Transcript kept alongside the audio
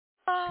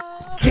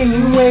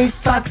King Wave,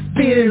 Fox,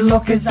 Beer,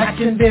 Locker's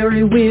acting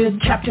very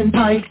weird. Captain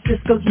Pike,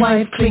 Sisko's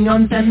wife,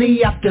 Klingons and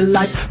the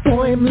afterlife.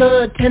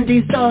 Boimler,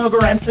 Tendy's dog,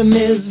 Ransom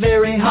is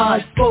very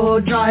hard.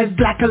 Spore Drive,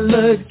 Black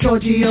Alert,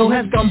 Giorgio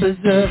has gone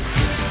berserk.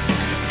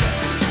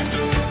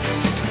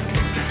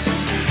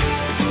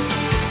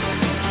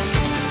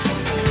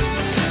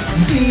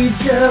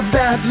 Teacher,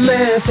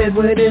 Batleth,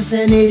 Edward is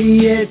an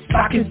idiot.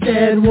 Spock is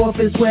dead, Worf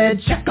is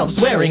wed, Chekhov's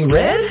wearing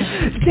red.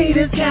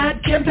 Data's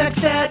cat,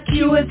 Kempak's at,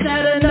 Q has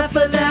had enough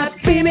of that.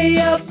 Beam me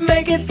up,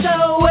 make it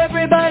so,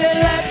 everybody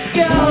let's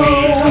go.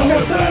 We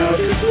talk about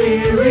the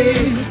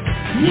series.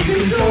 You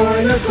can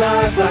join us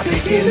live by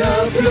picking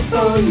up your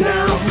phone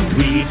now.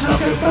 We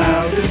talk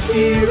about the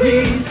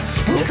series.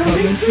 We're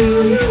coming to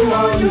you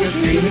on your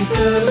streaming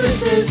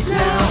services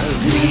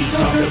now. We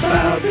talk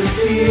about the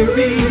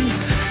series.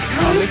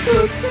 Comic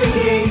books and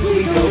games,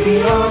 we go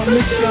beyond the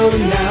show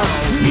now.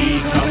 We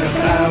talk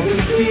about the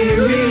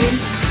series.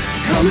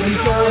 Come and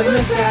join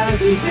us as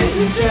we sit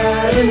and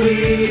chat and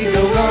we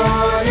go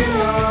on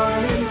and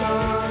on and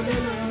on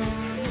and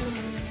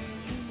on.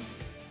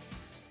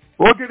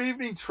 Well, good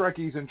evening,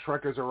 Trekkies and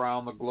Trekkers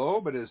around the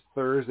globe. It is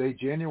Thursday,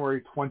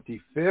 January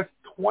 25th,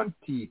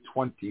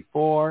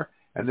 2024,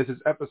 and this is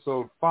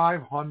episode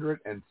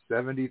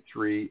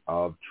 573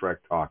 of Trek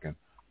Talkin'.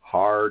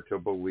 Hard to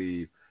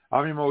believe.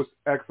 I'm your most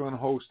excellent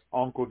host,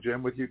 Uncle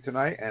Jim, with you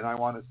tonight, and I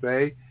want to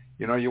say,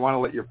 you want to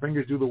let your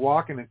fingers do the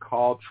walking and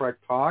call Trek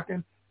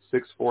Talkin'.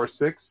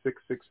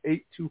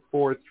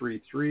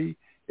 646-668-2433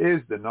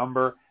 is the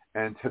number,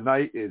 and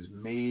tonight is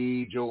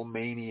Majel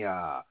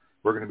Mania.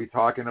 We're going to be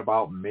talking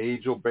about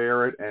Majel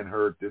Barrett and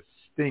her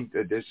distinct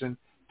addition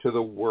to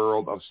the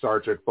world of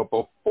Star Trek. But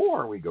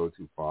before we go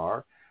too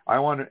far, I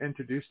want to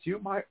introduce to you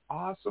my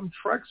awesome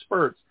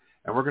Trek-experts.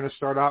 And we're going to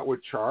start out with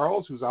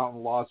Charles, who's out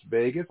in Las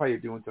Vegas. How you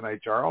doing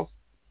tonight, Charles?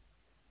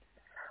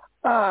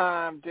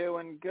 I'm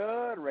doing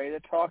good. Ready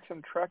to talk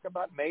some Trek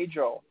about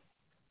Majel.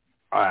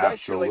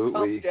 Absolutely. Especially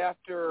pumped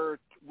after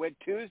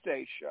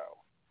Tuesday's show.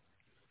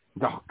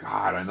 Oh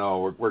God, I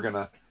know.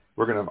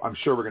 I'm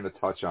sure we're gonna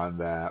touch on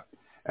that.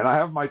 And I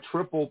have my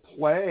triple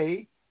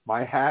play,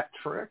 my hat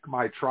trick,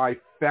 my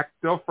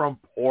trifecta from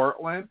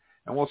Portland.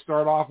 And we'll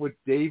start off with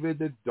David,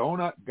 the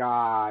donut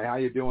guy. How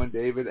you doing,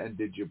 David? And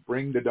did you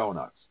bring the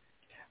donuts?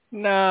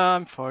 No,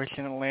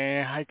 unfortunately,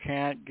 I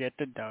can't get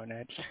the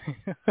donuts.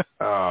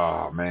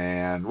 Oh,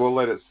 man. We'll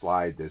let it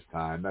slide this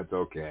time. That's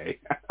okay.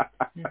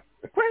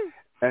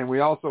 And we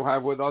also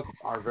have with us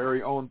our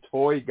very own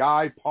toy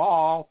guy,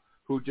 Paul,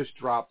 who just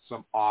dropped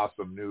some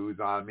awesome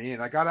news on me.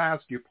 And I got to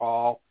ask you,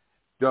 Paul,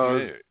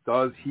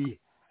 does he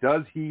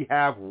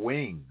have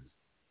wings?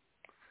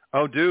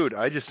 Oh, dude,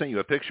 I just sent you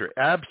a picture.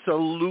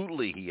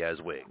 Absolutely he has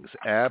wings.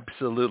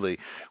 Absolutely.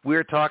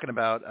 We're talking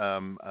about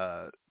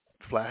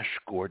Flash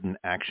Gordon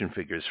action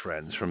figures,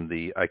 friends, from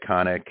the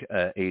iconic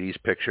 80s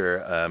picture.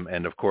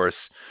 And, of course,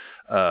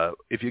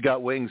 if you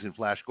got wings in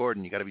Flash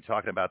Gordon, you got to be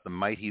talking about the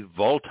mighty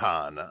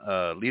Voltan,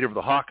 leader of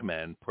the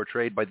Hawkmen,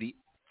 portrayed by the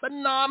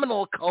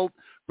phenomenal cult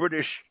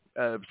British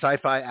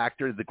sci-fi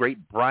actor, the great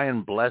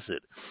Brian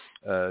Blessed,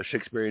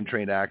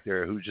 Shakespearean-trained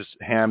actor who just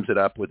hams it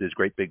up with his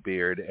great big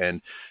beard.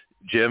 And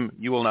Jim,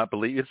 you will not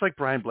believe, it's like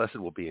Brian Blessed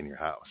will be in your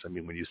house. I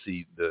mean, when you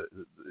see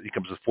he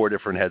comes with 4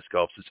 different head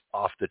sculpts, it's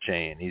off the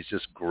chain. He's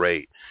just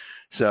great.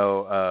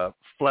 So,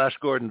 Flash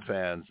Gordon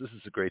fans, this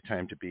is a great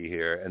time to be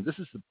here. And this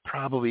is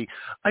probably,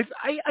 I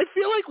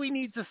feel like we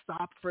need to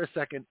stop for a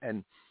second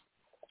and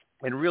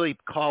really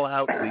call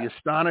out the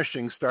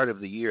astonishing start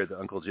of the year that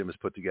Uncle Jim has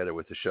put together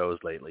with the shows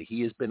lately.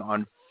 He has been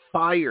on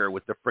fire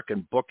with the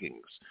frickin'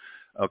 bookings.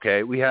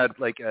 Okay, we had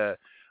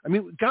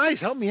guys,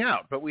 help me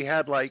out. But we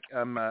had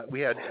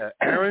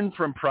Aaron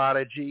from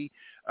Prodigy.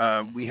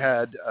 We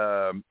had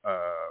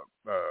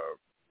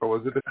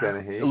Elizabeth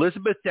Dennehy.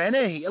 Elizabeth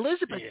Dennehy. That was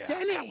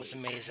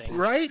amazing.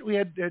 Right? We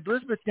had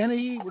Elizabeth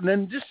Dennehy. And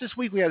then just this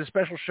week we had a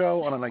special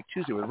show on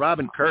Tuesday with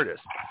Robin Curtis.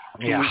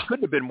 Yeah. It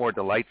couldn't have been more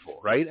delightful,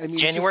 right? I mean,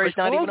 January's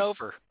not even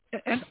over.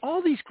 And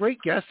all these great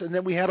guests. And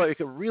then we had a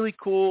really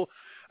cool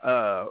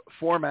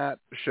format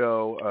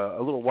show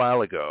a little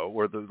while ago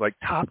where the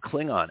top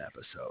Klingon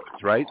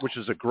episodes, right? Which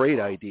is a great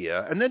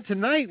idea. And then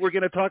tonight we're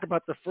going to talk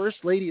about the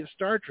First Lady of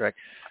Star Trek,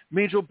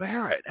 Majel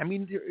Barrett. I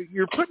mean,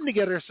 you're putting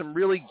together some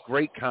really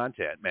great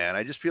content, man.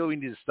 I just feel we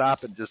need to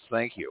stop and just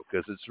thank you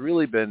because it's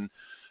really been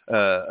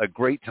a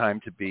great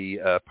time to be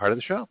part of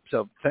the show.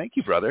 So thank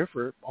you, brother,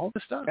 for all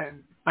this stuff.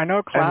 And I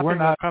know clapping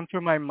will come through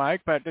my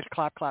mic, but just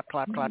clap, clap,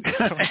 clap, clap.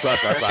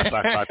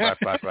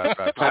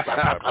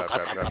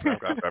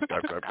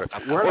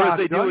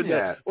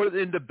 Or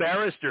in the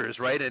barristers,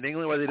 right? In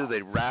England, what do?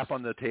 They rap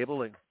on the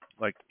table and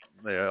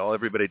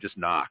everybody just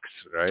knocks,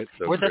 right?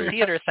 So or the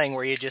theater thing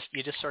where you just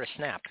sort of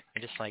snap.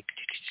 You just snap,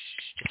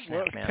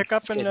 man. Pick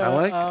up in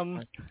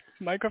the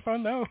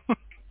microphone, no.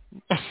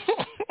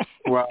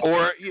 Well,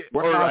 or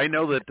I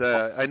know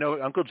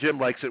Uncle Jim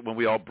likes it when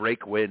we all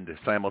break wind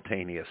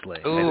simultaneously.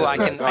 Ooh, I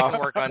can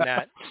work on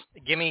that.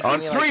 Give me on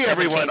 3,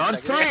 everyone. On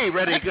seconds. 3,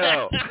 ready,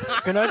 go.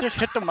 Can I just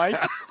hit the mic?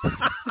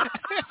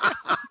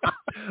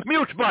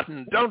 Mute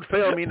button. Don't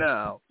fail me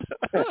now.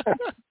 Well,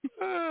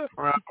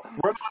 we're not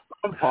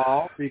done,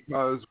 Paul,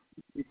 because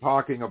we're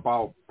talking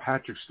about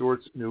Patrick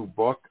Stewart's new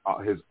book,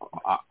 his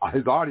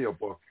audio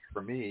book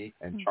for me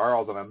and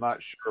Charles, and I'm not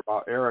sure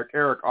about Eric.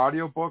 Eric,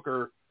 audio book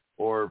or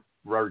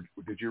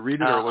did you read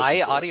it or listen I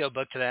to it?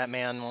 audiobooked to that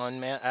man.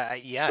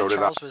 Yeah, So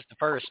Charles was the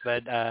first,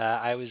 but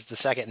I was the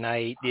second.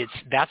 And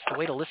that's the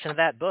way to listen to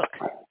that book,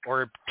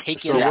 or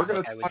take in that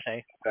book, I would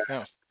say.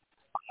 Yeah.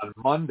 On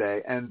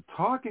Monday, and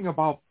talking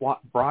about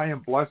Brian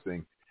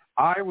Blessing,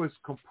 I was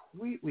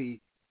totally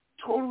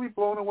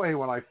blown away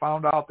when I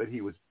found out that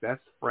he was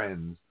best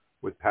friends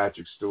with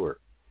Patrick Stewart,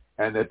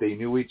 and that they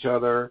knew each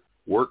other,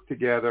 worked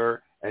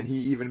together, and he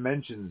even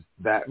mentions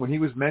that when he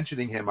was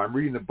mentioning him. I'm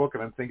reading the book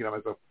and I'm thinking to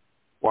myself,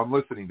 well, I'm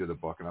listening to the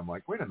book and I'm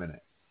like, wait a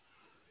minute,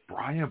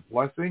 Brian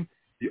Blessing?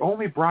 The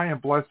only Brian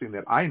Blessing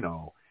that I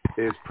know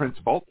is Prince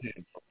Bolton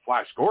from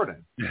Flash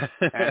Gordon.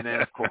 And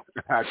then, of course,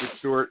 Patrick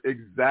Stewart,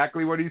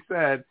 exactly what he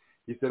said.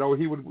 He said,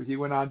 he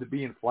went on to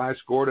be in Flash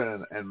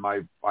Gordon, and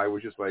I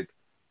was just like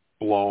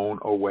blown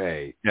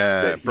away.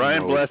 Yeah,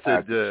 Brian Blessed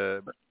is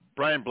the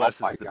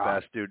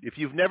best, dude. If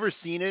you've never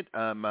seen it,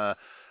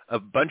 a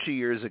bunch of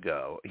years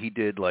ago, he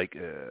did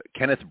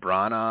Kenneth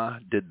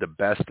Branagh did the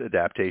best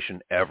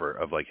adaptation ever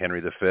of Henry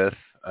V.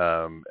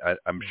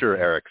 I'm sure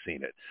Eric's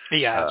seen it.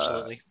 Yeah,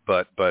 absolutely.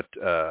 But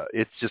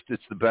it's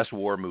the best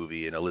war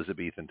movie in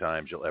Elizabethan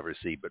times you'll ever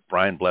see. But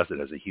Brian Blessed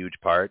has a huge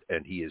part,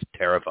 and he is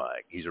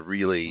terrifying. He's a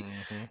really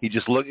he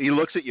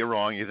looks at you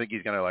wrong. You think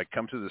he's gonna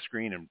come through the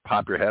screen and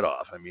pop your head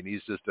off. I mean,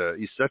 he's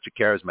such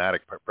a charismatic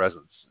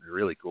presence.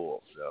 Really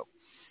cool. So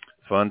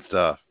fun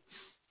stuff.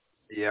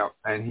 Yeah,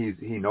 and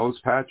he knows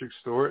Patrick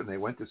Stewart, and they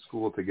went to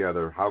school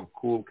together. How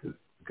cool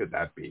could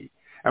that be?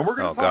 And we're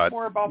going to talk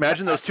more about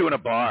Imagine those two in a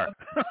bar.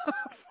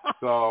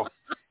 So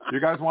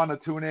you guys want to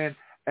tune in.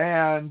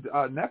 And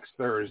next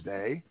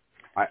Thursday,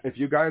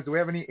 do we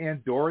have any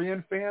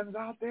Andorian fans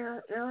out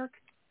there, Eric?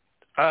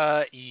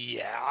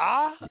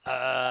 Yeah.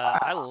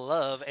 I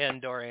love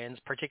Andorians,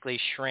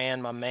 particularly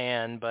Shran, my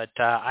man. But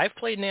I've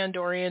played an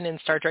Andorian in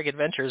Star Trek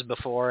Adventures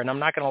before, and I'm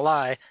not going to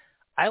lie,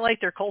 I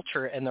like their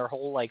culture and their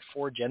whole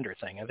 4-gender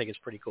thing. I think it's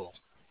pretty cool.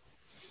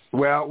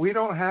 Well, we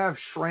don't have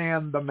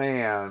Shran the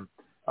man.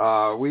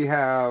 We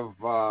have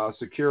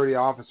security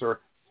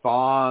officer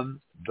Thon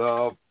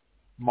the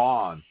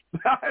Mon.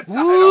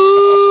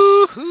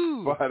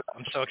 Woo-hoo! But,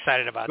 I'm so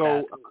excited about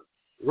that. So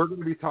we're going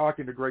to be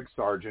talking to Greg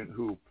Sargent,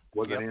 who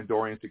was an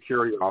Andorian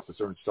security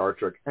officer in Star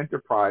Trek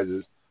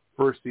Enterprise's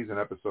first season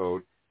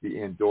episode, The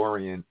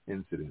Andorian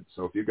Incident.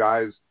 So if you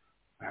guys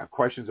have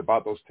questions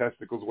about those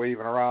testicles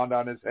waving around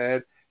on his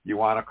head, you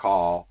want to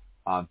call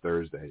on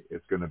Thursday.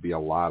 It's going to be a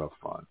lot of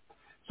fun.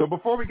 So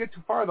before we get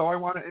too far, though, I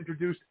want to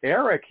introduce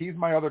Eric. He's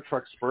my other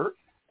truck expert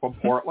from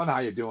Portland.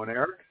 How you doing,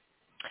 Eric?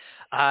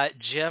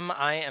 Jim,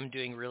 I am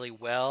doing really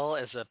well.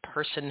 As a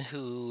person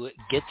who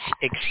gets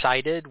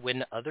excited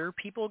when other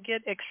people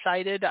get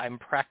excited, I'm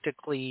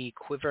practically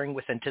quivering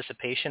with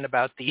anticipation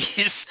about these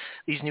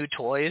new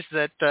toys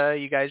that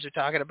you guys are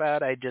talking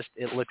about.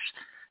 It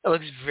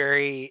looks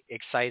very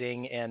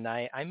exciting, and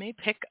I may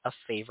pick a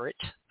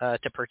favorite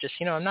to purchase.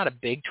 I'm not a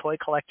big toy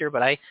collector,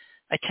 but I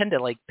tend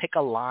to pick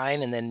a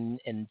line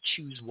and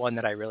choose one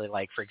that I really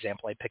like. For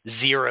example, I picked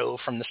Zero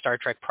from the Star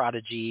Trek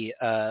Prodigy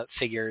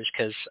figures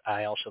because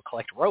I also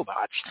collect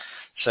robots.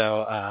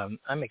 So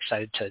I'm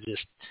excited to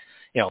just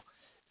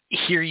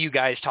hear you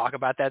guys talk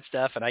about that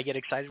stuff, and I get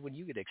excited when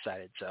you get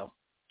excited. So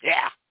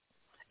yeah.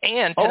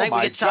 And tonight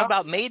we get to talk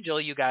about Majel,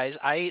 you guys.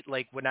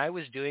 When I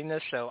was doing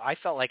this, so I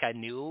felt like I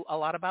knew a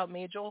lot about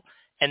Majel,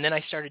 and then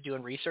I started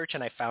doing research,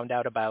 and I found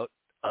out about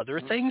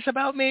other things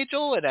about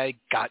Majel, and I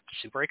got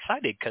super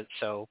excited.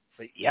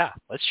 Yeah,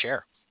 let's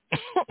share.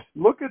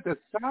 Look at the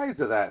size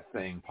of that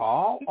thing,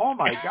 Paul. Oh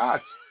my God!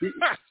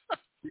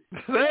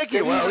 Thank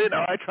you. Well,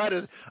 I try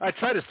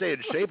to stay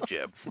in shape,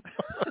 Jim.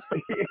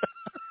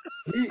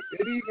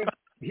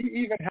 He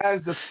even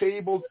has the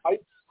fabled ice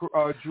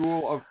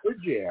jewel of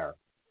Frigidaire.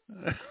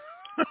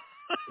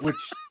 Which,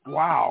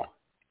 wow.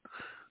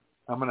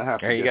 I'm going to have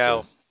to There you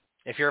go.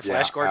 This. If you're a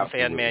Flash Gordon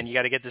fan, man, you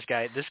got to get this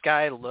guy. This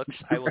guy looks,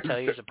 I will tell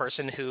you, as a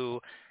person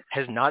who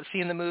has not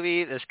seen the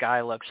movie, this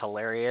guy looks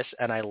hilarious,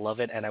 and I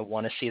love it, and I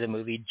want to see the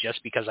movie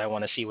just because I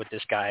want to see what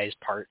this guy's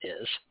part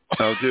is.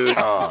 Oh, dude,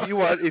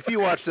 if you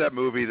watch that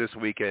movie this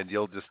weekend,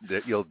 you'll have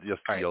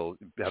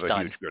a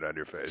huge grin on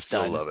your face.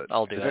 You'll love it.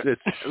 I'll do it.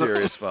 It's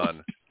serious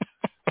fun.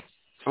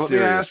 Let me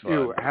ask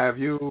you,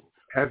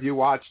 have you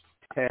watched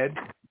Ted?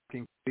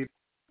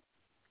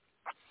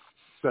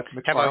 Seth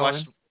MacFarlane? Have I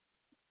watched?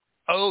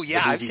 Oh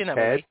yeah, I've seen that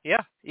movie.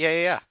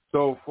 Yeah.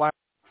 So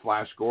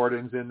Flash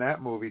Gordon's in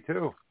that movie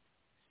too.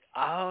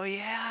 Oh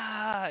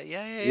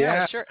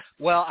yeah, sure.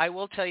 Well, I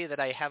will tell you that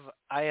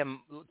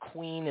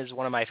Queen is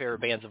one of my favorite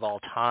bands of all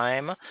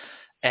time,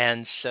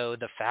 and so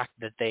the fact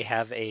that they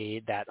have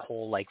that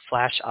whole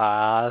Flash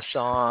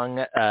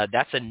song,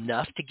 that's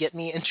enough to get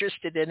me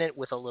interested in it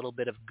with a little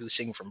bit of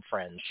goosing from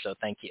friends. So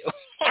thank you.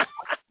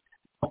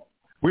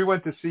 We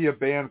went to see a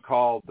band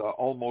called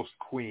Almost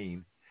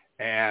Queen,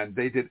 and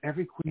they did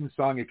every Queen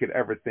song you could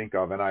ever think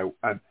of. And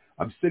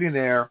I'm sitting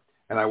there,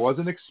 and I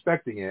wasn't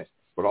expecting it,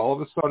 but all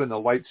of a sudden the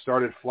lights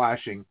started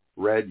flashing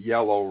red,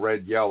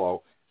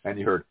 yellow, and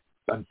you heard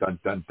dun dun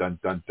dun dun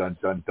dun dun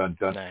dun dun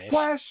dun Nice.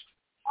 flash,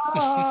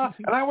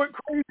 and I went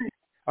crazy.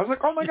 I was like,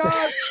 oh my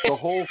God, the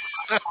whole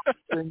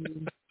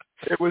thing.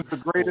 It was the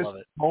greatest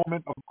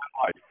moment of my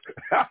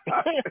life.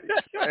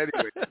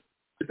 Anyway,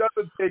 it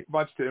doesn't take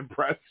much to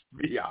impress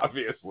me,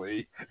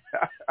 obviously.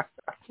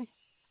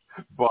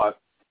 But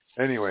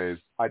anyways,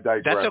 I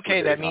digress. That's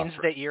okay. That means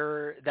that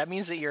you're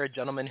a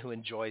gentleman who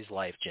enjoys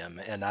life,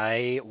 Jim, and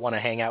I want to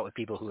hang out with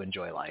people who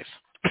enjoy life.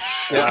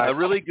 Yeah, a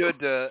really good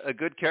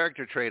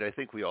character trait I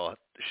think we all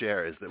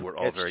share is that we're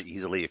all very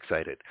easily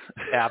excited.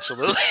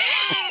 Absolutely.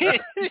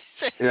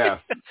 Yeah.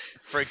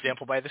 For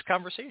example, by this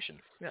conversation.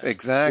 Yeah.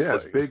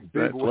 Exactly. Yes,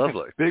 That's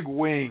lovely. Big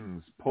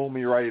wings pull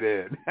me right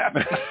in.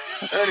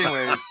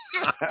 Anyways.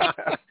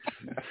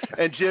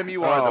 And Jim,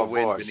 you are the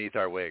wind beneath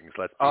our wings.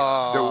 Let's be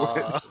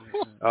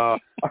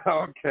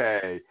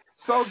okay.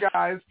 So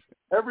guys,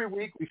 every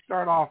week we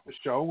start off the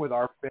show with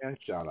our fan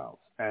shout-outs.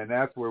 And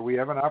that's where we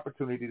have an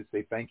opportunity to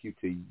say thank you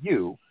to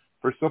you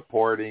for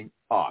supporting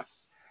us.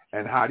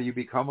 And how do you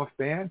become a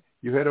fan?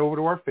 You head over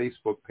to our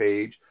Facebook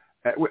page.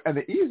 And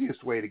the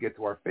easiest way to get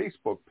to our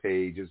Facebook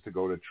page is to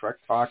go to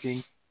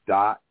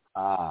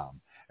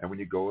trektalking.com. And when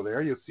you go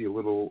there, you'll see a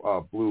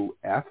little blue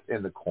F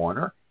in the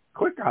corner.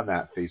 Click on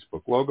that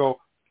Facebook logo.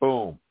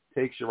 Boom.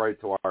 Takes you right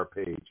to our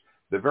page.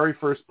 The very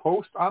first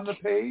post on the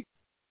page,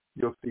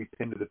 you'll see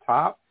pinned to the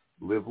top,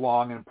 Live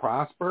Long and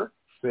Prosper,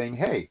 saying,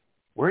 hey,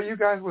 where are you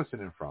guys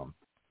listening from?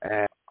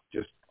 And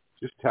just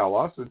tell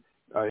us. And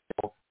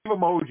give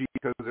emoji,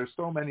 because there's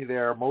so many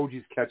there.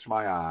 Emojis catch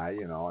my eye.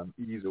 I'm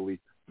easily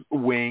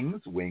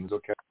wings will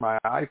catch my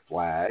eye.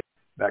 Flag,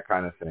 that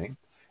kind of thing.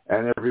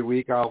 And every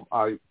week I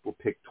will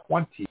pick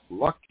 20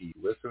 lucky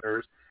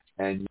listeners,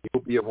 and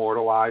you'll be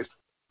immortalized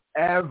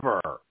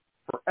forever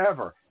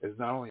as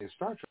not only a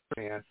Star Trek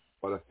fan,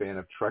 but a fan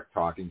of Trek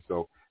Talking.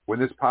 So when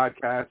this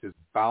podcast is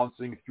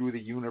bouncing through the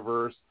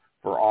universe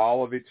for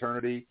all of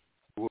eternity,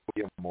 will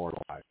be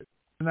immortalized.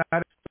 Isn't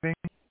that exciting?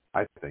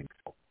 I think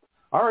so.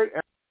 All right,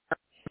 Eric,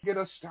 get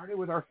us started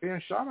with our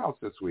fan shout-outs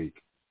this week.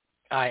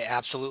 I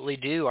absolutely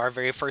do. Our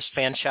very first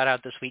fan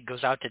shout-out this week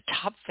goes out to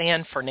top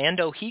fan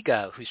Fernando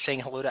Higa, who's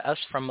saying hello to us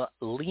from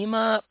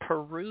Lima,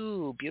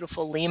 Peru.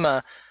 Beautiful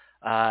Lima,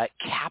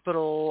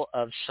 capital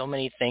of so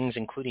many things,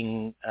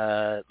 including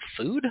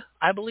food,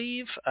 I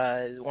believe,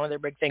 one of their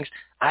big things.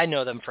 I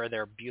know them for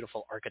their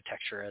beautiful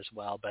architecture as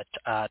well, but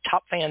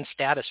top fan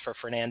status for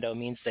Fernando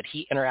means that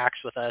he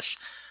interacts with us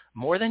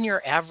more than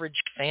your average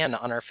fan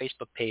on our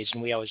Facebook page,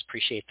 and we always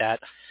appreciate that.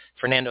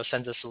 Fernando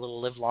sends us a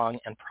little live long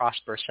and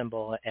prosper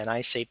symbol, and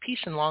I say peace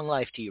and long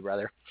life to you,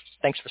 brother.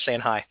 Thanks for saying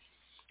hi.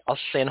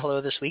 Also saying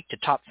hello this week to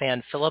top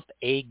fan Philip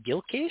A.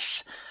 Gilcase,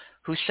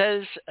 who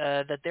says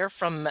that they're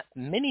from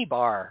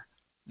Minibar,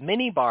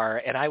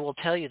 and I will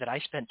tell you that I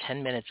spent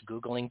 10 minutes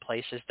Googling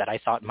places that I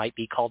thought might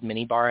be called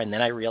Minibar, and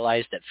then I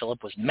realized that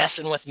Philip was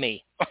messing with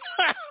me.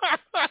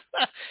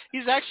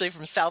 He's actually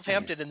from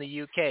Southampton in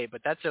the UK, but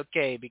that's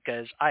okay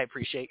because I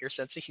appreciate your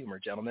sense of humor,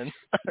 gentlemen,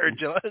 or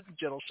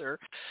gentle sir.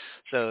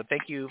 So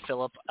thank you,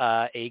 Philip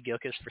A.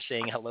 Gilcas, for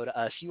saying hello to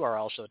us. You are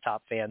also a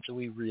top fan, so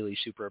we really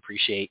super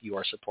appreciate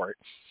your support.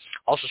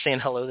 Also saying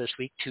hello this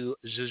week to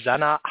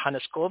Zuzana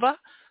Hanaskova,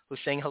 who's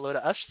saying hello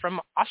to us from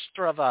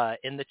Ostrava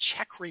in the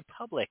Czech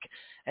Republic.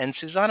 And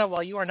Susanna,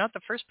 while you are not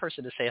the first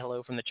person to say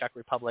hello from the Czech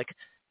Republic,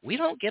 we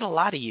don't get a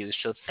lot of you,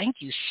 so thank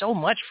you so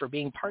much for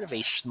being part of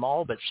a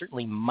small but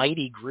certainly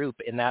mighty group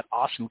in that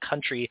awesome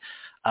country.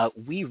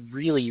 We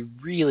really,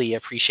 really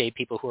appreciate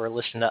people who are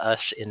listening to us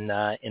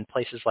in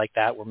places like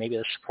that where maybe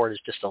the support is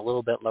just a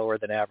little bit lower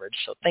than average.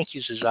 So thank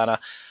you, Susanna,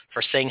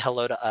 for saying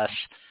hello to us.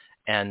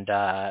 And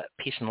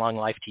peace and long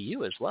life to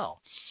you as well.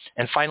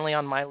 And finally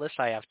on my list,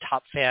 I have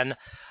top fan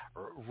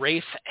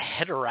Rafe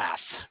Hederath.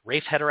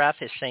 Rafe Hederath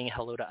is saying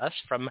hello to us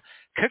from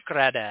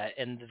Kerkrade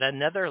in the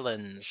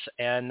Netherlands.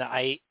 And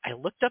I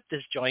looked up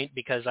this joint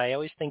because I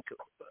always think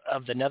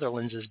of the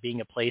Netherlands as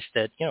being a place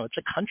that, it's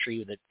a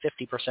country that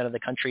 50% of the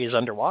country is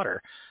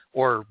underwater,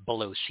 or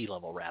below sea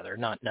level rather,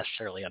 not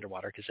necessarily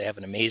underwater because they have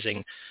an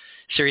amazing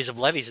series of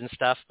levees and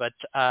stuff. But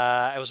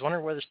I was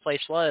wondering where this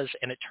place was,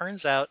 and it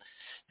turns out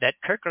that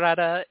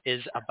Kerkrade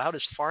is about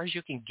as far as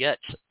you can get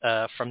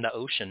from the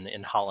ocean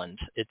in Holland.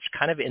 It's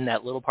kind of in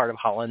that little part of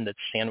Holland that's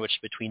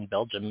sandwiched between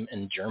Belgium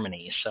and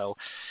Germany. So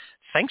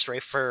thanks, Ray,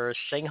 for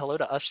saying hello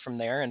to us from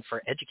there and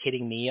for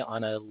educating me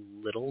on a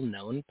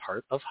little-known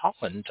part of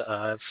Holland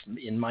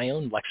in my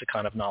own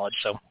lexicon of knowledge.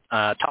 So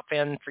top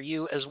fan for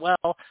you as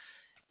well,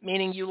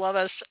 meaning you love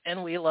us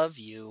and we love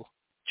you.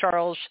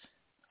 Charles,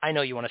 I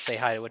know you want to say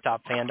hi to a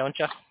top fan, don't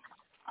you?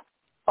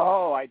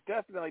 Oh, I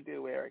definitely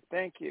do, Eric.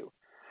 Thank you.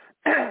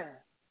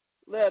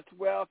 Let's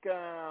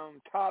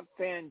welcome top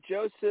fan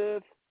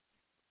Joseph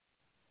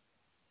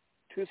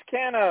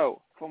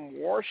Toscano from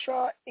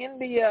Warsaw,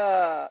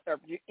 Indiana.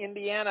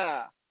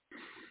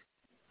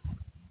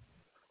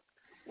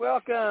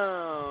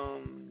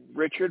 Welcome.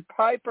 Richard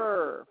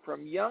Piper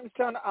from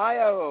Youngstown,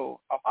 Ohio,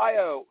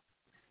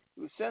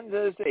 who sends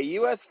us a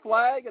U.S.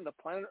 flag and the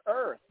planet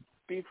Earth.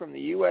 Be from the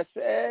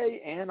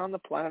USA and on the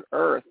planet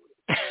Earth.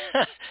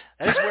 That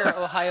is where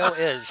Ohio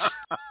is.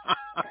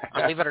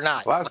 Believe it or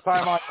not. Last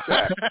time I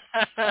checked.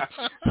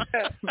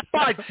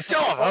 By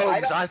God,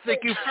 Holmes, I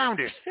think you found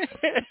it.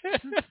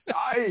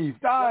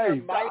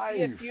 Dive.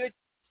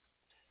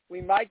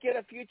 We might get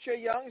a future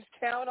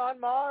Youngstown on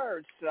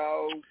Mars,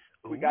 so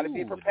we got to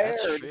be prepared.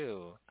 That's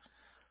true.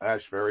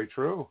 That's very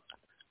true.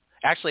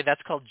 Actually,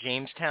 that's called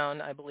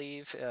Jamestown, I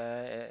believe,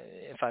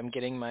 if I'm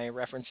getting my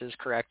references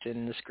correct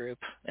in this group.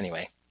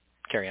 Anyway,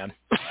 carry on.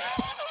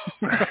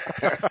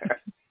 A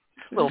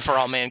little for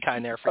all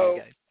mankind there for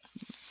you guys.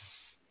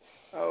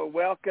 Oh,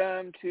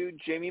 welcome to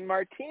Jamie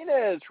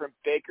Martinez from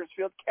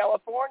Bakersfield,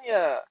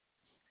 California,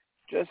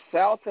 just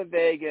south of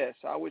Vegas.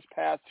 I always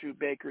pass through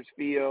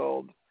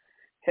Bakersfield,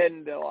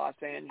 heading to Los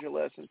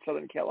Angeles and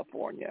Southern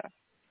California.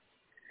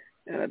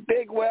 And a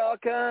big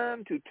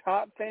welcome to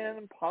top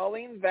fan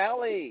Pauline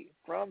Valley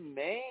from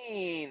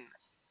Maine.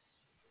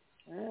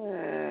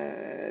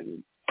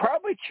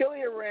 Probably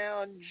chilly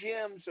around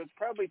Jim, so it's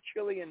probably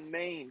chilly in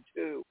Maine,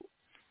 too.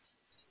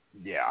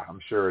 Yeah, I'm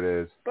sure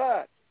it is.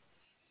 But,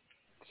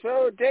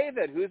 so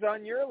David, who's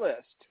on your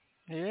list?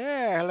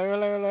 Yeah,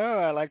 hello.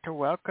 I'd like to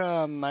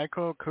welcome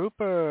Michael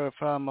Cooper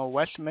from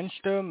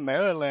Westminster,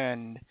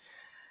 Maryland.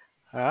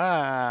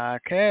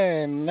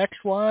 Okay,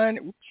 next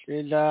one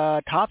is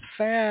top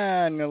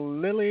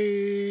fan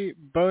Lily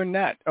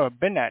Bennett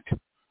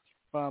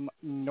from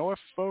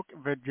Norfolk,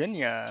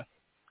 Virginia.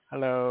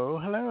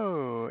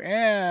 Hello.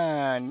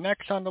 And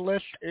next on the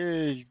list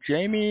is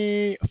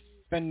Jamie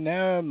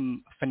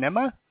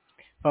Finema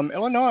from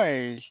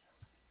Illinois.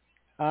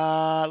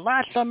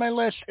 Last on my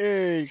list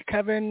is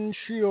Kevin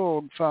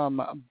Shield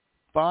from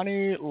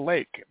Bonnie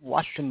Lake,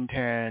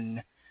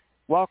 Washington.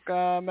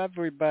 Welcome,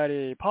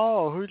 everybody.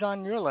 Paul, who's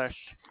on your list?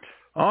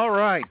 All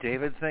right,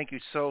 David, thank you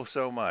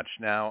so much.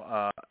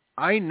 Now,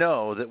 I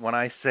know that when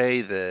I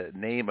say the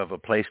name of a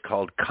place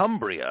called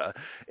Cumbria,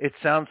 it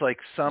sounds like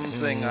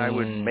something I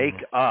would make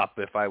up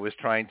if I was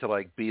trying to,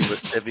 like, be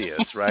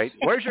lascivious, right?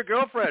 Where's your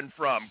girlfriend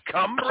from?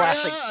 Cumbria?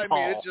 Classic I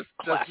Paul. mean, it just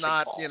Classic does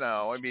not,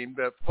 Paul.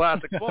 the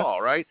classic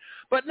Paul, right?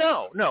 But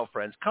no,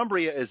 friends.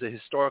 Cumbria is a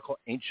historical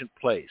ancient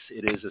place.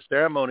 It is a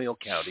ceremonial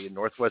county in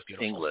northwest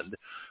England,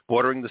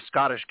 bordering the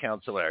Scottish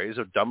council areas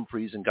of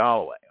Dumfries and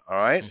Galway, all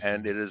right? Mm-hmm.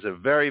 And it is a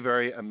very,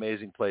 very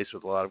amazing place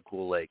with a lot of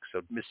cool lakes.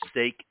 So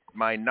mistake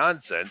my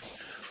nonsense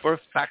for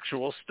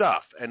factual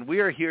stuff. And we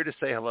are here to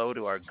say hello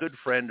to our good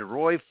friend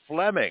Roy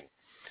Fleming,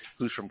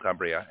 who's from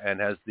Cumbria and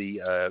has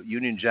the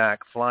Union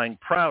Jack flying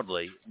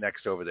proudly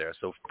next over there.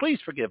 So please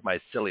forgive my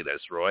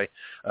silliness, Roy.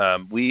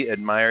 We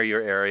admire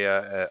your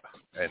area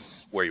and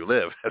where you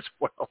live as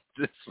well.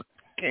 This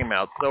came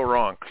out so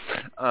wrong.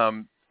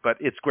 But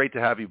it's great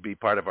to have you be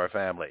part of our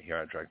family here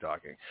on Trek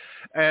Talking.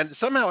 And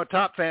somehow a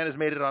top fan has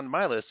made it on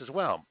my list as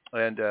well.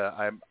 And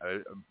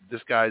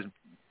this guy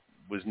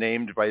was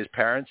named by his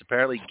parents,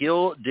 apparently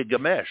Gil de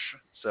Gamesh.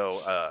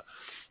 So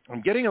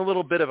I'm getting a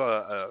little bit of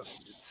a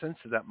sense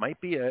that might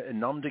be a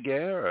nom de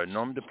guerre or a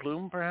nom de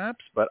plume,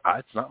 perhaps, but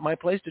it's not my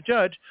place to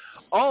judge.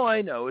 All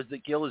I know is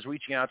that Gil is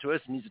reaching out to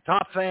us, and he's a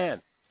top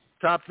fan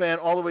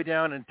all the way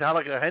down in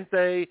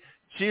Talagante,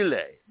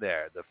 Chile.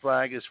 There, the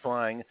flag is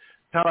flying.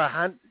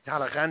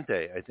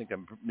 Talagante, I think I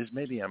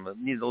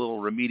need a little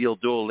remedial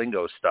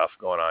Duolingo stuff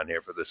going on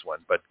here for this one.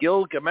 But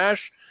Gil Gamesh,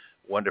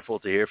 wonderful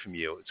to hear from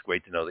you. It's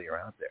great to know that you're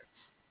out there.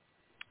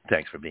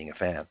 Thanks for being a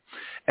fan.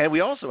 And we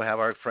also have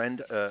our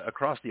friend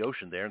across the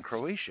ocean there in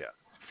Croatia,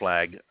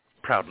 flag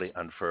proudly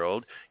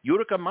unfurled.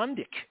 Jurica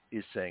Mandic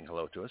is saying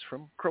hello to us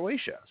from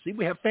Croatia. See,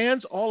 we have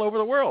fans all over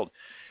the world.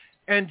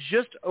 And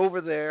just over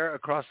there,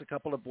 across a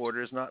couple of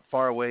borders, not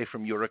far away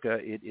from Jurica,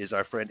 it is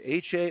our friend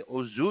Ece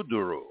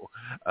Ozuduru.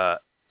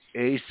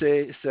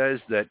 Ece says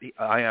that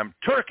I am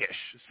Turkish,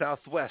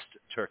 Southwest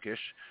Turkish,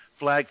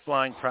 flag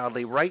flying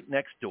proudly right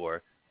next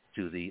door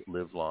to the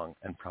Live Long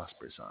and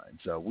Prosper sign.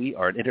 So we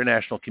are an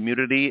international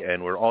community,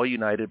 and we're all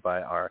united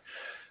by our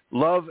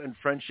love and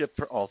friendship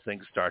for all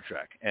things Star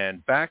Trek.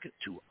 And back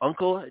to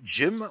Uncle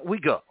Jim we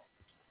go.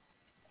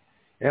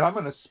 And I'm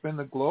going to spin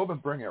the globe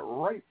and bring it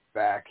right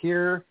back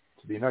here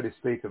to the United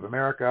States of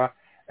America.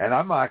 And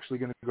I'm actually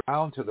going to go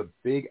down to the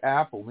Big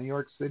Apple, New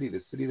York City,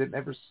 the city that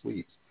never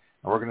sleeps.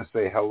 And we're going to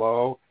say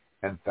hello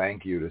and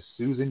thank you to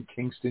Susan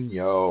Kingston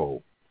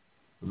Yo.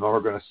 And then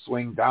we're going to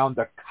swing down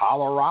to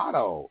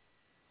Colorado.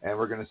 And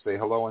we're going to say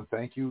hello and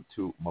thank you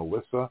to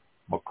Melissa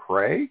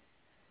McCrae.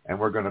 And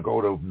we're going to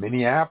go to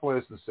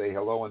Minneapolis and say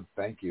hello and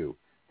thank you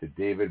to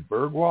David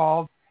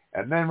Bergwald.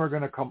 And then we're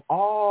going to come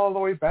all the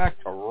way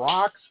back to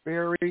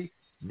Roxbury,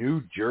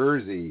 New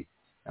Jersey.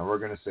 And we're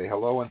going to say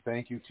hello and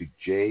thank you to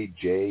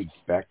J.J.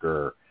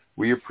 Becker.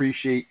 We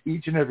appreciate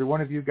each and every one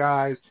of you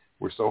guys.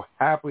 We're so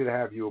happy to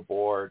have you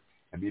aboard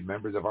and be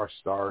members of our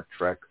Star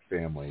Trek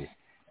family.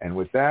 And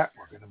with that,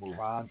 we're going to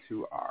move on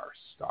to our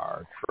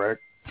Star Trek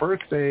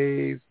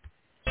birthdays.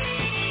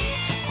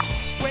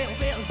 Well,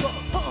 there's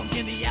a punk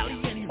in the alley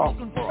and he's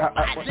looking for a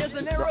fight. There's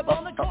an Arab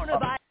on the corner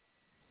by...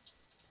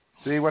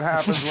 See what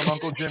happens when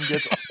Uncle Jim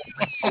gets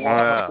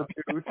Wow.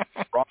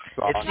 Wrong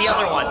song. It's the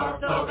other one.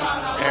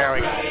 There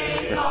we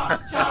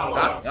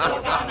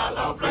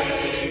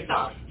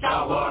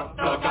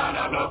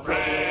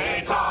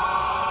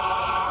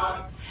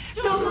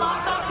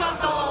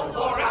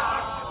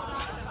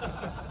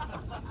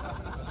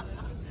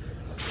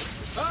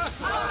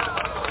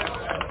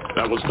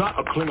That was not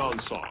a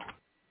Klingon song.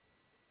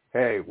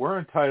 Hey, we're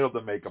entitled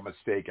to make a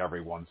mistake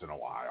every once in a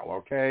while,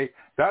 okay?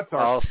 That's our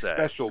I'll say.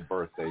 special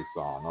birthday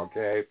song,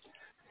 okay?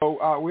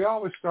 So we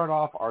always start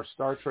off our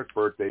Star Trek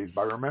birthdays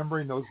by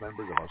remembering those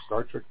members of our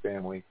Star Trek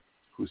family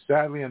who,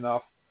 sadly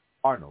enough,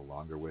 are no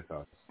longer with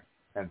us.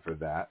 And for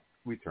that,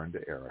 we turn to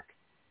Eric.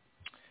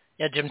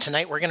 Yeah, Jim,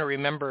 tonight we're going to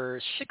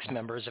remember 6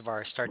 members of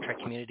our Star Trek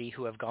community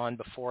who have gone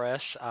before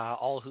us,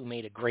 all who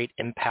made a great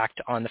impact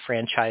on the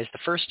franchise. The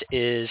first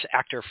is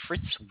actor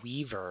Fritz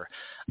Weaver,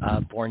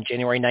 born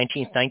January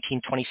 19th,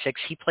 1926.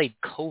 He played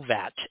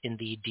Kovat in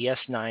the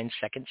DS9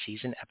 second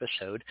season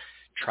episode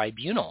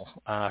Tribunal.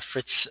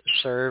 Fritz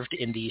served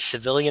in the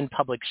civilian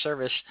public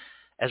service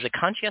as a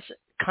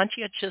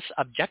conscientious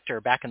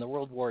objector back in the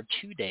World War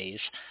II days.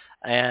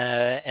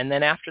 And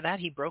then after that,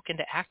 he broke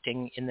into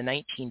acting in the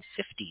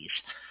 1950s.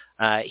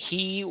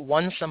 He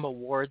won some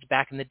awards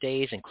back in the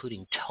days,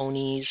 including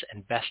Tonys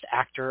and Best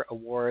Actor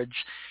awards.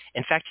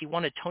 In fact, he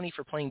won a Tony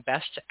for playing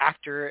Best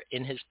Actor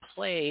in his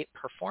play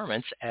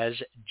performance as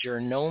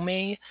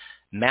Jernome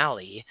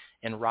Malley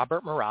in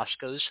Robert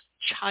Marasco's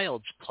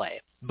Child's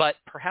Play. But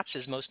perhaps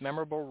his most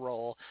memorable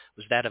role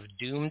was that of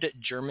doomed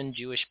German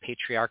Jewish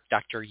patriarch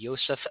Dr.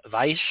 Josef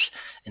Weiss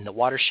in the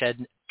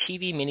Watershed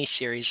TV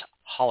miniseries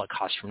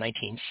Holocaust from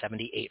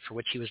 1978, for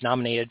which he was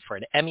nominated for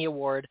an Emmy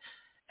Award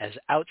as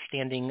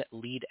Outstanding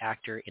Lead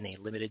Actor in a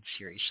Limited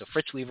Series. So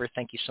Fritz Weaver,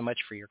 thank you so much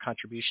for your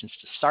contributions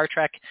to Star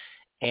Trek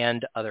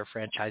and other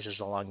franchises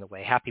along the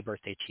way. Happy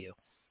birthday to you.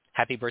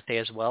 Happy birthday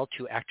as well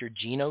to actor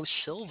Gino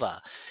Silva.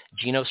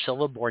 Gino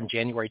Silva, born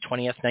January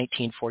 20th,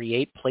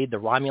 1948, played the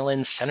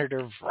Romulan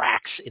Senator Vrax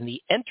in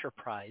the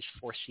Enterprise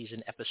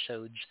four-season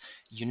episodes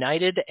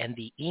United and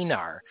the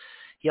Enar.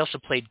 He also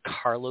played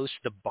Carlos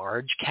the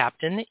Barge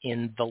Captain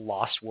in The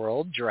Lost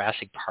World,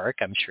 Jurassic Park.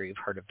 I'm sure you've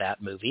heard of that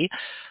movie.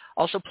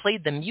 Also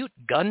played the mute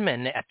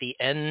gunman at the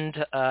end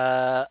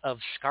of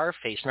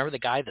Scarface. Remember the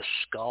guy, the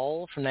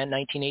skull from that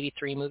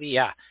 1983 movie?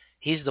 Yeah,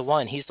 he's the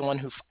one. He's the one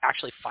who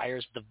actually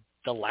fires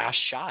the last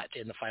shot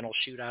in the final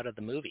shootout of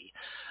the movie.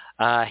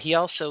 He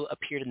also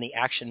appeared in the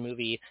action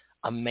movie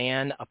A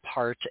Man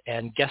Apart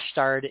and guest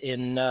starred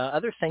in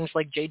other things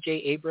like J.J.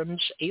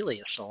 Abrams'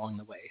 Alias along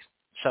the way.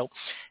 So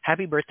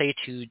happy birthday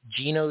to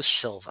Gino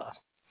Silva.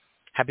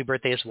 Happy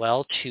birthday as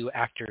well to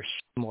actor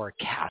Seymour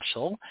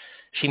Cassel.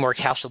 Seymour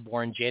Cassel,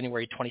 born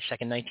January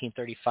 22nd,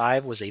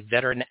 1935, was a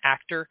veteran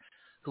actor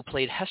who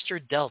played Hester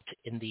Delt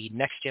in the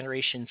Next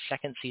Generation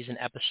second season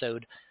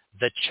episode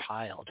The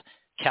Child.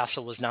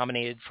 Cassel was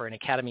nominated for an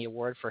Academy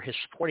Award for his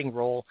supporting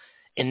role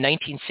in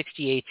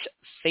 1968's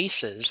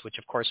Faces, which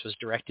of course was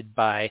directed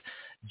by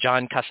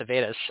John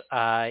Cassavetes.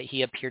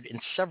 He appeared in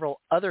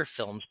several other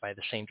films by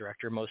the same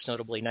director, most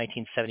notably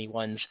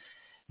 1971's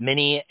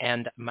Minnie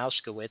and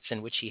Mouskowitz,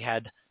 in which he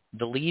had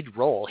the lead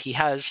role. He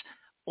has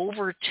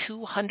over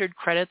 200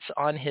 credits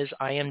on his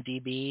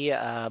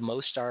IMDb.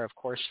 Most are, of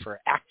course, for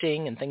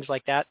acting and things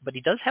like that, but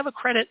he does have a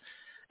credit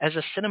as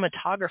a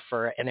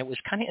cinematographer, and it was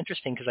kind of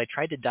interesting because I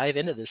tried to dive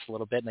into this a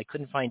little bit and I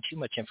couldn't find too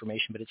much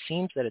information, but it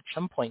seems that at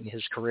some point in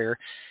his career,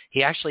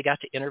 he actually got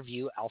to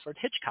interview Alfred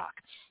Hitchcock,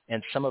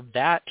 and some of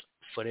that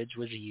footage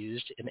was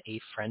used in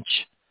a French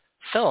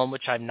film,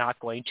 which I'm not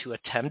going to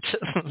attempt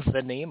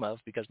the name of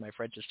because my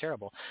French is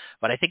terrible,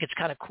 but I think it's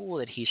kind of cool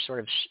that he sort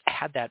of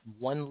had that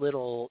one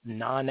little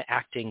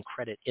non-acting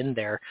credit in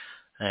there,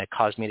 and it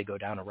caused me to go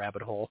down a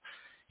rabbit hole.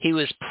 He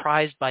was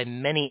prized by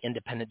many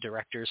independent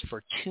directors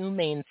for two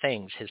main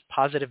things, his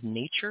positive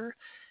nature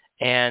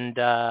and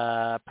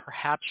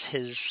perhaps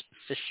his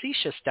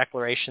facetious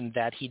declaration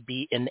that he'd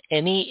be in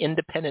any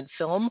independent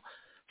film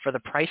for the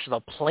price of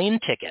a plane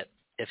ticket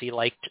if he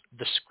liked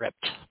the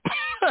script.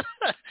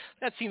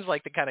 That seems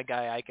like the kind of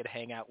guy I could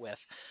hang out with.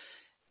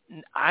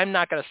 I'm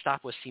not going to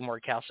stop with Seymour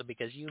Cassel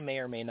because you may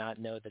or may not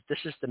know that this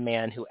is the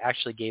man who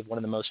actually gave one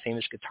of the most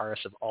famous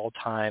guitarists of all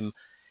time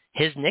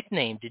his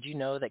nickname. Did you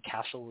know that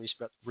Cassel was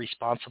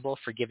responsible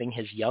for giving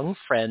his young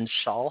friend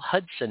Saul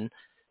Hudson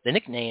the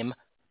nickname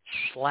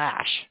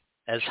Slash,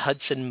 as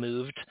Hudson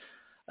moved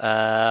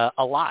a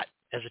lot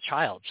as a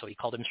child? So he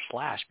called him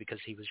Slash because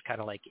he was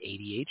kind of like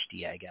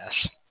ADHD, I guess.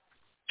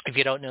 If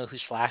you don't know who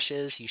Slash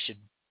is, you should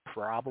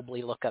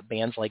probably look up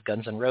bands like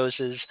Guns N'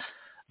 Roses,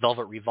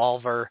 Velvet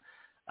Revolver,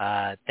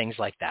 things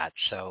like that.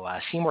 So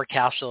Seymour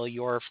Cassel,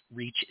 your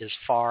reach is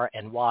far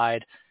and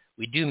wide.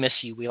 We do miss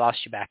you. We lost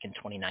you back in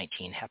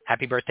 2019.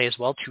 Happy birthday as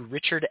well to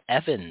Richard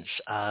Evans,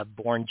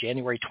 born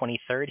January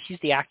 23rd. He's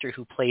the actor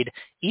who played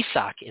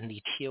Isak in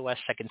the TOS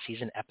second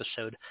season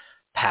episode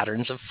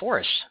Patterns of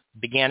Force.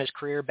 Began his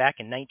career back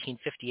in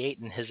 1958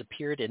 and has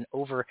appeared in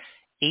over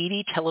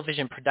 80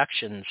 television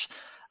productions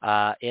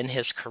in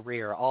his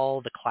career,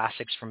 all the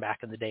classics from back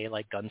in the day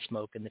like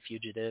Gunsmoke and The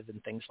Fugitive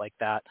and things like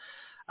that.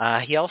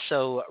 He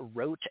also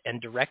wrote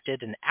and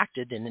directed and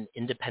acted in an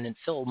independent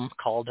film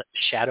called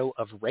Shadow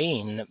of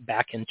Rain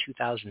back in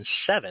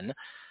 2007.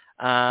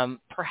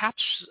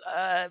 Perhaps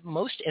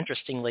most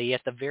interestingly,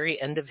 at the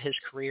very end of his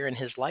career and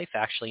his life,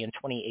 actually, in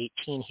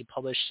 2018, he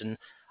published an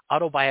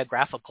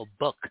autobiographical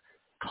book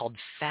called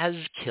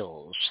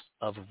Fazkills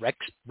of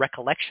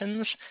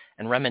Recollections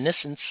and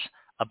Reminiscence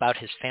about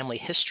his family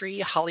history,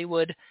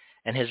 Hollywood,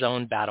 and his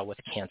own battle with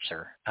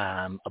cancer.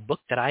 A book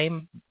that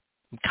I'm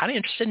kind of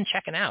interested in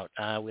checking out.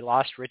 We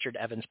lost Richard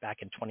Evans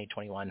back in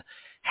 2021.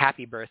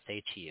 Happy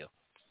birthday to you.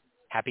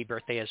 Happy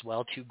birthday as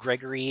well to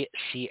Gregory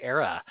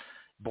Sierra,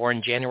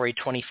 born January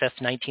 25th,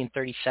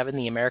 1937,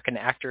 the American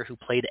actor who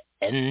played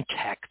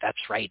N-Tech.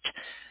 That's right.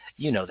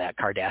 You know that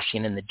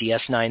Cardassian in the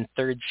DS9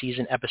 third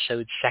season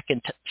episode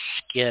Second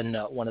Skin,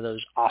 one of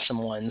those awesome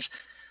ones.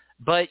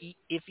 But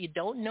if you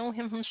don't know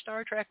him from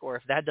Star Trek, or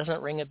if that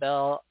doesn't ring a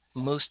bell,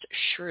 most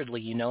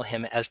assuredly you know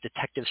him as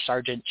Detective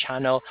Sergeant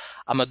Chano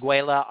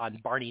Amaguela on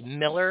Barney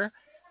Miller,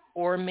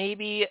 or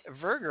maybe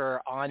Verger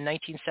on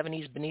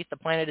 1970s Beneath the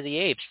Planet of the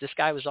Apes. This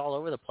guy was all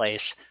over the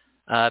place.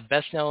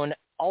 Best known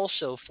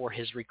also for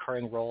his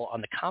recurring role on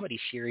the comedy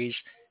series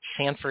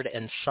Sanford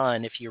and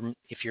Son. If you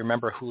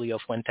remember Julio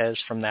Fuentes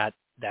from that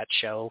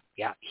show,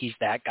 yeah, he's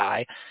that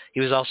guy. He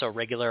was also a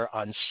regular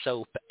on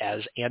Soap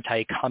as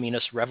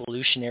anti-communist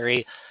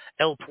revolutionary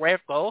El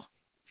Puerco,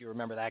 if you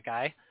remember that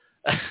guy.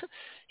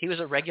 He was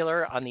a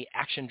regular on the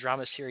action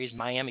drama series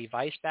Miami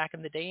Vice back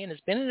in the day and has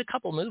been in a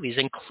couple movies,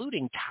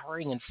 including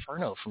Towering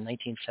Inferno from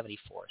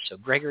 1974. So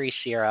Gregory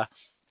Sierra,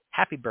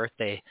 happy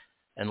birthday,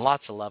 and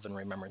lots of love and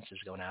remembrances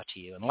going out to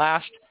you. And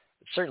last,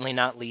 but certainly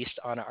not least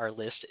on our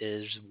list,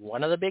 is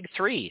one of the big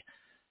three,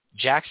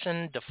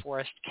 Jackson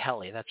DeForest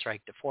Kelley. That's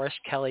right, DeForest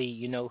Kelley,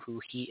 you know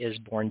who he is,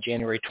 born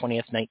January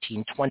 20th,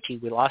 1920.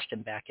 We lost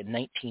him back in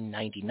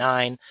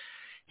 1999.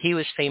 He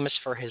was famous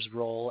for his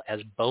role as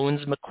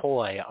Bones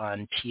McCoy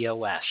on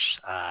TOS.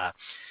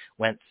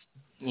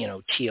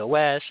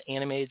 TOS,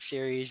 animated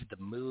series, the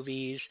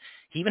movies.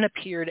 He even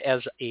appeared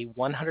as a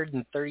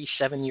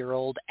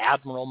 137-year-old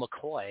Admiral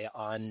McCoy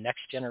on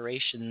Next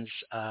Generation's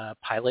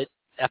pilot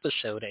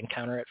episode,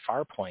 Encounter at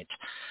Farpoint.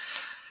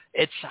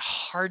 It's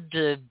hard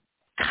to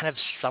kind of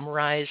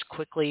summarize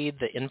quickly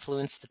the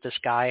influence that this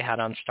guy had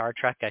on Star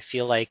Trek. I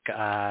feel like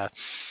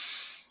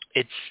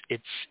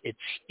it's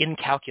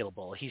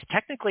incalculable. He's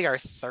technically our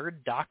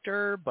third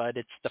Doctor, but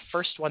it's the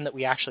first one that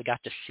we actually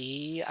got to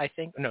see, I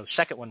think. No,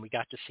 second one we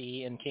got to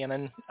see in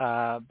canon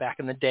back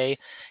in the day.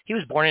 He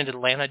was born in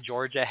Atlanta,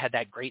 Georgia, had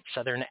that great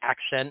Southern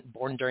accent,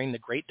 born during the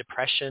Great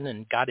Depression,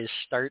 and got his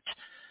start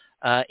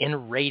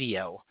in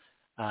radio.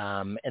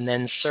 And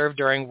then served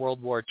during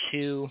World War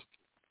II,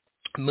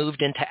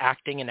 moved into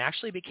acting, and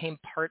actually became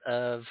part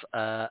of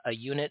a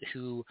unit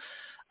who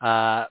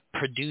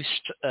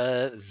produced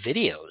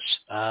videos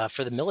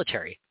for the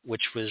military,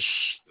 which was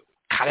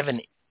kind of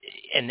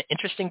an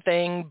interesting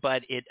thing,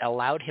 but it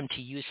allowed him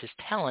to use his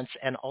talents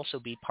and also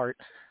be part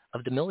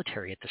of the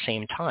military at the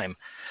same time.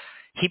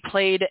 He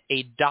played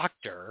a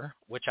doctor,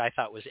 which I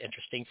thought was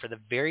interesting, for the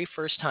very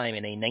first time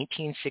in a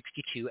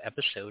 1962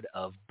 episode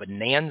of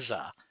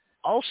Bonanza.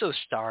 Also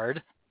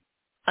starred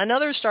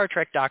another Star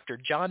Trek doctor,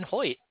 John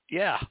Hoyt.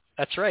 Yeah,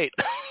 that's right.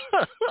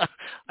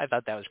 I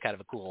thought that was kind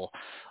of a cool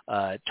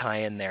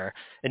tie-in there.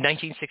 In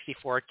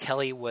 1964,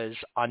 Kelley was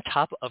on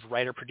top of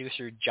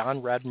writer-producer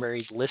Gene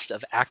Roddenberry's list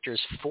of actors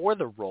for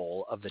the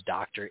role of the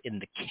Doctor in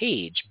The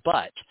Cage,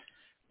 but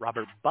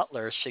Robert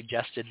Butler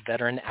suggested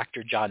veteran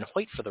actor John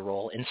Hoyt for the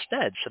role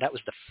instead, so that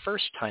was the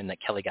first time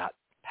that Kelley got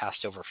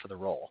passed over for the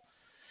role.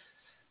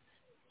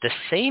 The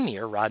same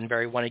year,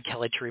 Roddenberry wanted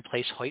Kelley to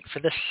replace Hoyt for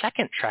the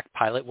second Trek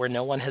pilot, where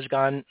no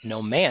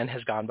man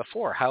has gone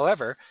before.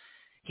 However,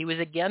 he was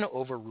again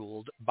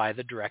overruled by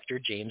the director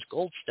James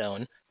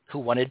Goldstone, who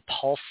wanted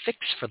Paul Fix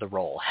for the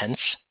role, hence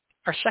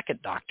our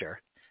second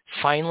Doctor.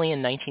 Finally,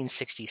 in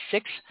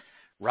 1966,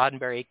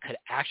 Roddenberry could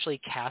actually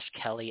cast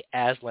Kelley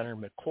as Leonard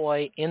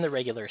McCoy in the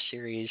regular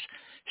series,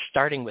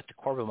 starting with the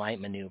Corbomite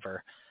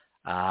maneuver,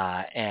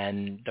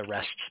 and the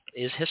rest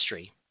is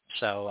history.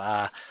 So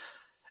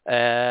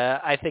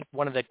I think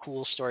one of the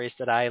cool stories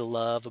that I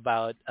love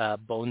about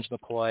Bones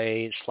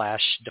McCoy /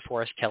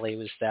 DeForest Kelley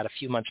was that a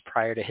few months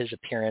prior to his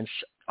appearance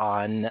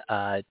on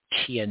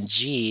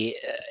TNG,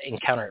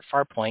 Encounter at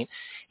Farpoint,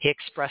 he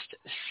expressed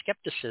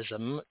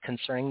skepticism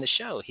concerning the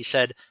show. He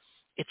said,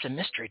 "It's a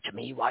mystery to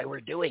me why we're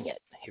doing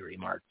it," he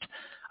remarked.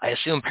 "I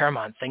assume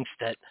Paramount thinks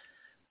that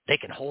they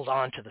can hold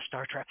on to the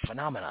Star Trek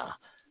phenomena.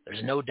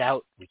 There's no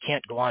doubt we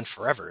can't go on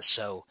forever,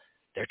 so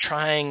they're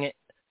trying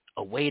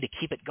a way to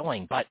keep it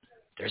going, but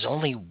there's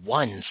only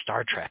one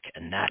Star Trek,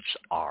 and that's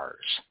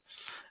ours."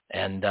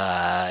 And,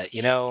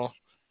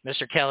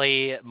 Mr.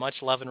 Kelley,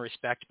 much love and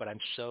respect, but I'm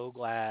so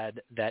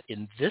glad that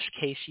in this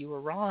case you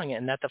were wrong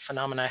and that the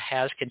phenomena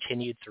has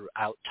continued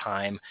throughout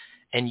time,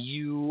 and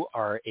you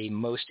are a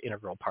most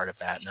integral part of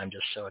that, and I'm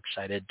just so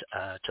excited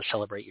to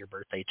celebrate your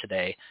birthday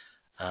today.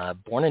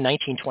 Born in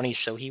 1920,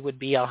 so he would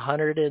be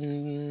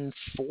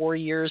 104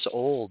 years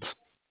old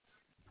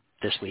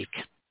this week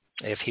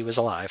if he was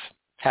alive.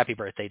 Happy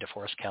birthday,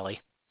 DeForest Kelley.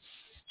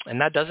 And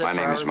that does it My for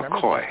name our is Remember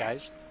McCoy. This, guys.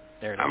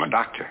 There it I'm is. a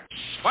doctor.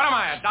 What am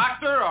I, a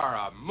doctor or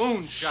a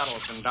moon shuttle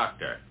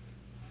conductor?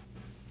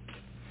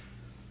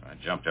 I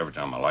jumped every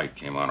time a light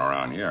came on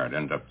around here. I'd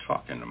end up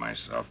talking to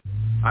myself.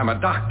 I'm a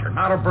doctor,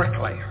 not a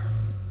bricklayer.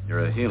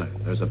 You're a healer.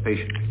 There's a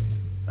patient.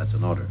 That's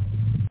an order.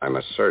 I'm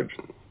a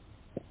surgeon,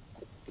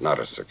 not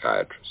a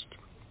psychiatrist.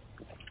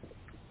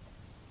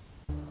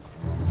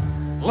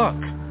 Look,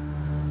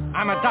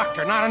 I'm a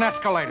doctor, not an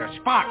escalator.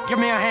 Spock, give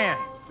me a hand.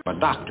 I'm a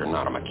doctor,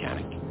 not a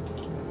mechanic.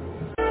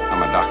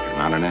 I'm a doctor,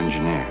 not an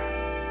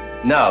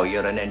engineer. No,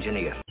 you're an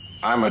engineer.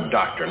 I'm a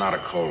doctor, not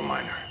a coal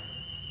miner.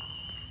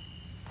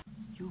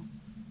 You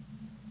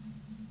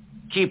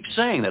keep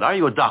saying that. Are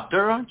you a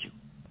doctor, aren't you?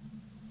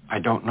 I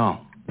don't know.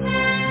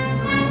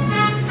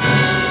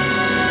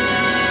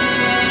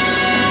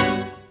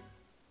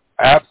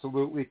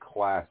 Absolutely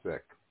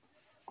classic.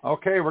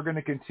 Okay, we're going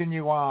to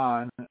continue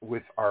on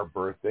with our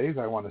birthdays.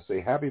 I want to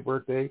say happy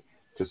birthday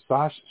to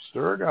Sash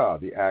Sturga,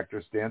 the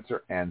actress,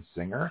 dancer, and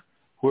singer,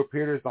 who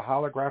appeared as the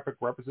holographic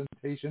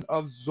representation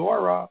of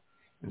Zora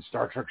in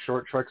Star Trek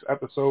Short Trek's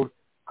episode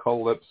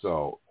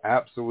Calypso.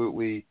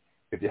 Absolutely.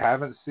 If you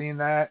haven't seen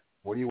that,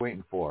 what are you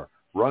waiting for?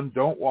 Run,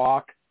 don't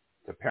walk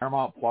to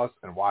Paramount Plus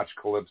and watch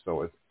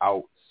Calypso. It's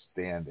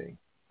outstanding.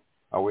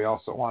 We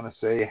also want to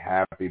say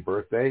happy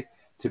birthday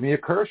to Mia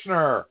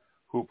Kirshner,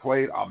 who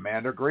played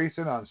Amanda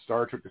Grayson on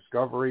Star Trek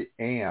Discovery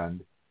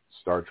and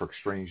Star Trek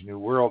Strange New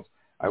Worlds.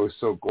 I was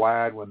so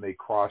glad when they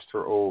crossed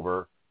her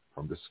over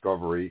from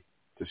Discovery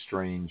to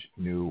Strange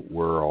New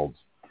Worlds.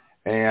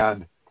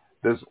 And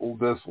this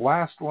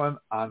last one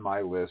on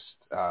my list,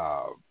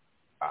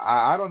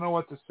 I don't know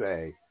what to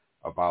say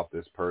about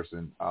this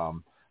person.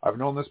 I've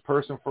known this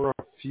person for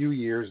a few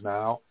years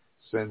now,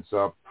 since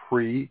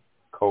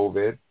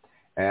pre-COVID,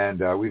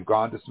 and we've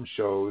gone to some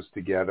shows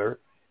together,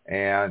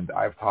 and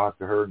I've talked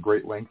to her at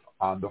great length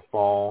on the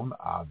phone,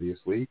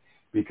 obviously,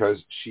 because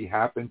she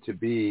happened to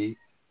be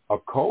a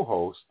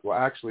co-host. Well,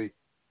 actually,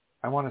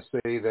 I want to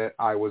say that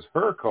I was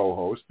her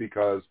co-host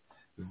because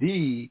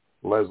the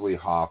Leslie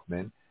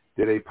Hoffman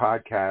did a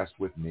podcast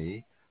with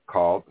me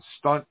called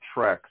Stunt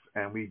Treks,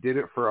 and we did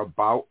it for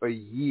about a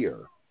year.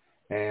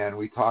 And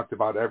we talked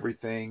about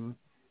everything,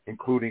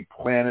 including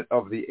Planet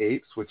of the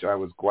Apes, which I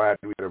was glad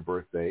we had a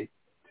birthday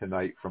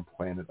tonight from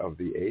Planet of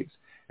the Apes.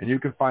 And you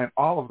can find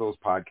all of those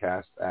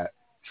podcasts at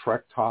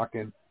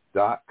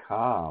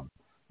trektalkin.com.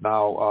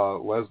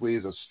 Now, Leslie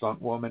is a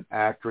stunt woman,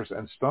 actress,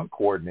 and stunt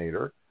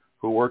coordinator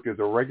who worked as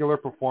a regular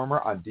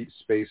performer on Deep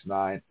Space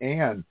Nine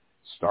and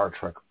Star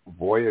Trek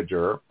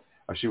Voyager.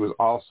 She was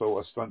also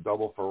a stunt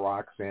double for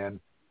Roxanne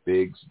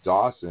Biggs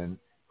Dawson,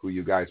 who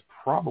you guys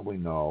probably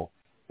know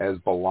as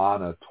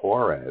B'Elanna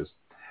Torres.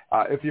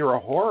 If you're a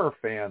horror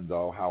fan,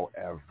 though,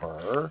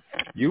 however,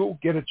 you'll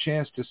get a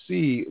chance to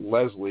see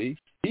Leslie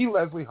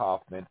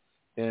Hoffman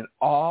in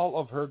all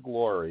of her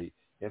glory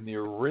in the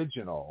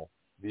original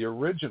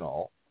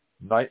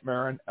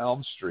Nightmare on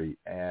Elm Street.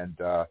 And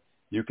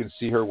you can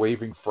see her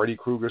waving Freddy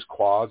Krueger's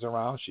claws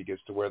around. She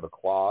gets to wear the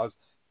claws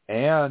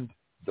and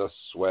the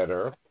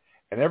sweater.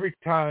 And every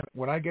time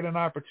when I get an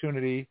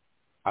opportunity,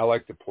 I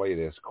like to play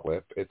this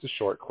clip. It's a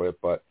short clip,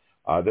 but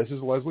this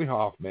is Leslie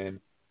Hoffman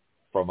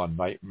from A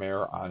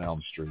Nightmare on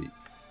Elm Street.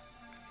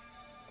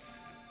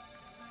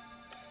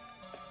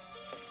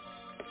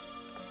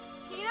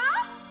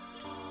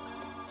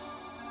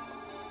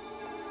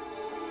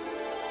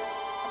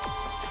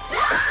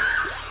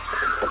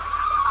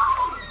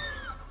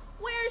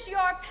 Where's your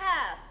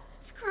pass?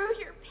 Screw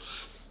your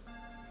pass.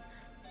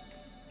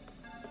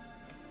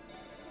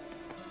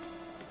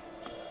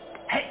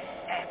 Hey,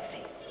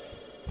 Patsy.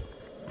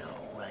 No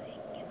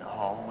running in the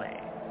hallway.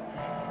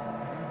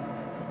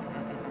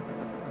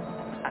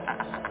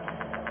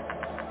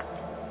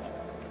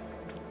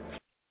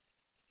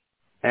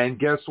 And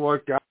guess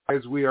what,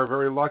 guys? We are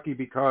very lucky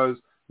because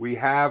we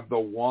have the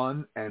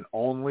one and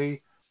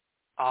only.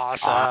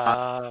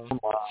 Awesome.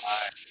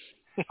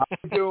 How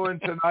you doing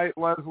tonight,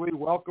 Leslie?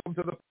 Welcome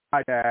to the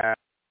podcast.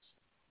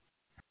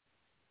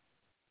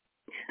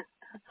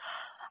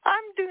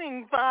 I'm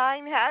doing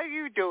fine. How are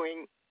you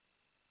doing?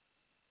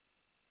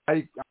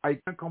 I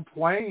can't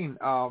complain.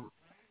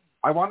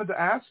 I wanted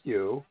to ask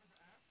you,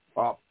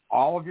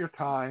 all of your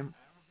time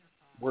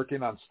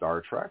working on Star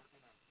Trek,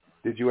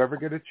 did you ever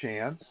get a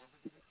chance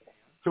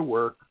to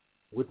work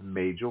with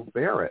Majel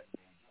Barrett?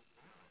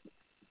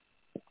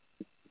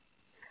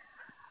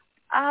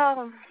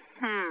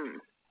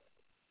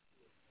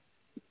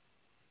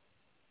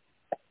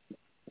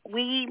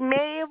 We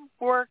may have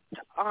worked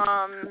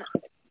on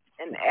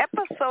an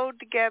episode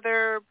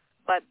together,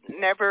 but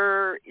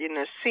never in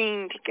a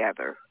scene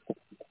together.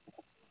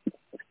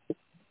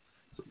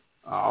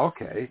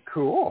 Okay,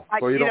 cool.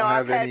 So you don't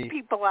have I've any. had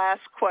people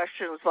ask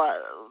questions like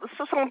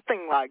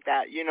something like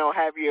that.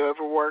 Have you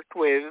ever worked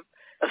with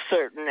a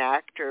certain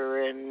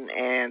actor?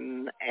 And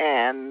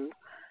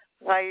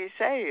like you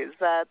say, is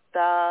that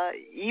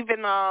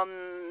even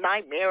on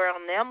Nightmare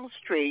on Elm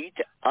Street,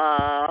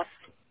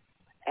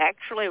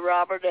 actually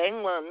Robert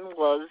Englund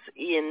was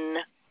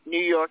in New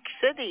York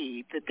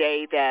City the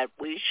day that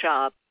we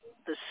shot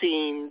the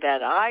scene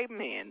that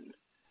I'm in.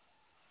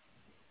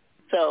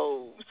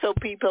 So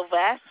people have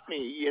asked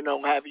me,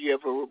 have you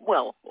ever,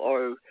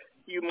 or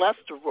you must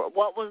have,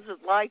 what was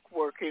it like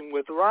working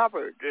with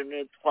Robert? And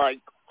it's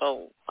like,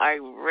 oh, I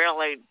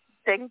really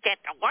didn't get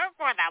to work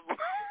with him.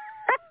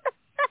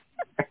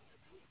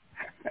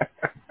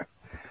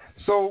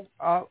 So,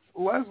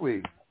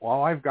 Leslie,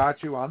 while I've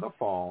got you on the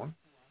phone,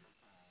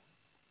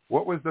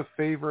 what was the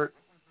favorite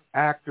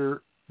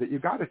actor that you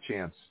got a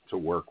chance to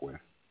work with?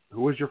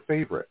 Who was your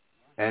favorite?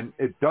 And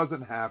it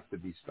doesn't have to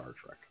be Star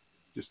Trek,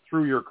 just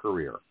through your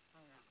career.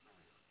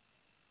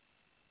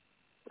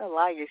 Well,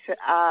 like I said,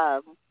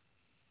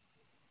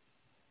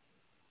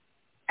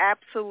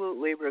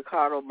 absolutely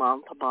Ricardo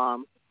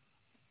Montalban.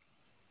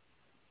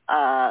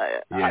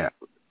 Yeah.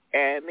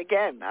 And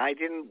again, I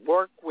didn't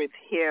work with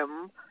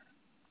him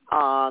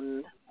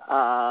on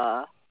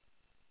the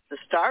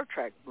Star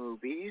Trek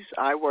movies.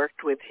 I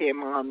worked with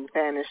him on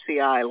Fantasy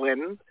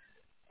Island,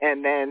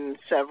 and then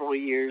several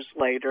years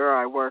later,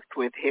 I worked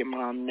with him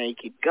on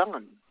Naked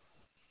Gun.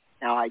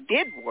 Now, I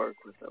did work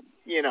with him,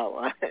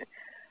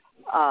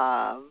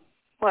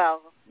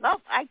 well,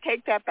 no, I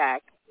take that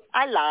back.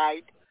 I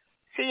lied.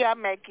 See,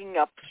 I'm making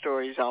up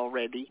stories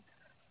already.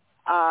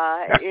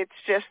 It's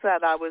just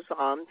that I was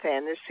on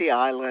Fantasy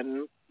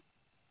Island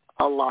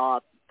a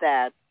lot,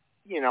 that,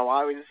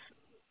 I was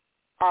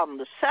on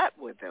the set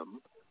with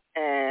him,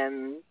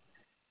 and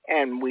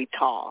we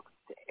talked.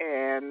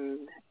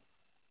 And,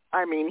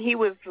 I mean, he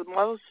was the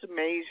most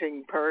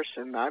amazing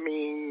person. I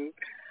mean,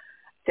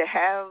 to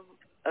have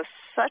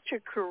such a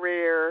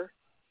career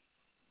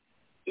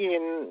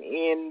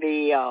in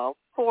the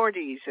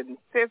 40s and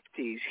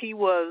 50s, he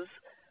was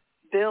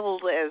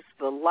billed as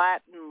the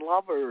Latin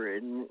lover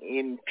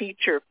in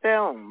feature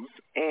films,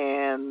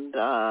 and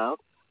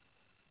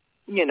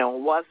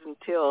it wasn't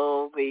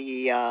until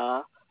the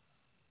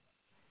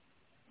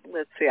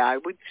I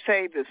would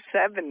say the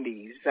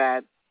 70s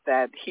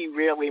that he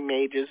really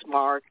made his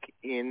mark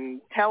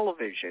in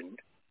television,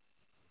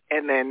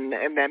 and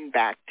then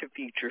back to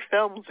feature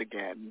films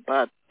again.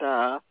 But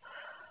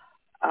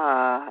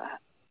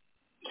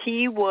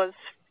he was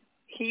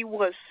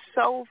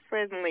so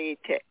friendly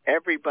to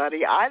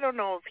everybody. I don't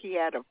know if he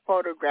had a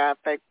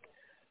photographic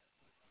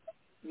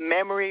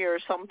memory or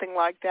something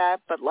like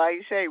that, but like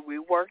I say, we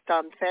worked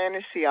on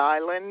Fantasy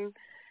Island,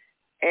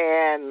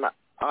 and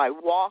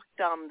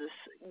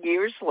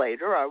years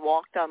later, I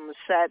walked on the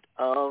set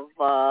of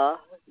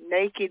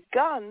Naked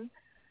Gun,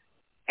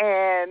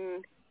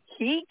 and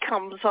he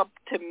comes up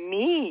to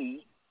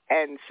me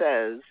and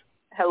says,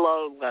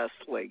 "Hello,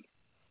 Leslie."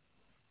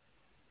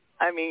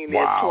 I mean,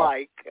 wow.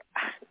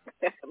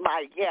 It's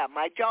like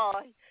my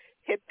jaw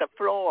hit the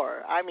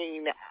floor. I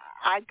mean,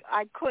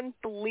 I couldn't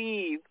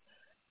believe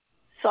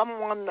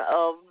someone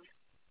of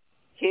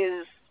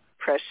his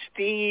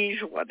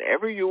prestige,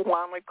 whatever you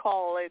want to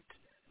call it,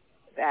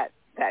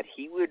 that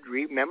he would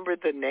remember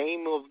the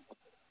name of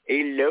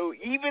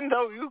even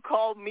though you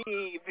called me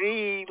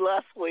the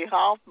Leslie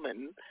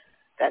Hoffman,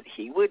 that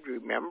he would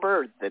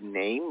remember the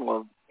name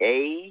of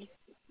a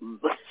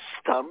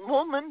stunt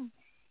woman.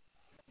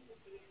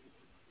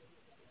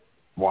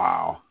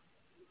 Wow.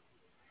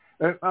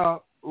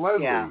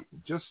 Leslie,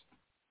 just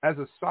as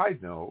a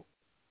side note,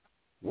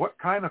 what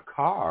kind of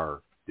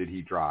car did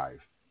he drive?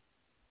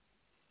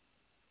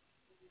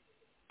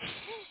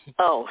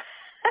 Oh.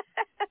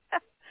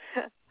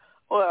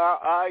 Well,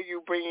 are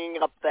you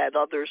bringing up that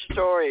other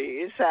story?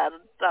 Is that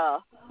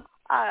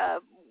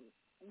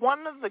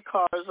one of the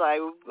cars I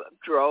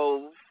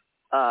drove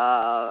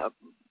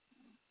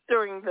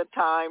during the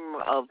time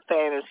of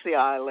Fantasy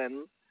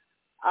Island,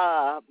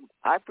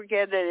 I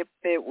forget if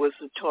it was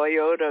a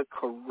Toyota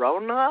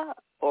Corona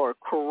or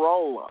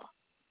Corolla.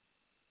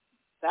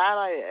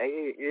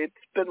 It's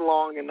been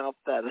long enough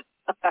that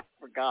I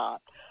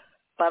forgot.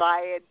 But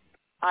I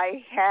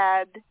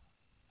had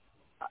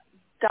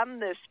done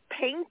this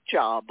paint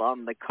job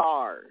on the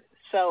car.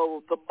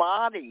 So the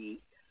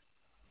body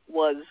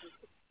was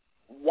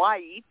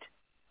white,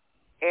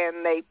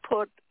 and they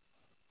put,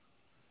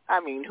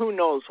 who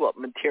knows what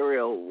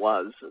material it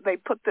was. They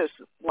put this,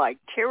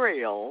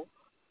 material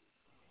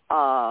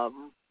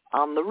on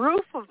the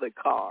roof of the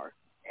car.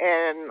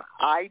 And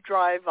I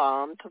drive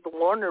on to the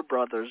Warner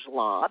Brothers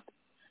lot,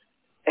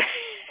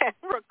 and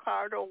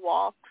Ricardo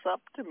walks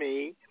up to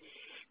me,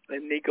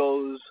 and he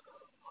goes,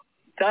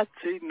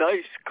 "That's a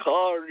nice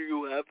car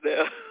you have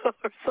there,"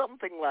 or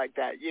something like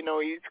that.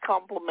 He's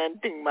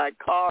complimenting my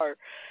car.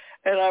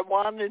 And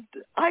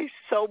I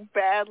so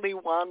badly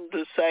wanted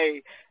to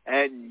say,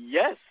 "And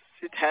yes,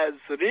 it has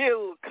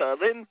real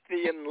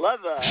Corinthian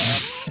leather."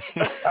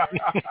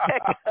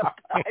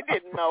 I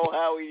didn't know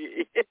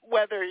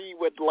whether he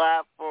would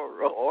laugh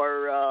or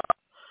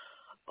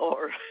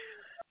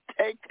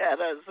take that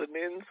as an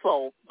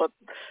insult. But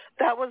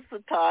that was the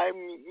time,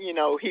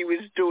 he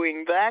was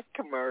doing that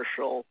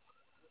commercial.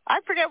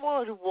 I forget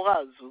what it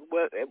was.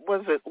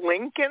 Was it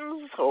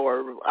Lincoln's,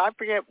 or I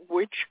forget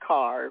which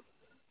car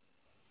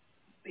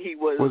he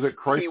was. Was it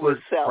Chrysler? He was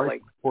selling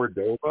Chrysler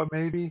Cordova,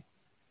 maybe.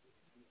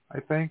 I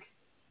think.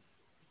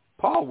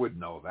 Paul would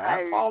know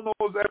that. Paul knows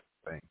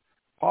everything.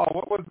 Paul,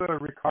 what was the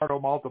Ricardo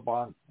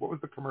Montalban? What was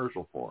the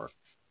commercial for?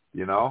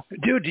 You know,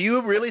 dude, do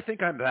you really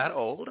think I'm that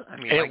old? I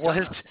mean, it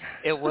was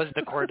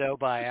the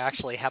Cordoba. I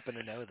actually happen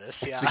to know this.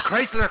 Yeah, the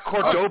Chrysler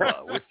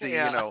Cordoba with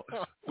the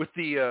with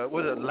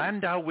the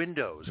Landau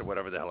windows or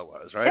whatever the hell it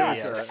was, right?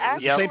 Yeah,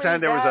 At the same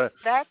time, there was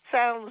that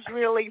sounds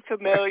really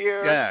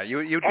familiar. Yeah,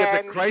 you'd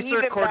get the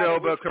Chrysler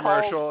Cordoba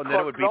commercial, and then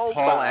it would be Paul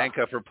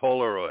Anka for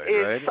Polaroid,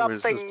 right? It's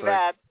something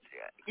that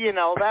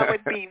that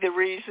would be the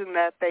reason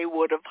that they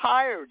would have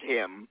hired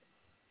him,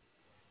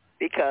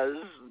 because.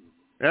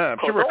 Yeah, I'm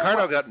sure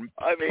Ricardo got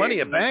plenty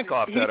of bank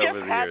off that over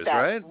the years, right? He just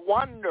had that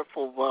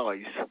wonderful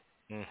voice.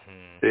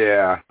 Mm-hmm.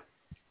 Yeah.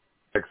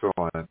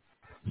 Excellent.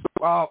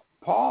 So,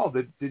 Paul,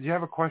 did you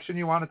have a question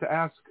you wanted to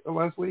ask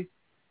Leslie?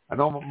 I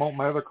know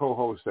my other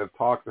co-hosts have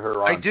talked to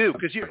her. I do,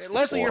 because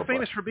Leslie, you're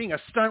famous for being a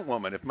stunt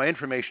woman, if my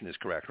information is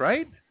correct,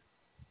 right?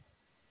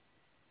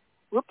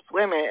 Whoops,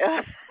 wait a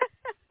minute.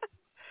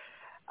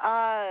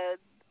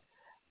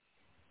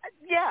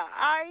 Yeah,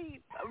 I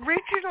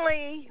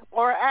originally,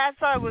 or as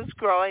I was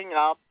growing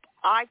up,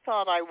 I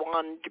thought I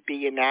wanted to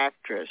be an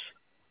actress.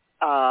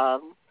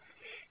 And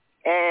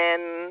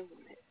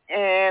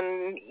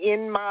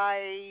in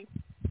my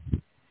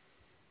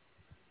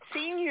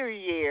senior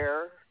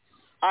year,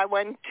 I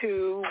went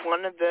to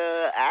one of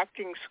the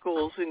acting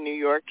schools in New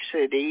York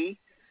City,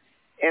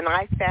 and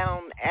I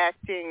found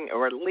acting,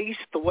 or at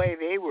least the way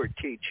they were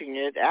teaching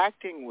it,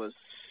 acting was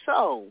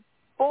so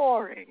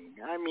boring.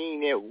 I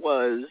mean, it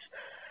was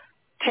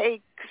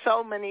take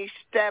so many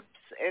steps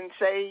and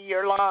say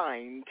your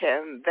line,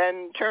 and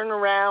then turn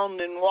around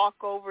and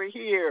walk over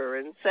here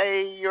and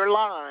say your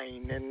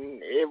line,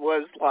 and it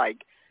was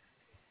like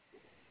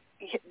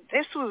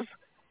this was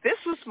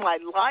my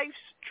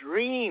life's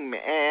dream,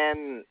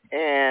 and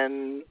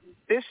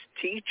this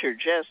teacher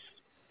just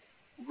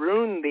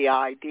ruined the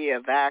idea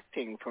of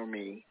acting for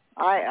me.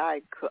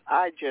 I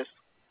just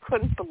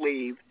couldn't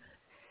believe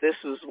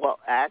this was what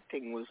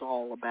acting was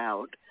all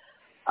about.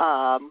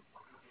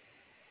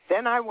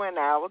 Then I went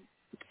out,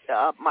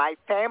 my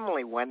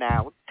family went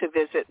out to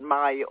visit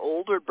my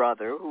older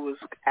brother who was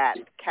at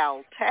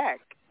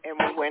Caltech, and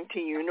we went to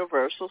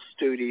Universal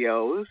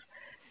Studios,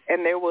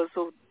 and there was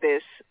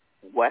this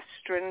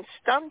Western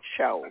stunt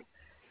show.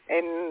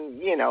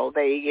 And,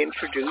 they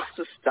introduce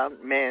the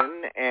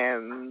stuntmen,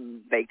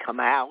 and they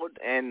come out,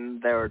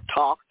 and they're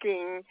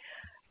talking,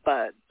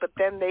 but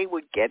then they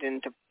would get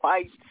into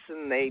fights,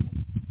 and they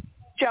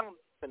jump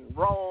and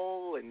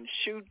roll and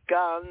shoot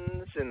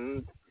guns,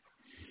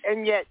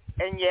 and yet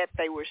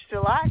they were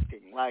still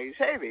acting. Like I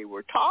say, they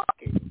were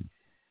talking.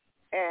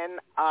 And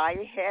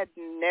I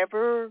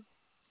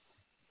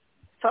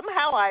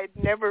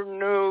never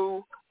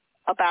knew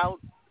about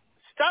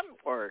stunt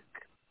work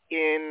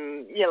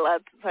in,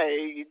 let's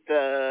say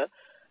the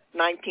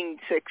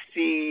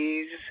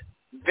 1960s,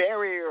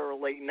 very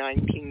early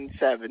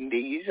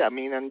 1970s. I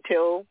mean,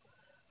 until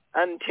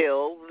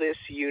this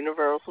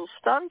Universal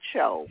stunt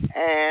show.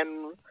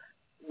 And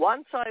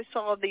once I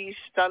saw these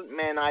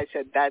stuntmen, I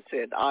said, "That's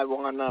it. I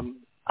want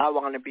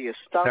to be a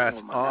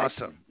stuntwoman." That's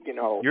awesome.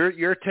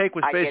 Your take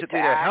was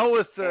basically to hell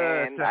with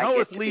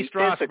Lee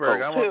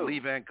Strasberg. I want Lee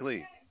Van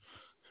Cleef.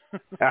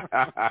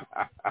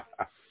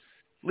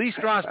 Lee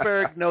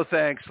Strasberg, no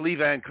thanks. Lee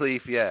Van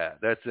Cleef, yeah,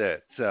 that's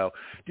it. So,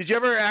 did you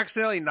ever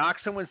accidentally knock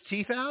someone's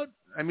teeth out?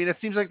 I mean, it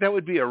seems like that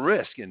would be a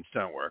risk in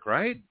stunt work,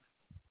 right?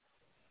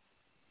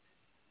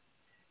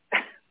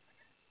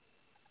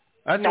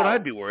 That's what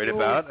I'd be worried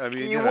about. I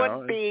mean, you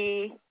wouldn't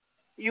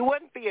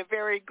be a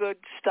very good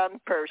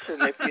stunt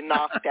person if you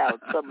knocked out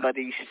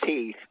somebody's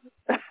teeth.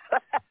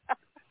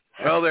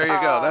 Well, there you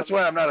go. That's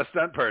why I'm not a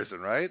stunt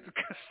person, right?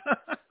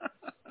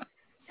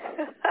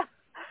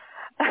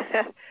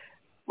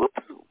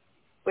 Whoops.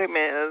 Wait a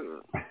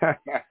minute.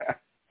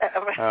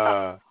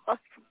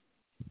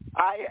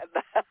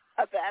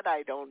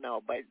 I don't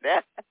know, but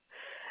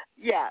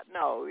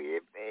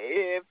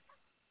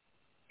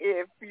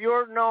if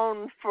you're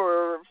known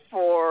for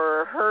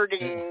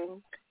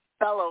hurting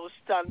fellow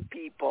stunt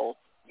people,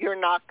 you're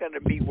not going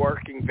to be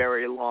working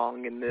very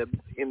long in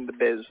the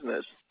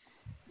business.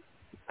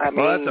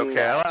 Well, that's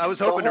okay. I was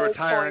hoping to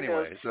retire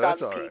anyway, so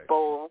that's all right.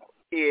 People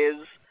is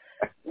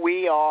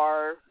we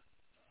are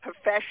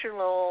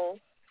professional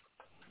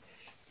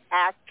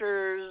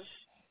actors.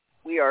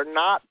 We are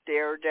not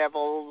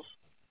daredevils.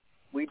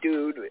 We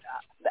do,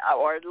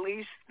 or at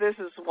least this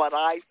is what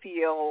I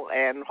feel,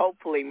 and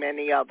hopefully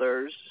many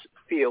others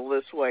feel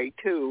this way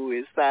too,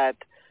 is that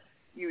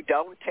you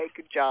don't take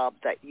a job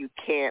that you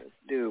can't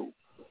do.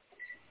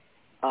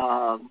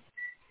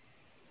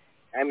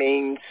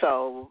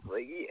 So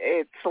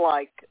it's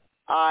like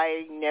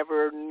I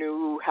never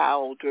knew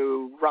how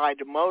to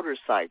ride a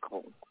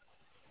motorcycle,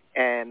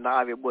 and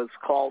I was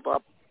called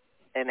up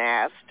and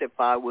asked if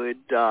I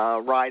would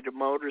ride a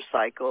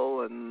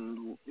motorcycle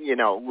and,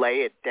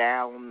 lay it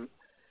down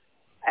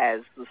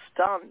as the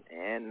stunt.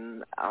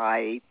 And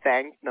I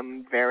thanked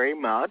them very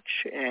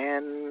much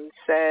and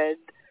said,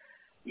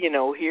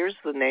 here's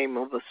the name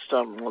of a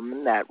stunt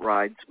woman that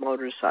rides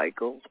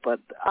motorcycles, but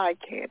I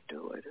can't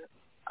do it.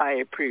 I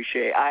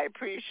appreciate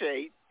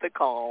the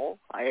call.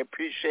 I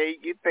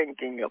appreciate you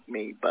thinking of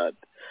me, but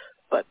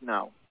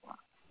no.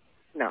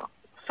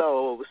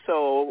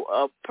 So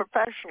a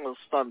professional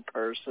stunt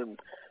person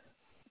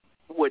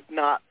would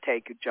not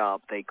take a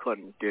job they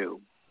couldn't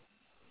do.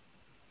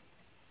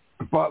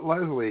 But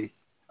Leslie,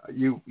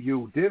 you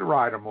did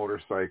ride a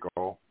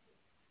motorcycle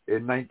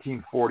in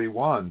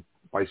 1941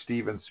 by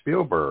Steven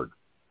Spielberg,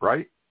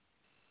 right?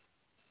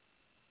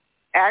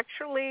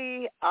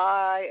 Actually,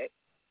 I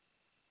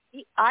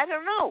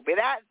don't know, but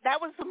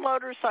that was a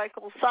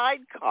motorcycle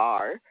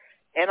sidecar,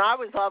 and I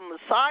was on the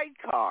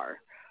sidecar.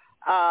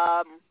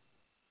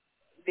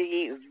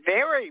 The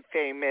very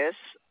famous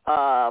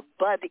Bud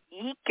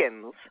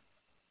Eakins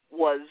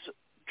was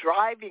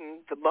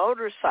driving the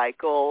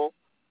motorcycle,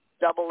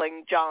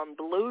 doubling John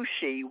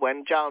Belushi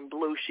when John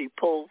Belushi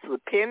pulls the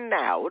pin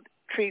out.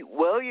 Treat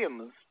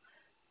Williams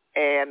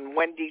and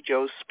Wendy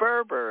Jo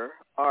Sperber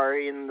are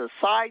in the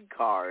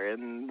sidecar,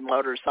 and the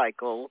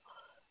motorcycle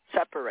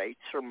separates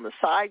from the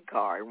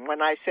sidecar. And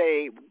when I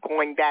say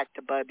going back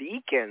to Bud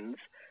Eakins,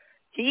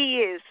 he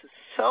is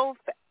so,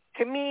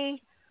 to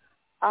me,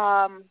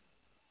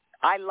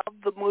 I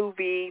love the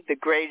movie The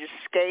Great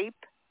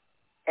Escape,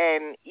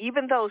 and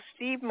even though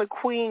Steve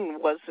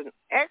McQueen was an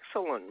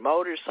excellent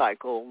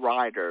motorcycle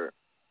rider,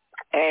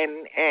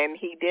 and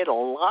he did a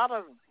lot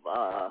of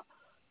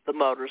the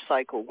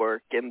motorcycle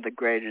work in The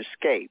Great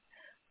Escape,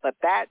 but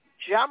that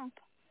jump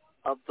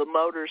of the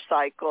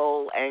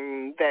motorcycle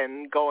and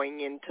then going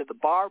into the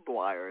barbed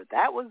wire,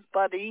 that was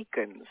Bud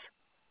Eakins.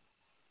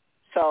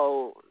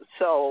 So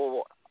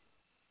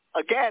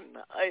again,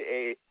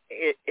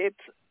 it's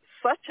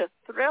such a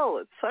thrill.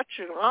 It's such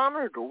an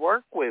honor to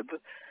work with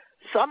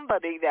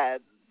somebody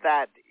that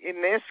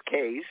in this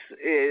case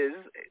is,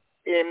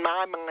 in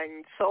my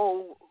mind,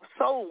 so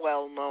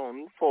well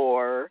known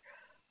for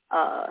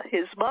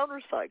his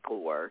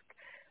motorcycle work.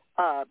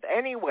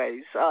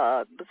 Anyways,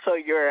 so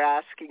you're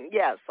asking,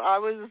 yes, I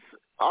was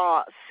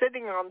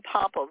sitting on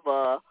top of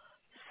a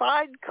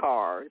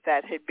sidecar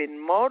that had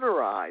been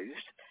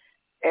motorized,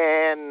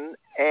 and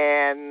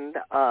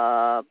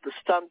the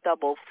stunt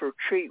double for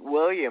Treat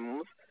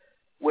Williams,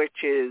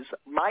 which is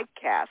Mike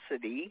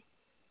Cassidy,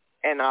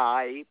 and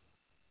I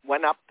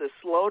went up this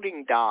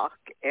loading dock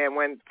and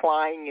went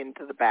flying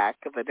into the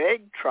back of an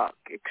egg truck,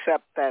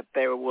 except that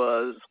there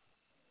was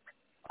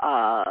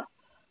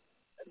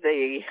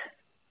the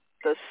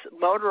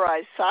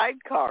motorized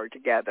sidecar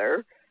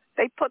together.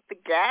 They put the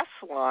gas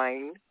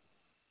line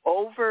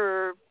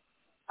over,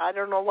 I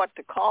don't know what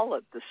to call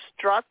it, the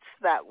struts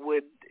that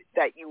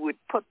you would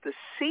put the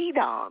seat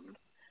on.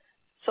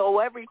 So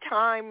every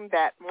time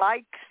that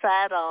Mike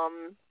sat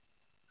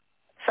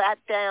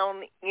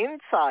down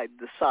inside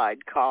the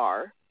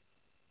sidecar,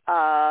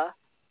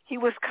 he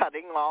was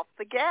cutting off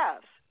the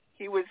gas.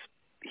 He was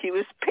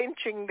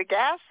pinching the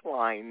gas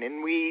line,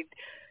 and we'd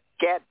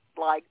get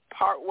like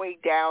partway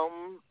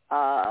down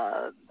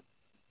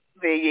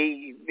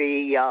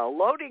the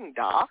loading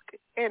dock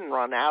and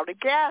run out of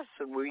gas,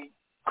 and we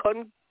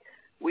couldn't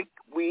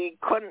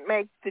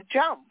make the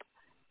jump.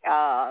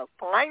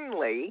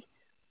 Finally,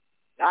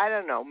 I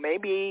don't know,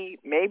 maybe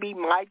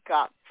Mike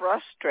got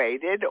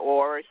frustrated,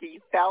 or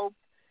he felt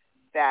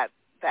that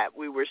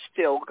we were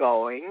still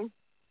going,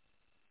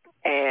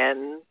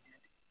 and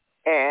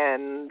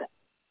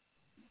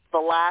the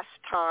last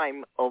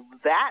time of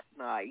that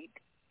night,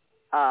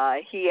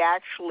 he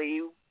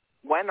actually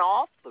went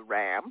off the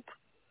ramp,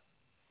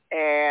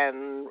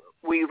 and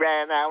we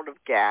ran out of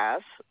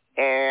gas,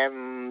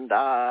 and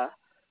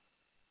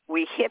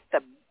we hit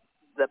the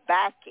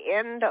back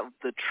end of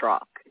the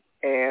truck,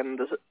 and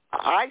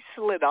I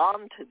slid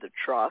onto the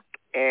truck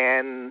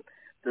and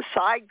the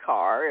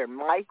sidecar, and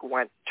Mike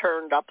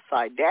turned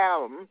upside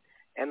down,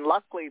 and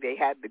luckily they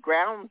had the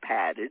ground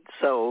padded,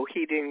 so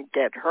he didn't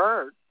get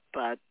hurt,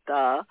 but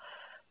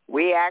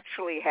we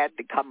actually had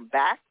to come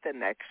back the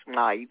next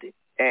night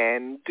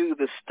and do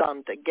the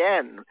stunt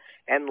again.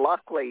 And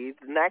luckily,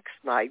 the next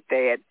night,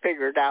 they had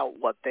figured out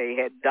what they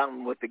had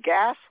done with the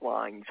gas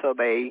line, so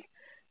they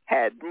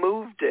had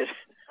moved it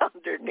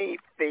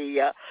underneath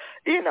the,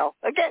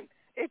 again,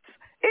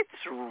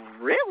 it's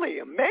really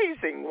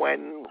amazing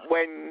when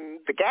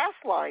the gas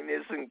line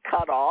isn't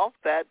cut off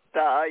that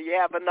you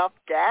have enough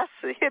gas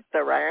to hit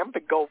the ramp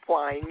and go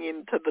flying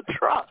into the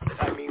truck.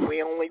 I mean,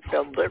 we only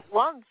filmed it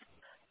once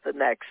the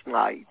next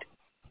night.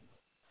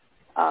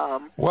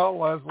 Well,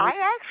 Leslie, I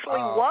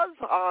actually was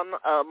on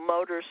a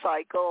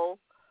motorcycle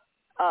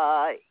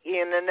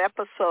in an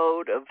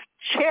episode of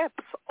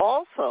Chips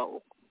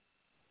also.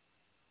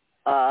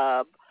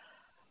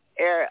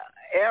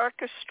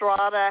 Eric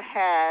Estrada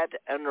had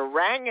an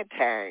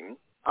orangutan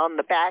on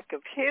the back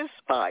of his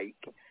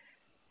bike,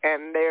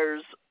 and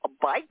there's a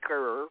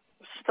biker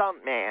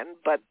stuntman,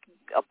 but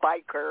a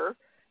biker,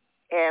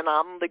 and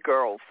I'm the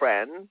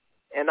girlfriend,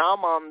 and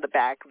I'm on the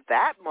back of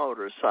that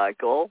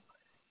motorcycle,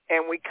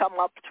 and we come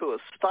up to a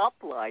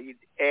stoplight,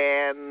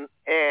 and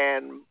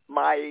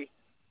my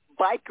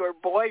biker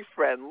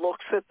boyfriend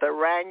looks at the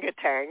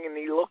orangutan and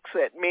he looks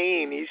at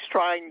me and he's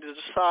trying to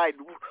decide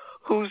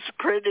who's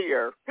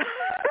prettier.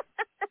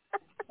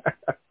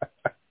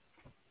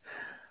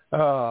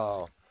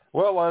 Oh,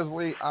 well,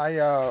 Leslie,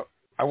 I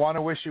want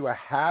to wish you a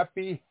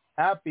happy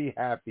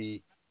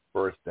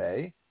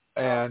birthday,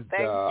 and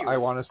thank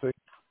you.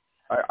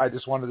 I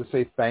just wanted to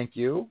say thank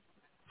you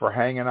for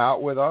hanging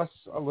out with us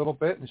a little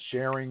bit and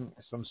sharing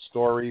some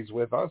stories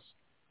with us.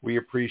 We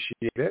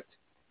appreciate it.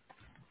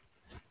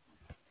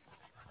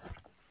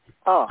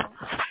 Oh,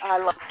 I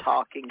love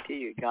talking to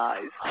you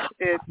guys.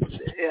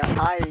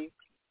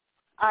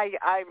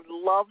 I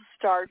love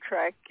Star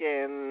Trek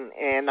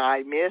and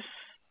I miss.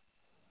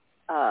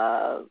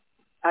 I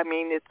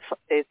mean,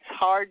 it's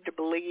hard to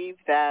believe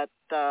that.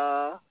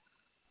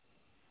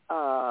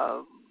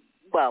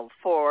 Well,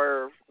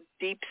 for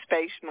Deep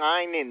Space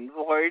Nine and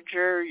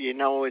Voyager,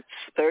 it's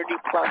 30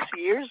 plus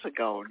years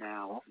ago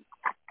now.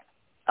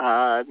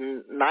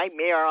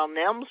 Nightmare on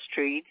Elm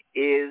Street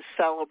is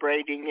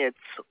celebrating its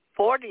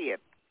 40th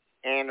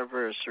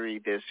anniversary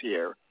this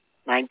year.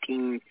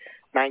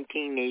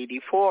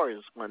 1984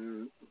 is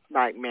when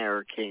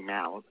Nightmare came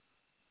out.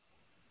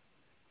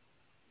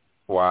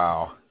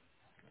 Wow.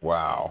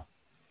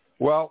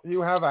 Well,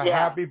 you have a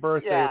happy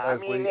birthday,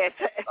 Leslie. I mean, it's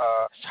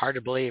hard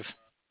to believe.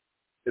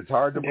 It's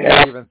hard to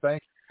believe, and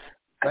thank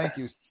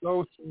you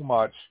so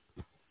much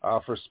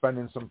for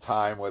spending some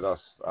time with us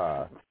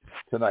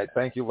tonight.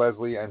 Thank you,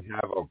 Leslie, and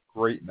have a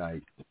great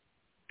night.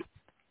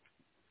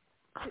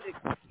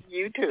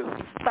 You too.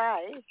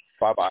 Bye.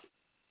 Bye-bye.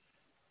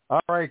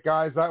 All right,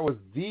 guys, that was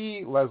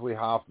the Leslie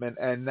Hoffman,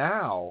 and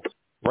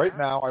right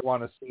now, I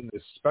want to sing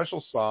this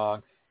special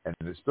song, and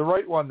it's the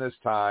right one this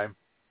time,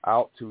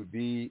 out to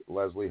the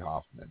Leslie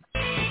Hoffman.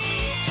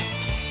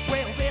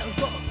 Well, there's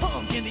a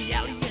punk in the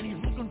alley and he's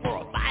looking for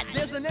a fight.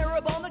 There's an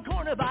Arab on the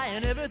corner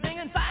buying everything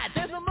in fight.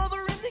 There's a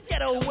mother in the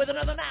ghetto with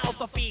another now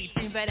to feed.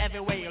 Seems that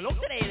everywhere you look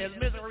today there's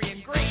misery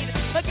and greed.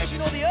 I guess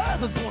the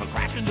earth is going to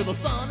crash into the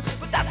sun,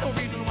 but that's no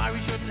reason why we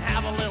shouldn't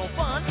have a little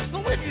fun.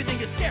 So if you think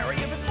it's scary,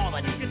 if it's more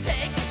than you can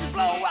take, just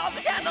blow out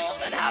the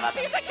candles and have a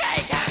piece of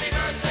cake. Happy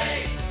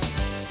birthday!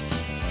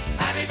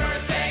 Happy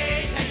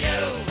birthday to you!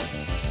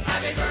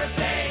 Happy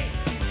birthday!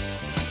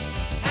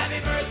 Happy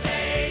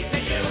birthday to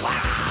you!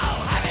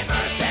 Wow! Happy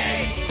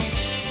birthday!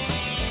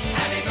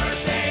 Happy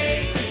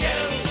birthday to you!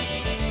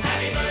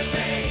 Happy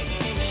birthday!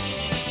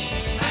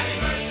 Happy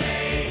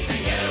birthday to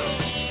you!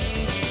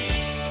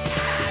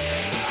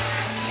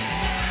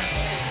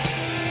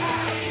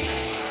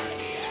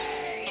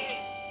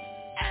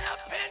 And a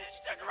pinch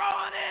to grow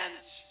an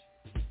inch!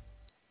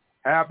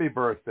 Happy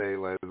birthday,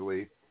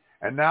 Leslie.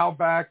 And now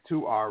back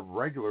to our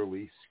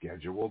regularly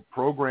scheduled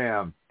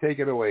program. Take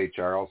it away,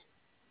 Charles.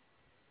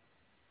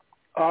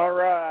 All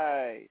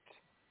right.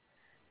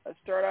 Let's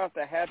start off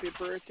the happy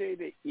birthday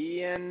to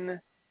Ian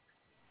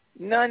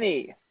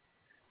Nunney,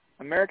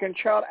 American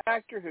child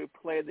actor who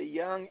played the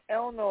young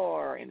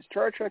Elnor in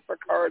Star Trek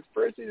Picard's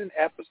first season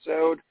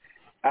episode,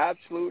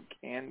 Absolute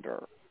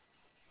Candor.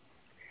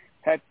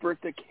 Happy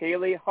birthday to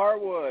Kaylee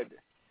Harwood,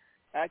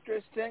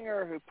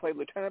 actress-singer who played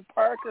Lieutenant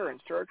Parker in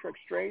Star Trek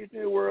Strange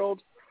New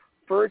Worlds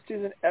first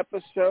season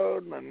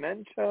episode,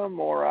 Memento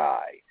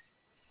Mori.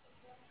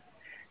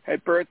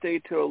 Happy birthday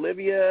to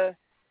Olivia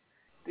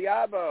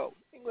Diabo,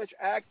 English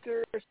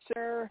actor,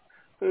 singer,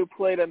 who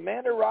played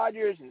Amanda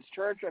Rogers in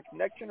Star Trek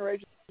Next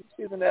Generation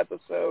season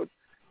episode,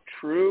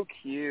 True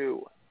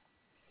Q.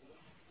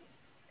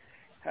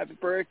 Happy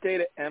birthday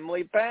to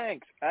Emily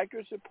Banks,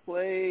 actress who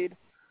played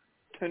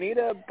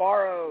Tonita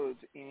Barrows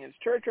in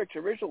Star Trek's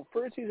original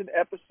first season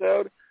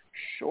episode,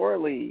 Shore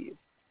Leave.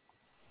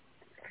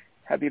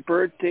 Happy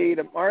birthday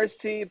to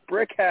Marcy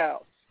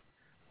Brickhouse,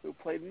 who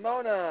played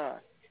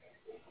Mona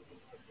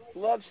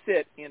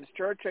Lovesit in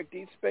Star Trek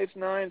Deep Space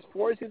Nine's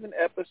fourth-season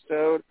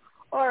episode,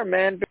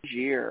 Armand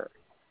Bajir.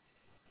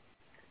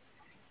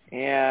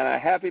 And a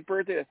happy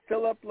birthday to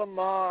Philip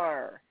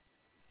Lamar,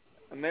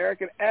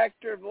 American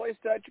actor, voice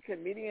actor,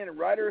 comedian, and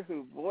writer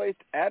who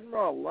voiced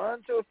Admiral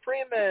Alonzo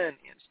Freeman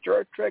in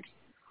Star Trek's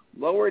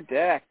Lower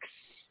Decks.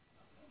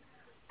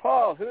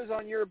 Paul, who's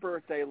on your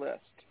birthday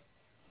list?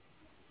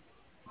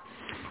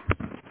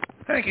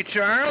 Thank you,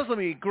 Charles. Let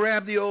me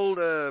grab the old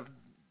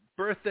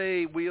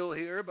birthday wheel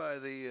here by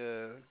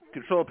the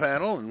control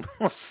panel, and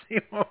we'll see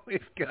what we've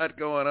got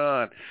going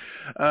on.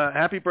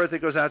 Happy birthday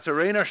goes out to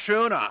Raina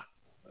Shona,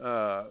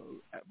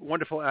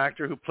 wonderful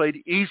actor who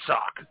played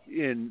Isak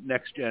in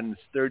Next Gen's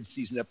third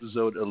season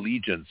episode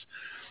Allegiance.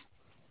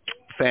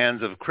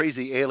 Fans of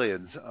Crazy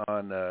Aliens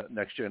on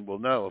Next Gen will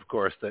know, of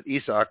course, that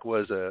Isak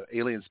was an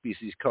alien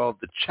species called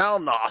the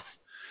Chalnoth,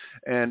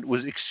 and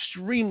was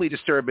extremely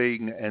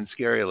disturbing and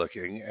scary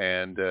looking.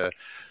 And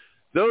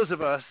those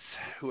of us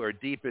who are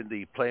deep in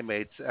the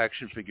Playmates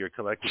action figure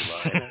collecting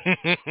line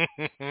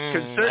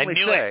can certainly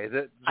say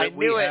that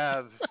we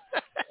have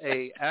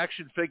a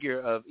action figure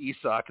of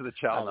Isak the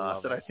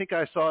Chalnoth that I think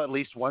I saw at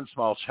least one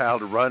small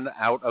child run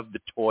out of the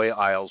toy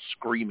aisle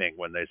screaming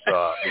when they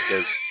saw it,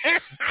 because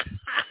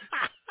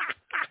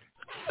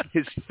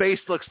His face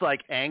looks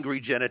like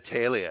angry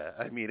genitalia.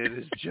 I mean, it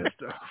is just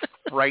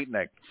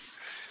frightening.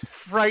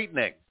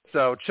 Frightening.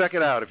 So check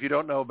it out if you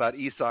don't know about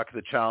Isak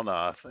the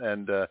Chalnoth.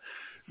 And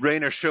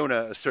Rainer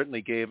Schona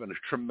certainly gave a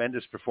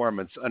tremendous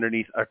performance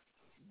underneath a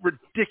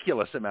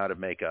ridiculous amount of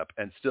makeup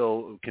and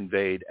still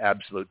conveyed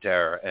absolute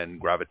terror and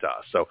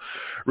gravitas. So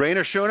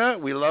Rainer Schona,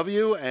 we love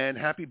you and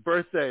happy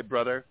birthday,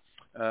 brother.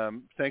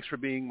 Thanks for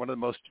being one of the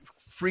most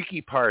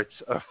freaky parts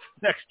of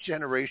Next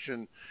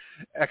Generation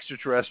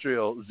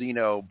extraterrestrial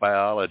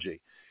xenobiology.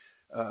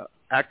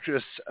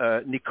 Actress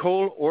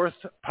Nicole Orth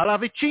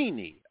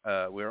Pallavicini,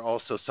 we're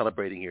also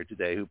celebrating here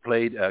today, who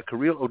played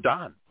Kirill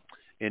Odan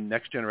in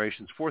Next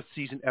Generation's 4th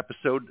season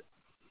episode,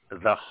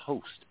 The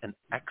Host. An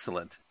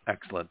excellent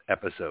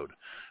episode.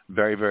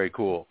 Very, very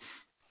cool.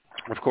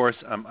 Of course,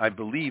 I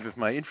believe if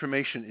my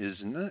information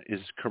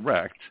is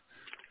correct,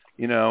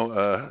 you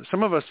know,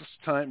 some of us,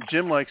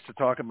 Jim likes to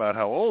talk about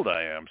how old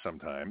I am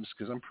sometimes,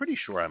 because I'm pretty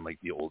sure I'm like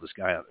the oldest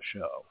guy on the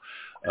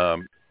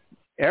show.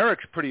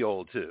 Eric's pretty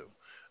old too.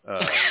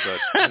 But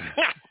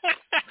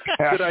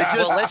did I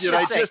just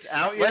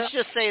out you? Let's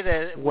just say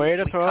that. Way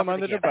to throw him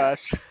under the bus.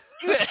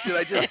 Did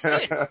I just?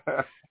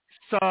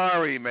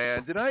 Sorry,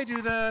 man. Did I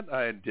do that?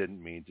 I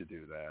didn't mean to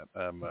do that.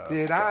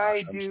 Did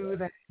I do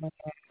that?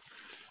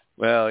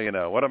 Well, you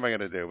know, what am I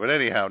going to do? But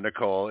anyhow,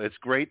 Nicole, it's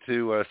great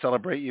to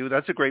celebrate you.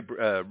 That's a great,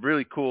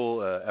 really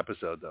cool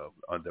episode, though,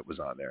 that was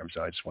on there.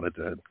 So I just wanted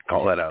to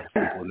call that out.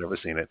 People have never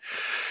seen it.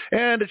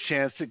 And a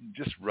chance to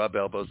just rub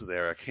elbows with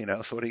Eric, you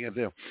know, so what are you going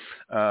to do?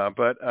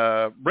 But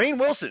Rainn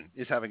Wilson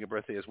is having a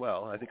birthday as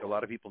well. I think a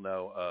lot of people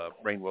know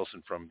Rainn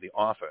Wilson from The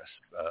Office,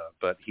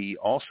 but he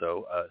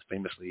also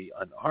famously,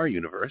 on our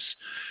universe,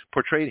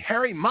 portrayed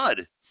Harry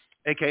Mudd,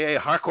 a.k.a.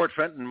 Harcourt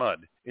Fenton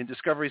Mudd, in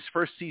Discovery's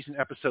first season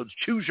episodes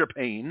Choose Your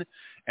Pain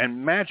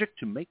and Magic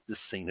to Make the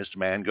Sanest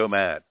Man Go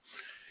Mad.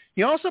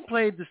 He also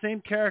played the same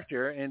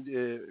character and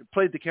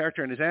played the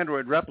character in his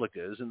android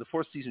replicas in the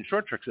 4th season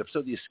Short Tricks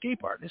episode The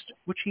Escape Artist,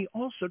 which he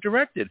also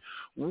directed.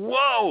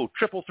 Whoa!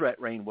 Triple threat,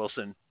 Rainn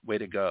Wilson. Way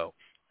to go.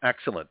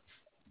 Excellent.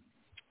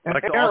 And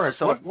Eric,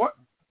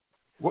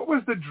 what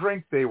was the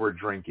drink they were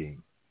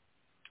drinking?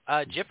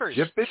 Jippers.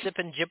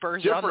 Sipping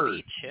jippers on the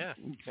beach.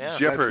 Yeah.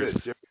 Jippers.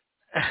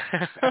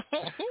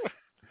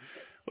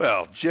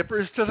 Well,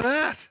 jippers to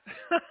that.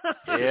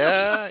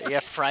 yeah.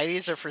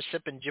 Fridays are for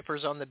sipping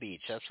jippers on the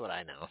beach. That's what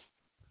I know.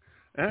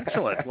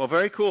 Excellent. Well,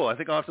 very cool. I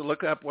think I'll have to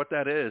look up what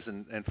that is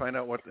and find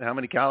out how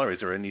many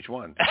calories are in each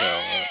one.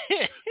 So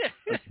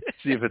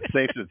see if it's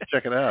safe to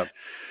check it out.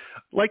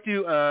 I'd like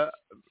to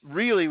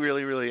really,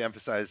 really, really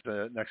emphasize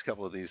the next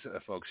couple of these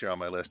folks here on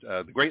my list.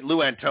 The great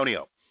Lou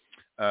Antonio.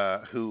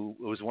 Who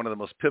was one of the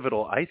most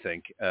pivotal, I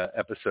think,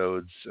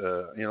 episodes.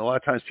 You know, a lot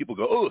of times people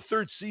go, oh,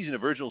 3rd season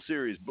of original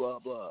series, blah,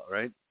 blah,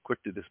 right?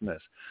 Quick to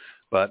dismiss.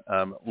 But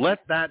let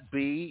that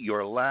be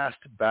your last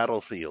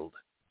battlefield.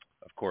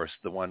 Of course,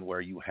 the one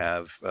where you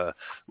have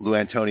Lou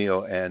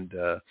Antonio and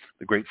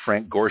the great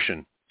Frank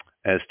Gorshin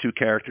as two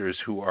characters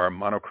who are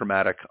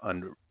monochromatic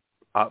on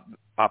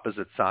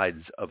opposite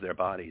sides of their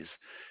bodies.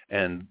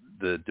 And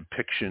the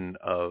depiction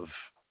of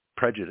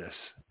prejudice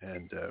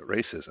and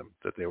racism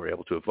that they were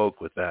able to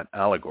evoke with that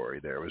allegory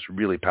there was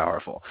really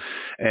powerful.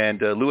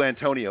 And Lou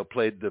Antonio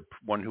played the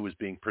one who was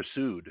being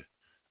pursued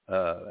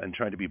and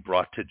trying to be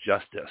brought to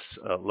justice,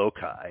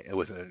 loci,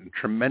 with a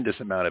tremendous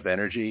amount of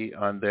energy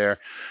on there.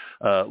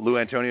 Lou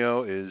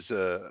Antonio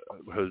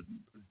has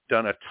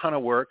done a ton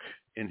of work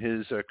in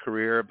his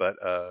career, but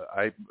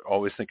I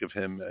always think of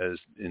him as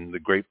in the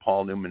great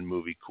Paul Newman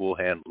movie Cool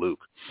Hand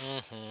Luke,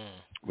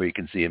 where you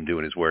can see him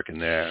doing his work in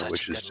there,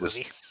 which is just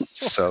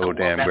so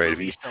damn great.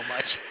 So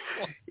much.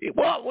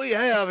 What we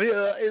have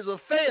here is a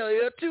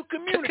failure to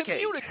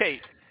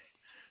communicate.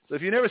 So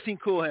if you've never seen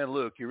Cool Hand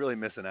Luke, you're really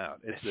missing out.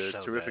 It's a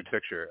so terrific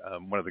picture.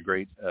 One of the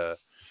great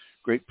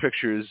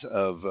pictures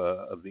of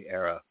the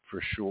era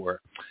for sure.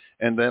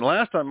 And then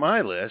last on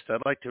my list,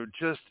 I'd like to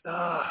just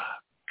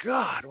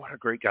God, what a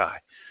great guy.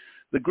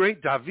 The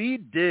great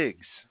Daveed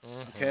Diggs.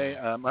 Okay,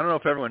 I don't know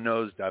if everyone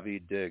knows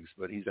Daveed Diggs,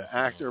 but he's an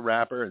actor,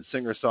 rapper, and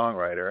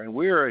singer-songwriter, and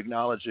we're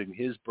acknowledging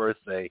his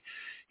birthday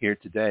here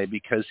today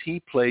because he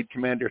played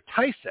Commander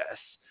Tysus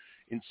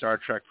in Star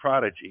Trek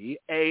Prodigy,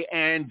 a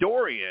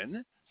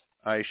Andorian,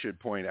 I should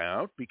point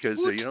out, because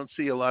you don't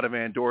see a lot of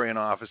Andorian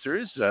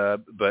officers,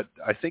 but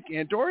I think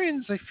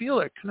Andorians, I feel,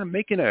 are kind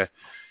of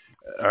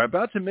are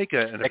about to make an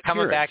appearance. They're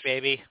coming back,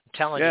 baby. I'm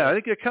telling you. Yeah, I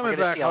think they're coming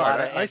back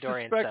hard. I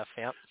suspect, stuff,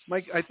 yep.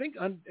 Mike, I think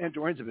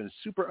Andorians have been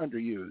super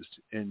underused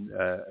in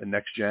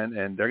Next Gen,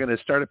 and they're going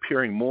to start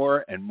appearing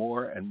more and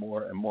more and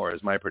more and more,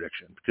 is my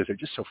prediction, because they're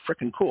just so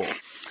freaking cool.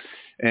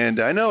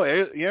 And I know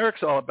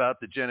Eric's all about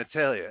the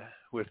genitalia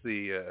with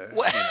the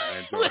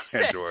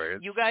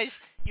Andorians.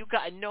 You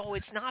guys, no,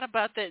 it's not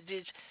about that.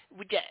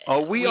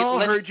 We all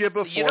heard you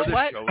before you know the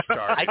what? show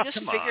started. I just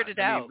figured it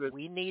out.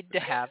 We need to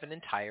have an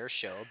entire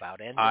show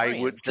about Andorians. I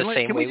would.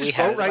 Can we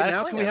vote right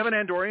now? Can we have an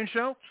Andorian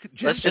show?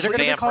 Let's just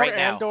vamp right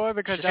now. Andor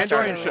because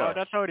Andorian show.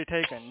 That's already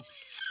taken.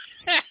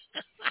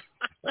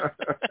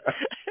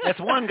 That's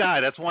one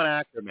guy. That's one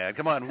actor, man.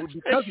 Come on.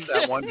 Because of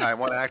that one guy,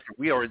 one actor,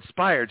 we are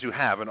inspired to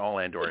have an all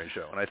Andorian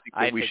show, and I think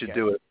that we should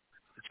do it.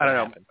 I don't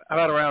know. How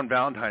about around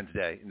Valentine's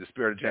Day in the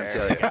spirit of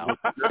genitalia?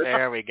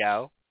 There we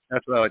go.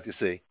 That's what I like to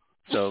see.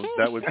 So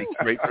that would be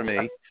great for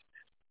me.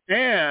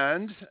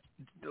 And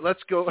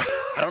let's go.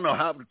 I don't know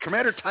how.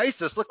 Commander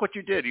Tysus, look what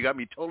you did. You got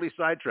me totally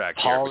sidetracked.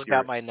 Paul's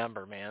got my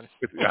number, man.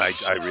 I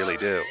really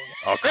do.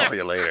 I'll call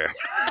you later.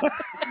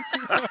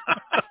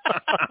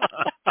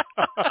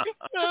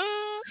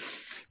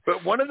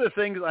 But one of the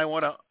things I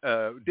want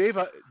to,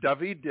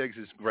 David Diggs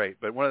is great,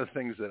 but one of the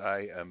things that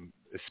I am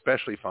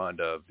especially fond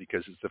of,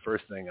 because it's the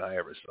first thing I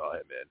ever saw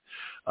him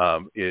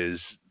in, is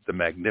the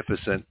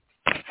magnificent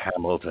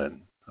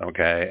Hamilton.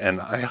 Okay,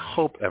 and I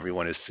hope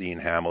everyone has seen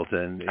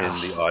Hamilton in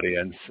the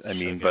audience. I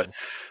mean,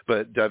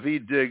 but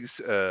David Diggs,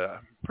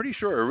 pretty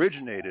sure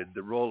originated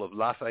the role of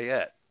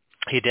Lafayette.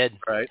 He did.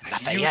 Right?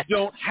 Lafayette. You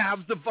don't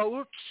have the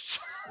votes.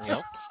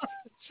 Nope.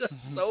 Just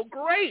so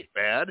great,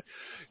 man.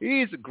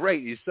 He's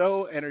great. He's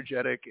so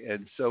energetic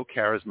and so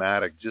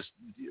charismatic. Just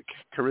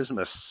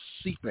charisma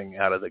seeping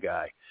out of the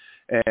guy.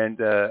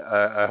 And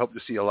I hope to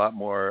see a lot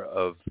more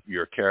of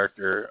your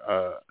character.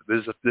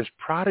 There's this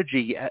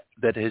prodigy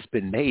that has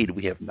been made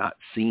we have not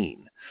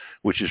seen,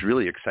 which is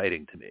really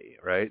exciting to me,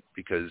 right?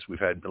 Because we've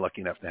been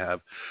lucky enough to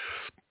have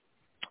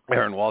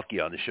Aaron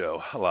Waltke on the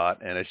show a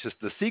lot, and it's just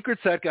the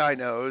secrets that guy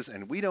knows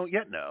and we don't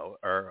yet know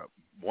are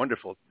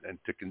wonderful and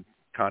to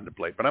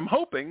contemplate. But I'm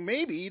hoping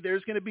maybe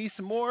there's going to be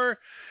some more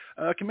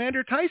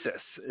Commander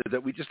Tysus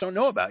that we just don't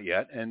know about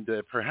yet, and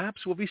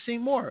perhaps we'll be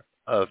seeing more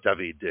of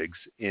David Diggs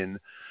in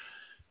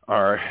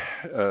our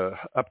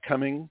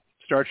upcoming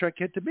Star Trek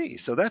Yet to Be.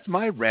 So that's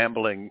my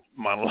rambling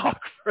monologue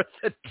for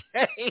the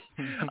day.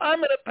 I'm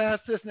going to pass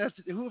this next.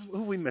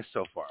 Who we missed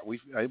so far?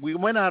 We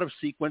went out of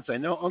sequence. I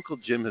know Uncle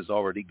Jim has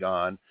already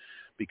gone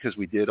because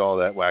we did all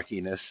that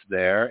wackiness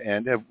there.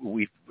 And have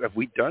we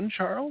done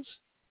Charles?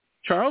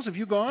 Charles, have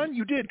you gone?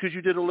 You did, because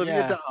you did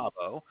Olivia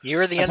D'Abo.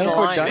 You're the end of the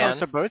line, man.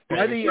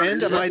 By the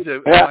end, am I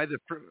the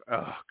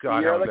oh, God,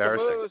 You're how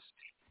embarrassing. Caboose.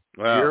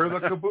 Well, You're the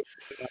caboose.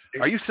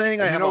 Are you saying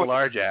I have a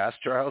large ass,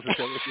 Charles? Is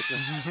that what you're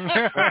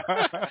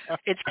saying?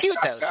 It's cute,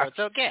 though, so it's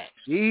okay.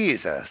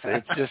 Jesus,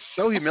 it's just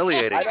so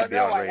humiliating to be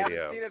on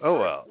radio. Oh,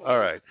 well, all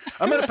right.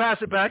 I'm going to pass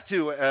it back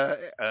to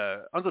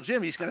Uncle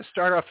Jim. He's going to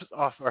start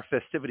off our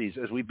festivities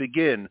as we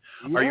begin.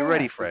 Yeah. Are you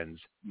ready, friends?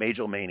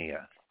 Majel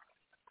Mania.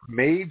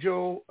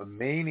 Majel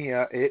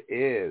Mania it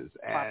is.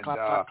 And clap.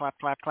 I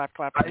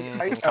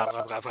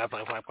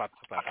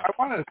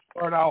want to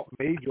start out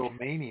Majel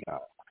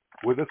Mania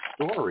with a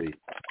story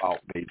about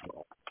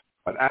Majel,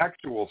 an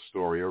actual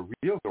story, a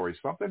real story,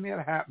 something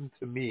that happened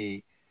to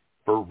me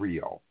for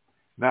real.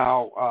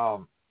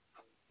 Now,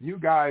 you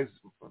guys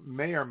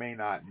may or may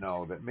not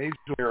know that Majel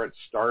Barrett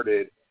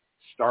started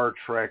Star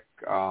Trek,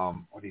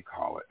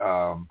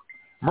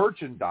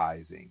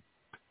 merchandising,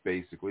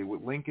 basically,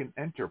 with Lincoln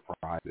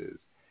Enterprises.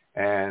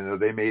 And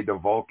they made the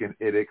Vulcan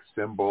Idic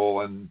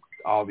symbol and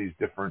all these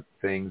different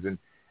things,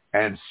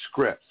 and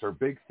scripts. Her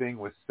big thing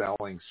was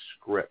selling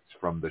scripts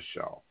from the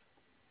show.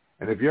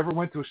 And if you ever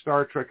went to a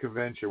Star Trek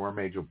convention where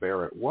Majel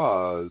Barrett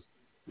was,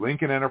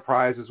 Lincoln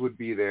Enterprises would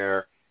be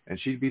there, and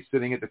she'd be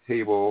sitting at the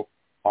table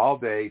all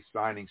day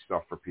signing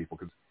stuff for people.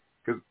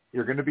 Because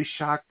you're going to be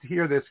shocked to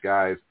hear this,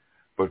 guys,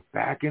 but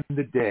back in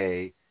the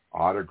day,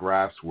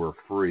 autographs were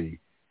free.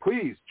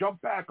 Please, jump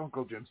back,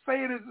 Uncle Jim.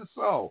 Say it isn't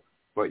so.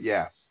 But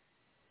yes,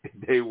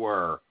 they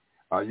were.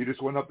 You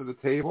just went up to the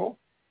table,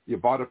 you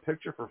bought a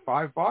picture for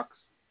 $5,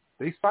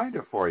 they signed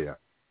it for you.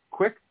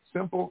 Quick,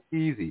 simple,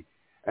 easy.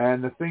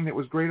 And the thing that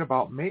was great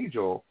about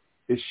Majel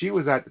is she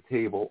was at the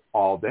table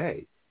all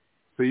day.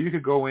 So you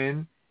could go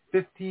in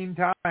 15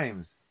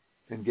 times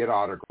and get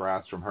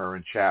autographs from her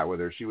and chat with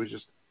her. She was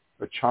just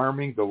a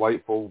charming,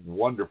 delightful,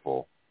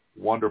 wonderful,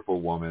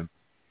 wonderful woman.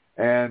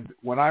 And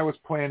when I was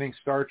planning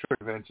Star Trek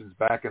conventions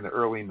back in the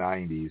early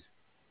 90s,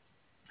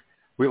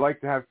 we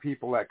like to have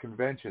people at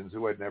conventions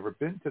who had never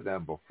been to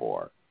them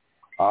before,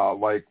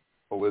 like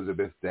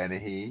Elizabeth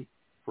Dennehy,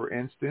 for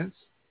instance,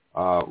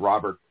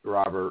 Robert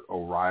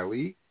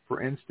O'Reilly,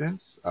 for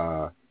instance.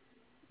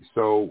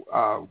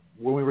 So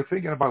when we were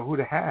thinking about who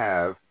to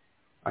have,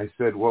 I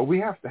said, well, we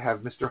have to have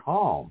Mr.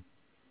 Halm,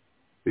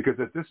 because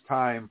at this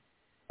time,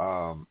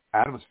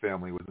 Addams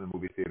Family was in the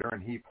movie theater,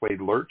 and he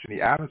played Lurch in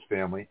the Addams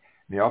Family,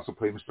 and he also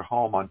played Mr.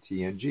 Halm on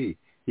TNG.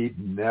 He'd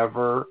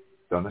never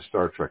done a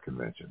Star Trek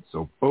convention.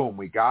 So, boom,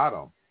 we got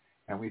him.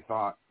 And we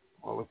thought,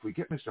 well, if we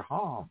get Mr.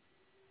 Halm,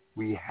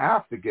 we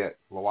have to get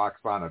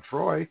Lwaxana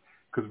Troi,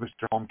 because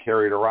Mr. Halm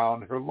carried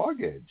around her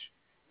luggage.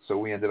 So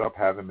we ended up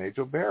having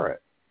Majel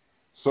Barrett.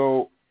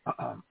 So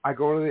I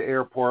go to the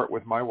airport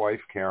with my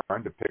wife,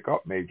 Karen, to pick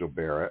up Majel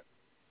Barrett.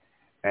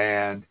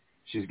 And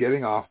she's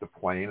getting off the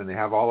plane, and they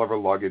have all of her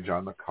luggage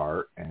on the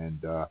cart.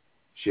 And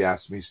she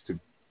asked me to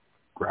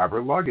grab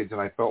her luggage.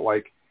 And I felt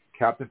like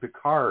Captain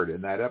Picard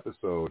in that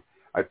episode.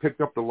 I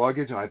picked up the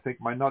luggage, and I think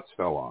my nuts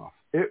fell off.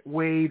 It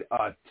weighed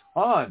a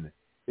ton.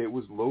 It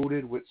was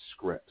loaded with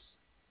scripts.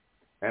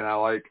 And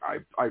I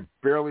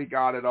barely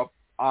got it up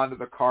onto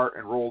the cart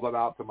and rolled it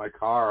out to my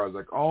car. I was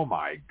like, oh,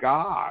 my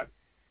God.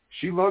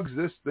 She lugs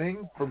this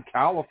thing from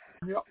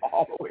California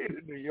all the way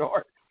to New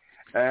York.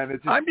 And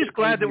it's just, I'm just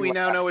glad that we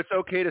now know it's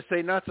okay to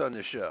say nuts on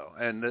the show.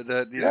 And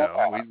that you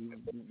know,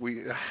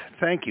 we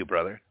thank you,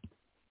 brother.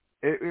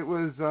 It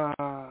was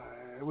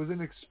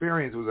an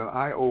experience. It was an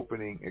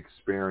eye-opening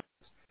experience.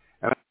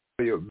 And I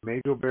tell you,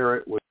 Majel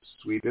Barrett was the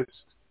sweetest,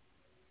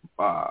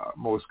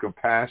 most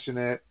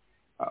compassionate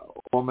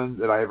woman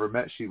that I ever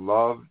met. She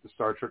loved the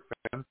Star Trek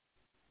fans.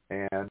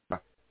 And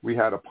we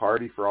had a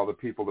party for all the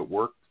people that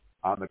worked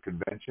on the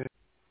convention.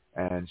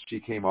 And she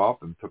came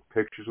up and took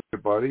pictures with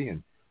everybody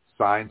and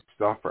signed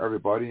stuff for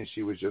everybody. And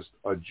she was just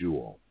a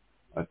jewel,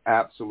 an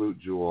absolute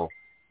jewel.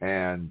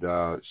 And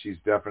she's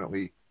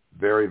definitely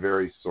very,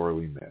 very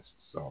sorely missed.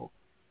 So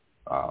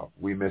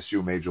we miss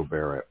you, Majel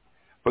Barrett.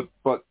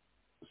 But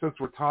since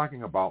we're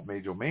talking about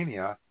Majel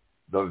Mania,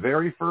 the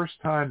very first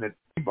time that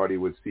anybody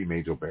would see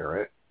Majel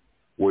Barrett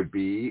would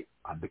be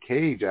on the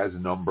cage as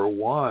number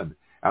one.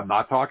 I'm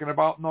not talking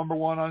about number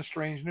one on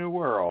Strange New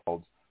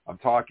Worlds. I'm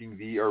talking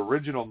the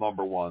original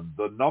number one,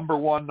 the number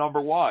one,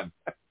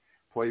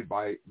 played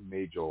by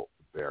Majel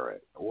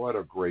Barrett. What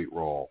a great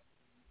role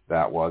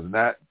that was. And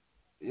that,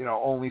 you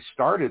know, only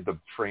started the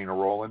train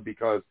rolling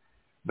because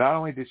not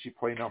only did she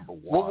play number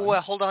one.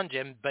 Well, hold on,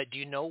 Jim. But do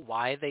you know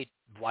why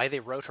they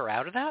wrote her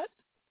out of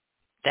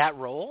that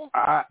role?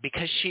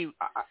 Because she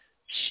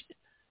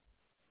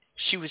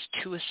was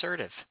too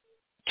assertive.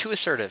 Too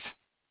assertive.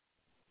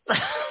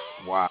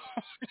 Wow.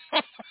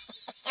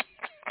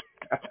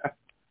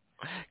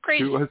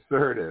 Crazy. Too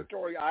assertive. The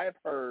story I've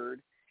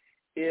heard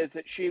is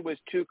that she was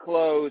too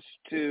close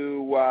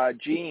to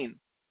Gene.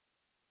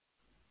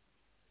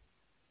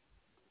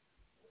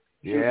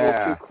 She was a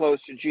little too close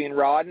to Gene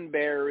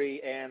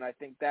Roddenberry, and I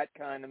think that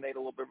kind of made a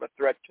little bit of a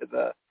threat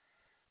to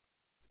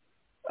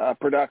the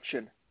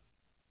production.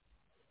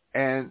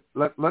 And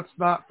let's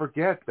not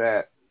forget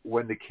that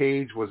when the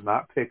cage was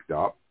not picked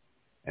up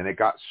and it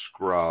got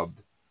scrubbed,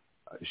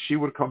 she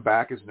would come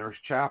back as Nurse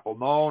Chapel.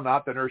 No,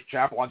 not the Nurse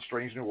Chapel on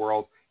Strange New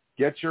Worlds.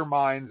 Get your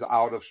minds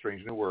out of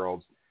Strange New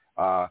Worlds.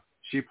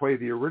 She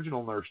played the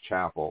original Nurse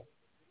Chapel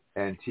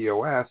and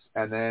TOS,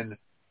 and then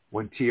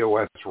when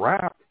TOS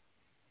wrapped,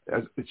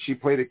 she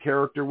played a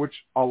character which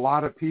a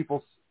lot of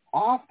people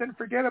often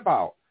forget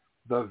about.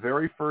 The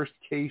very first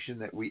Cation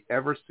that we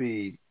ever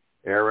see,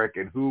 Eric,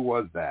 and who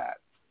was that?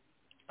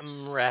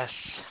 MRES.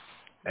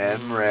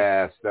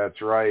 MRES,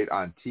 that's right,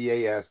 on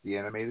TAS, the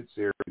animated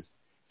series.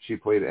 She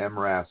played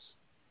MRES.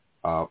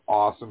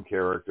 Awesome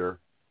character.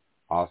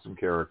 I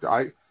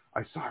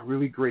saw a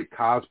really great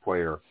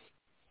cosplayer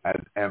as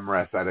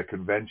MRES at a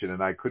convention,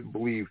 and I couldn't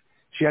believe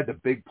she had the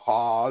big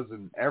paws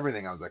and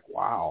everything. I was like,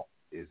 wow,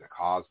 is a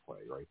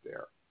cosplay right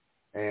there.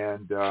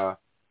 And,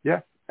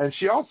 and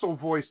she also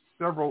voiced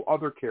several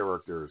other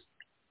characters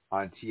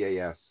on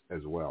TAS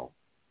as well.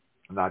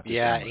 Not just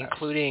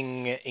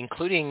MRES.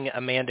 including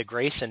Amanda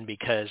Grayson,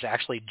 because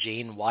actually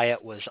Jane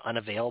Wyatt was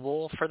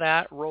unavailable for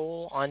that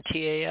role on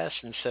TAS,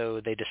 and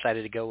so they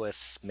decided to go with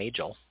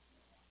Majel.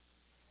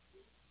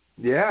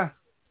 Yeah,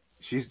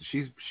 she's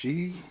been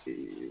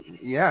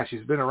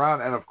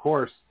around, and of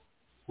course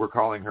we're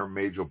calling her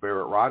Majel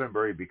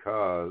Barrett-Roddenberry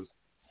because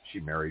she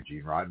married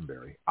Gene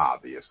Roddenberry,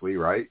 obviously,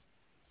 right?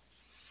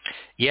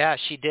 Yeah,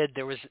 she did.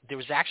 There was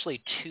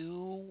actually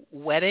two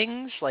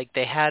weddings. Like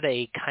they had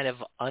a kind of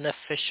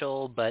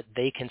unofficial, but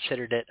they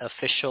considered it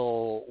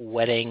official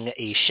wedding,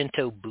 a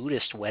Shinto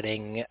Buddhist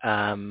wedding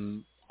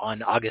on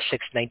August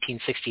 6,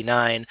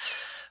 1969.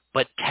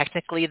 But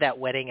technically that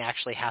wedding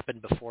actually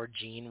happened before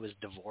Gene was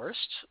divorced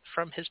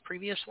from his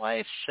previous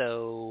wife.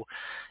 So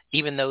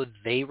even though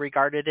they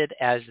regarded it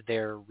as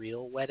their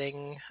real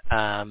wedding,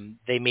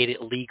 they made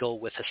it legal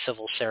with a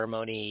civil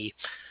ceremony,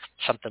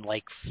 something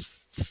like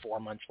 4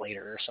 months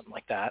later or something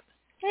like that.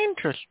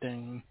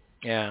 Interesting.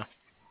 Yeah.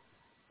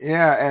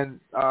 Yeah, and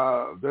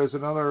there's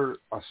another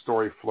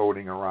story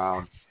floating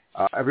around.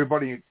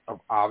 Everybody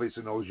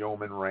obviously knows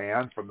Yeoman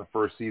Rand from the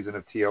first season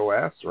of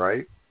TOS,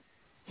 right?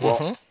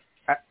 Well,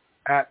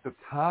 at the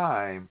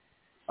time,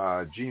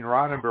 Gene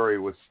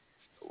Roddenberry was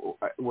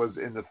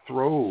in the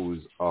throes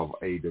of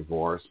a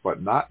divorce,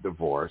 but not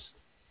divorced,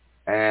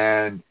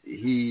 and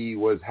he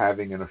was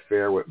having an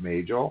affair with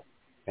Majel,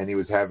 and he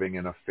was having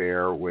an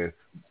affair with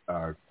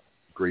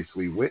Grace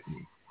Lee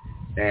Whitney.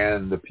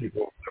 And the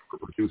people that were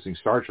producing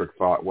Star Trek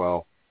thought,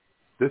 well,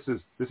 this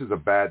is a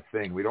bad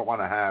thing. We don't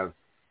want to have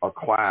a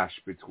clash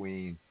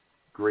between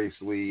Grace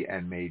Lee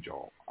and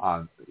Majel.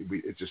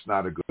 It's just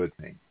not a good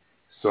thing.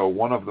 So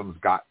one of them's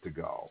got to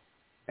go.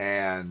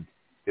 And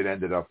it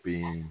ended up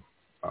being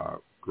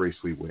Grace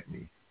Lee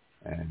Whitney.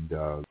 And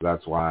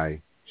that's why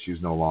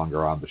she's no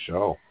longer on the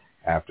show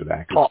after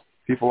that.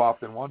 People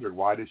often wondered,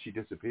 why did she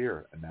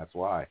disappear? And that's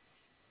why.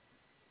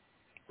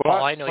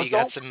 Well, I know you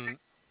got some...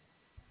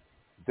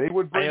 They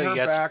would bring her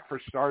back for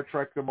Star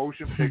Trek the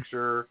Motion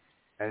Picture,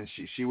 and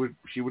she would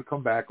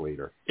come back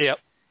later. Yep.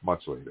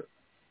 Much later.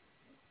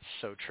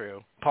 So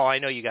true. Paul, I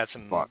know you got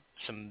some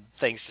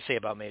things to say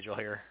about Majel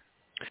here.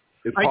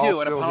 Is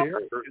Paul still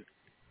here?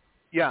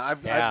 Yeah,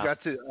 I've got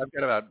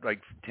about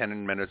like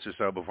 10 minutes or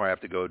so before I have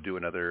to go do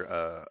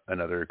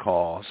another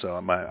call. So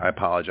I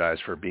apologize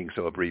for being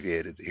so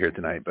abbreviated here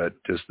tonight, but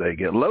just they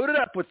get loaded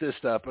up with this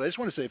stuff. But I just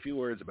want to say a few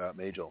words about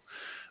Majel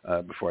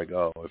before I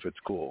go, if it's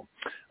cool.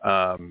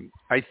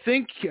 I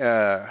think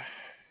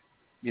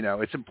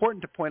it's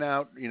important to point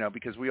out,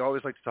 because we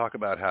always like to talk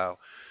about how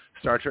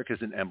Star Trek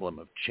is an emblem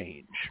of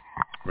change,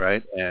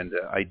 right? And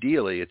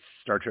ideally,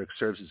 Star Trek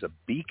serves as a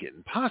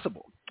beacon,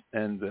 possible.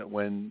 And that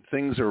when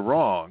things are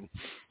wrong,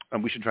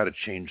 we should try to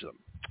change them,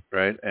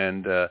 right?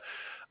 And a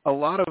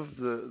lot of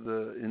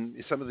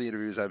in some of the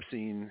interviews I've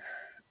seen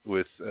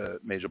with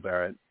Majel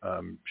Barrett,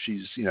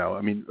 she's,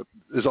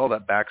 there's all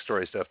that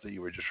backstory stuff that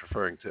you were just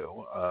referring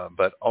to,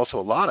 but also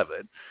a lot of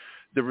it,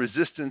 the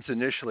resistance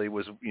initially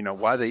was,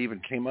 why they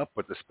even came up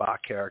with the Spock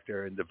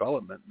character in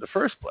development in the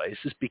first place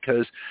is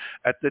because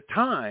at the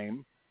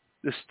time,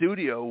 the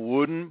studio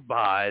wouldn't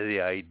buy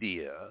the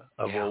idea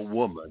of a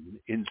woman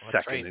in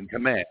second in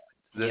command.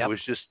 That was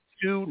just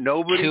too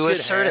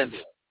assertive. Handle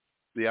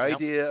the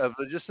idea of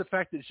just the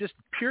fact that it's just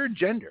pure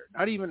gender,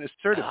 not even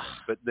assertiveness.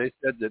 But they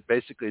said that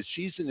basically, as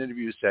she's in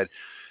interviews said,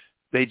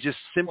 they just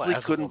simply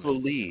couldn't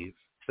believe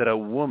that a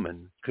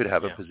woman could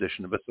have a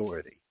position of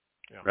authority.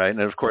 Yeah. Right.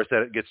 And of course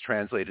that gets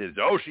translated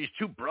as, she's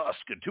too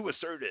brusque and too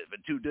assertive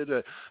and too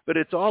da-da. But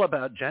it's all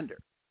about gender.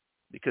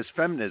 Because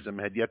feminism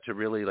had yet to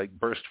really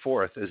burst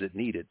forth as it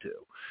needed to.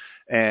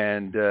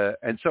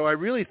 And so I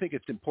really think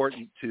it's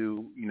important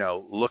to,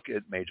 look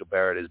at Majel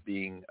Barrett as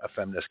being a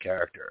feminist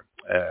character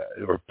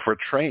or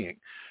portraying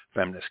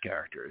feminist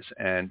characters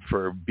and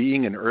for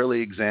being an early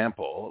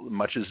example,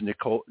 much as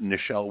Nichelle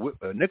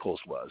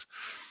Nichols was,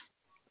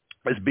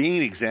 as being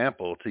an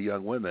example to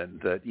young women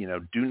that,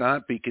 do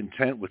not be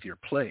content with your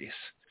place.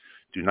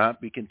 Do not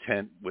be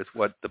content with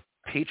what the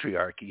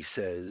patriarchy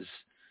says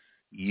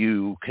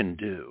you can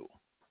do.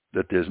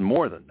 That there's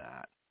more than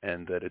that,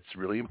 and that it's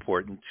really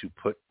important to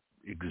put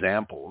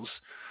examples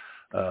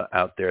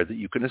out there that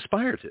you can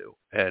aspire to.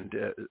 And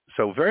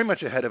so very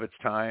much ahead of its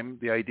time,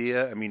 the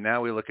idea, now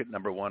we look at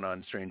number one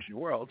on Strange New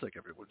Worlds, like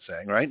everyone's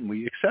saying, right? And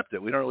we accept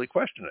it. We don't really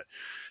question it.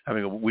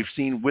 We've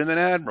seen women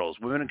admirals,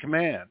 women in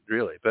command,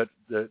 really. But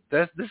this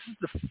is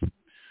the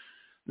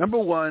number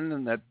one,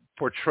 and that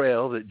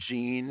portrayal that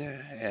Gene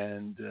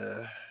and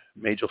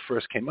Majel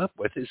first came up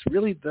with is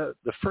really the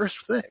first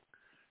thing.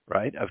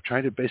 Right, of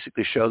trying to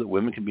basically show that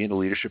women can be in a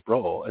leadership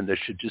role and this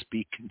should just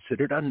be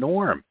considered a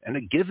norm and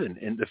a given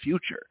in the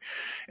future.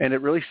 And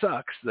it really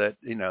sucks that,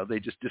 they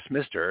just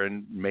dismissed her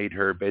and made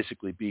her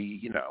basically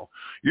be,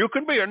 you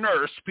can be a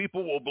nurse,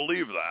 people will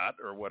believe that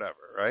or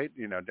whatever, right,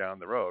 down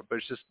the road. But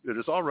it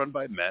is all run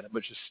by men, a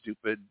bunch of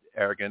stupid,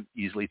 arrogant,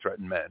 easily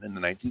threatened men in the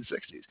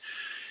 1960s.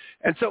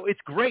 And so it's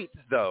great,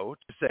 though,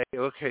 to say,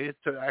 okay,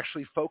 to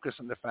actually focus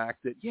on the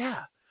fact that,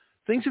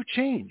 things have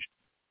changed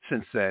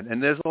since then.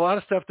 And there's a lot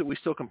of stuff that we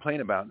still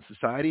complain about in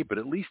society, but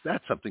at least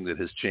that's something that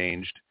has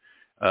changed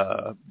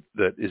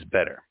that is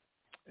better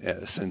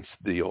since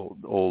the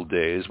old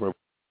days where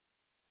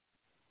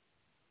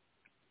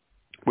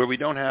we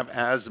don't have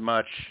as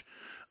much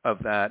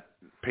of that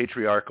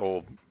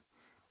patriarchal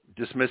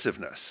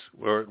dismissiveness,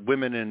 where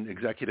women in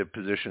executive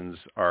positions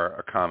are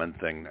a common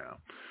thing now.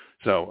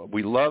 So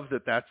we love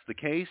that that's the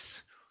case,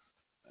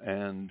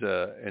 and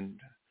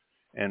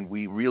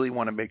we really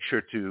want to make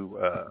sure to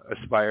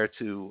aspire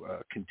to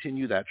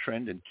continue that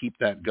trend and keep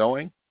that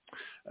going.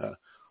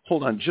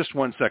 Hold on just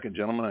one second,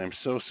 gentlemen. I'm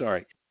so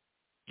sorry.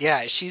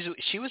 Yeah,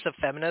 she was a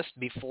feminist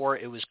before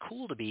it was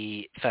cool to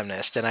be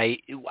feminist, and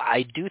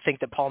I do think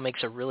that Paul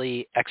makes a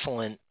really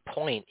excellent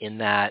point in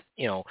that,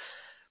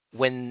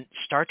 when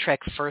Star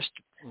Trek first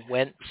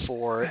went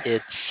for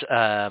its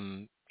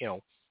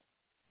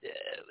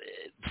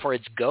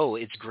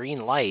its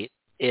green light,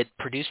 it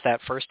produced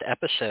that first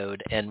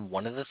episode, and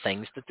one of the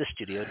things that the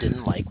studio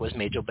didn't like was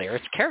Majel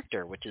Barrett's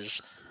character, which is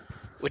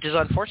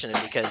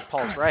unfortunate because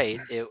Paul's right.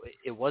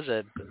 It was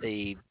a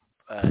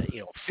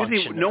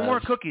function. No more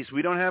cookies.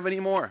 We don't have any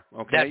more.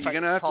 Okay, you're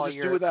gonna have to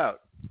just do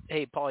without.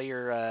 Hey, Paul,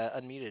 you're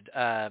unmuted.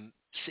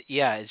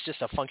 It's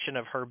just a function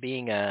of her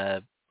being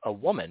a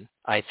woman,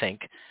 I think,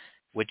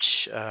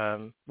 which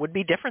would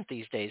be different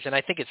these days. And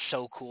I think it's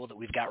so cool that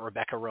we've got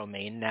Rebecca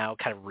Romijn now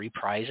kind of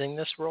reprising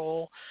this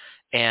role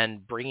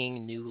and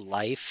bringing new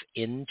life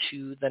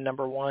into the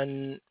number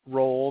one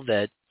role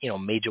that,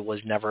 Majel was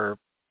never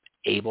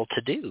able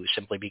to do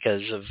simply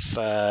because of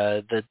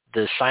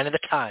the sign of the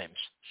times,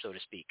 so to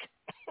speak.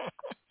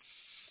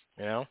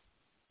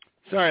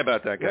 Sorry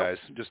about that, guys.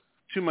 Just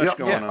too much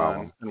going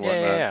on and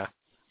whatnot. Yeah.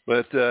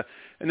 But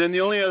and then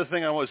the only other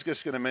thing I was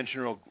just going to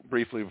mention real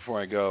briefly before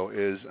I go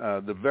is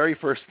the very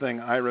first thing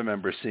I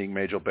remember seeing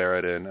Majel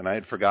Barrett in, and I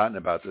had forgotten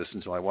about this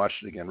until I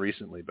watched it again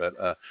recently, but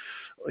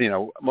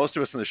most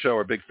of us on the show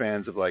are big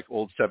fans of like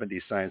old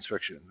 70s science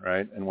fiction,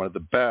 right? And one of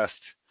the best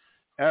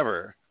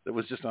ever that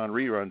was just on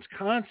reruns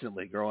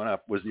constantly growing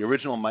up was the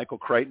original Michael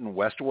Crichton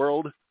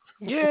Westworld.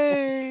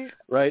 Yay!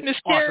 Right? Miss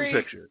Awesome Carey.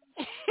 picture.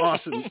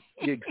 Awesome.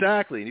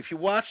 Exactly. And if you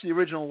watch the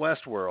original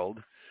Westworld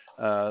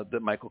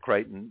that Michael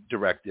Crichton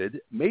directed,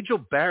 Majel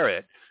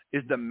Barrett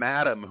is the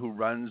madam who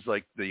runs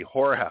like the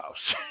whorehouse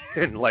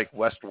in like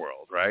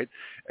Westworld, right?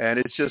 And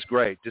it's just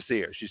great to see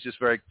her. She's just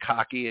very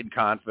cocky and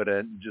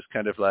confident, and just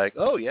kind of like,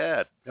 oh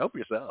yeah, help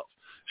yourself.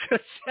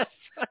 It's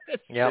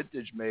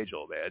vintage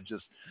Majel, man.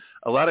 Just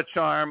a lot of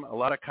charm, a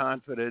lot of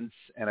confidence,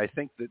 and I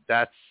think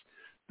that's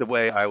the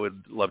way I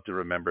would love to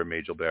remember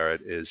Majel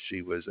Barrett. Is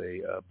she was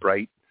a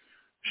bright,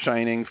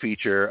 shining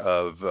feature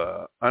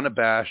of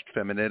unabashed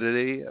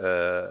femininity,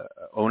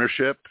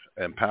 ownership,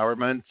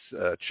 empowerment,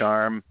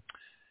 charm,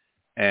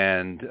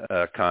 and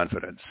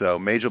confidence. So,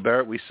 Majel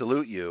Barrett, we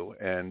salute you.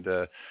 And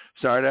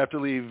sorry to have to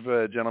leave,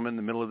 gentlemen, in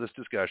the middle of this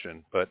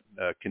discussion, but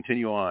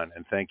continue on,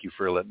 and thank you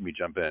for letting me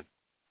jump in.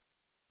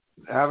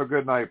 Have a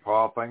good night,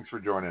 Paul. Thanks for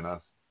joining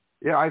us.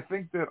 Yeah, I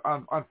think that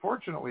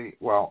unfortunately,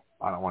 well,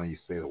 I don't want to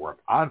say the word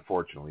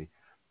unfortunately,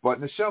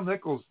 but Nichelle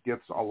Nichols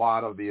gets a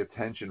lot of the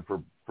attention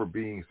for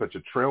being such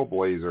a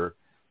trailblazer.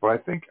 But I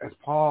think, as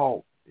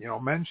Paul,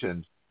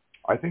 mentioned,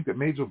 I think that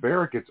Majel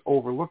Barrett gets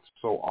overlooked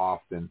so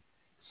often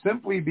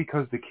simply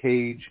because The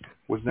Cage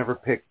was never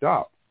picked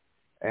up.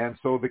 And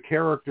so the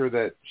character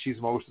that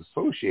she's most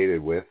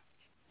associated with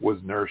was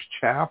Nurse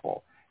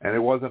Chapel. And it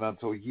wasn't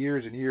until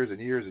years and years and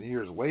years and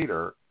years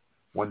later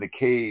when The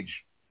Cage,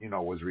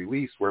 was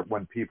released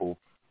when people,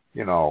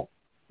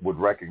 would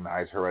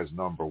recognize her as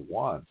number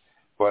one.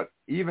 But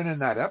even in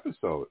that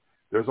episode,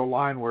 there's a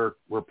line where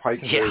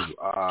Pike says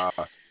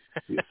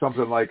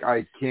something like,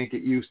 I can't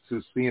get used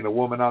to seeing a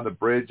woman on the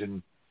bridge,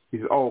 and he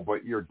says, oh,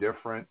 but you're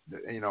different.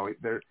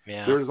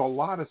 There's a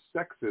lot of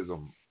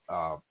sexism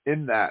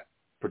in that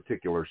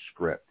particular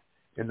script,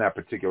 in that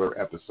particular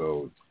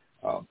episode,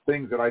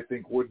 things that I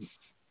think wouldn't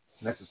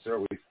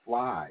necessarily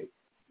fly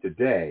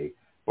today.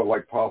 But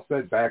like Paul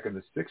said, back in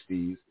the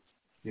 60s,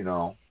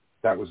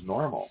 that was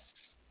normal.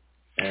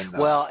 And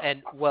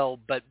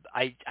but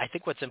I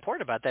think what's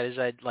important about that is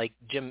that, like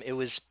Jim, it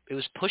was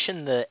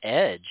pushing the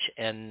edge,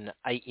 and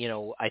I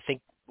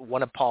think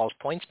one of Paul's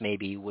points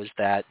maybe was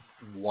that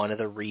one of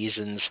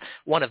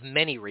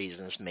many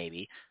reasons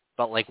maybe,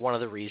 but like one of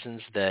the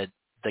reasons that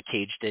The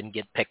Cage didn't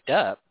get picked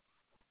up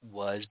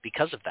was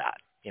because of that,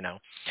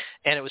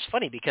 And it was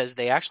funny because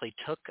they actually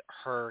took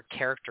her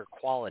character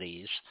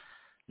qualities,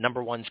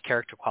 number one's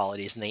character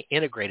qualities, and they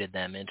integrated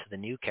them into the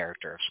new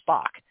character of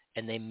Spock,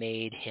 and they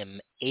made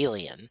him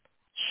alien.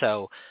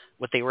 So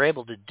what they were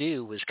able to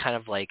do was kind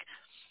of like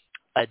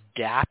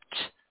adapt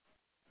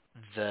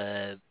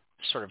the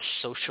sort of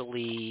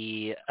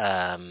socially,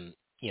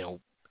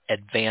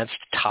 advanced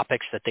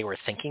topics that they were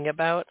thinking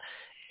about,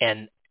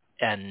 and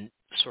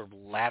sort of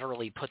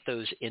laterally put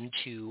those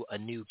into a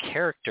new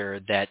character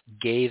that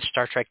gave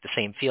Star Trek the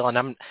same feel.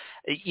 And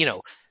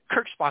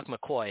Kirk, Spock,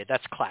 McCoy,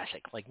 that's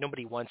classic. Like,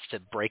 nobody wants to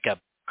break up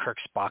Kirk,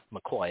 Spock,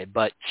 McCoy,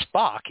 but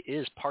Spock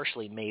is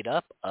partially made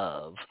up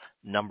of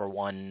number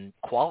one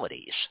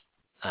qualities.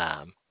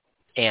 And,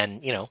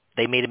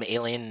 they made him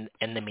alien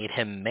and they made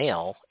him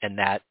male, and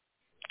that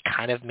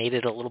kind of made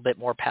it a little bit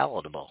more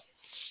palatable.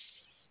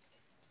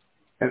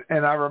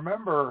 And I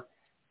remember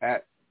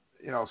at,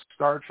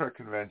 Star Trek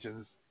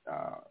conventions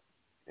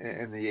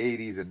in the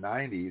 80s and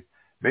 90s,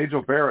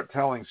 Majel Barrett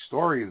telling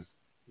stories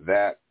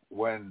that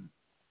when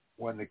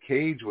The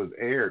Cage was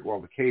aired,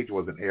 well, The Cage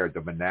wasn't aired,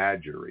 the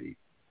Menagerie,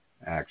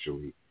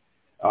 actually,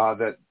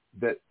 that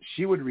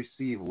she would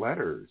receive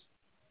letters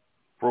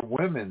from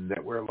women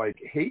that were like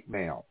hate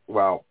mail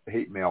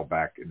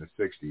back in the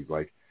 60s,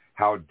 like,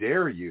 how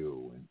dare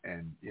you?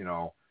 And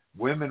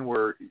women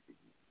were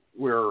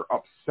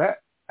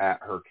upset at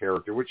her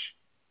character, which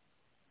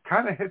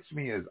kind of hits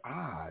me as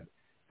odd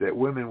that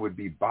women would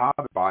be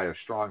bothered by a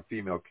strong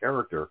female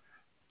character,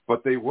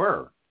 but they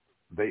were.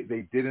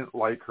 They didn't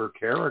like her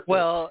character.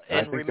 Well,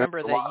 and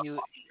remember that you...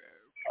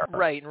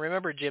 Right, and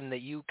remember, Jim,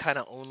 that you kind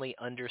of only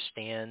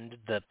understand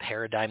the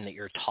paradigm that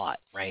you're taught,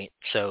 right?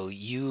 So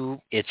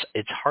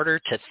it's harder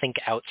to think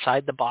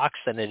outside the box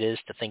than it is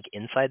to think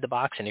inside the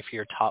box, and if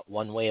you're taught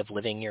one way of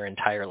living your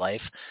entire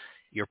life,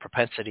 your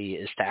propensity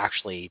is to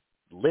actually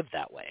live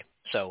that way.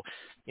 So,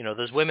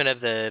 those women of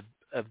the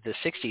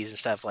 60s and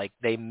stuff, like,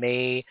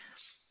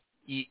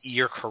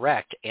 you're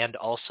correct, and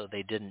also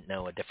they didn't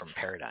know a different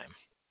paradigm.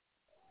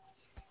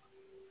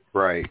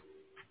 Right.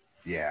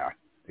 Yeah,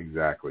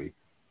 exactly.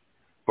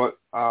 But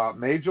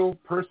Majel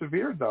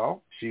persevered,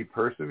 though. She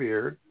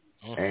persevered.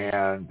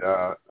 And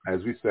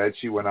as we said,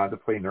 she went on to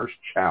play Nurse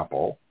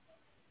Chapel,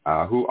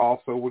 who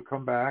also would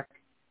come back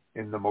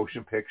in the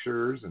motion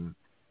pictures. And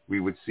we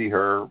would see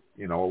her,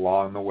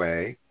 along the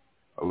way,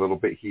 a little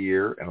bit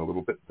here and a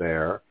little bit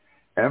there.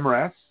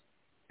 MRS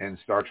in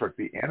Star Trek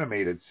the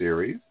Animated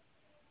Series.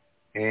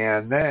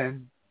 And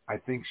then I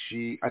think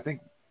she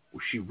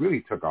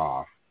really took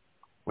off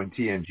when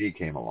TNG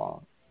came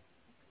along,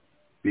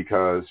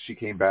 because she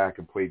came back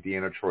and played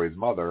Deanna Troi's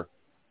mother,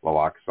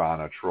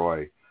 Lwaxana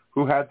Troi,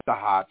 who had the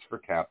hots for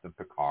Captain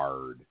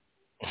Picard.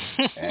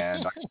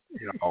 And,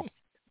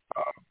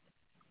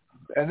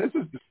 and this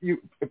is,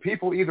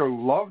 people either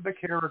love the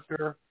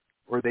character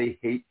or they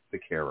hate the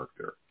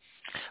character.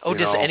 Oh,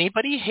 does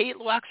anybody hate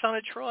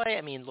Lwaxana Troi?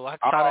 I mean,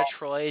 Lwaxana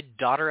Troi,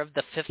 daughter of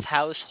the fifth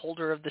house,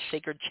 holder of the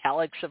sacred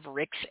chalice of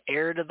Rix,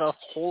 heir to the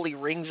holy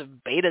rings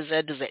of Beta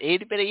Z. Does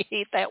anybody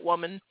hate that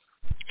woman?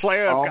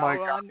 Slayer of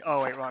Gowron?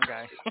 Oh, wait, wrong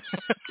guy.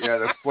 Yeah,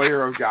 the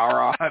Slayer of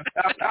Gowron.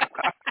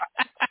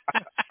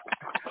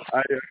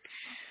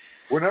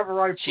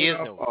 Whenever I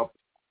put up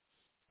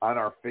on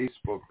our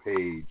Facebook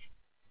page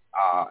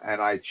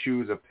and I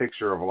choose a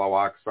picture of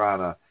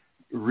Lwaxana,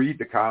 read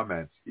the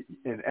comments.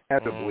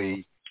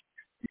 Inevitably,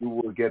 you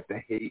will get the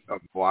hate of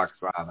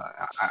Lwaxana.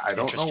 I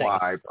don't know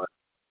why, but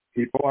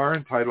people are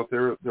entitled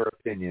to their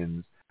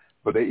opinions,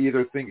 but they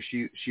either think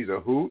she's a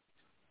hoot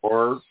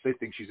or they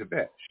think she's a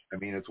bitch. I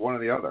mean, it's one or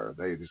the other.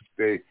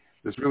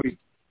 There's really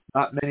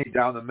not many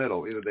down the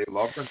middle. Either they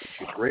love her and think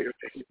she's great, or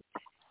they hate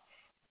her.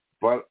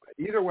 But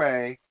either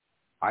way,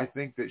 I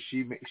think that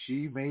she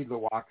made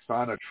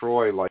Lwaxana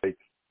Troi like,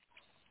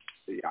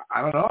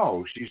 I don't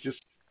know, she's just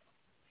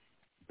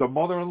the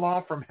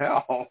mother-in-law from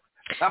hell.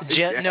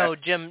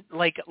 Jim,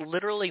 like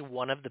literally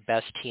one of the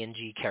best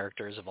TNG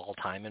characters of all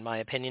time, in my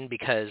opinion,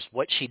 because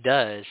what she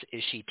does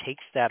is she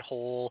takes that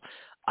whole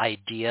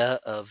idea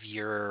of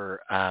your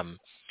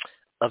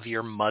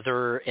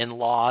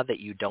mother-in-law that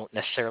you don't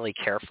necessarily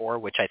care for,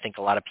 which I think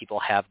a lot of people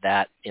have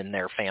that in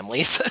their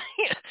families,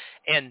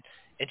 and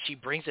she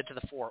brings it to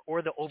the fore,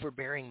 or the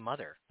overbearing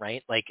mother,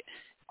 right? Like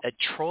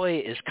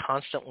Troi is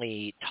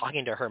constantly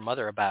talking to her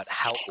mother about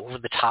how over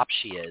the top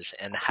she is,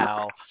 and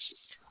how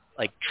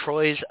like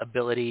Troy's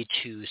ability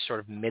to sort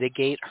of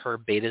mitigate her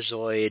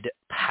Betazoid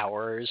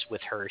powers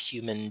with her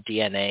human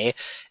DNA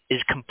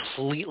is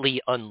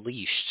completely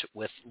unleashed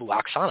with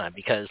Lwaxana,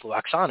 because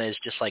Lwaxana is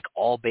just like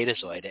all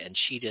Betazoid, and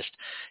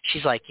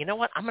she's like, you know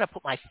what, I'm going to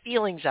put my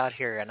feelings out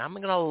here, and I'm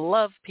going to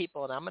love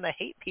people, and I'm going to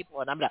hate people,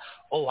 and I'm going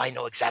to, I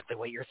know exactly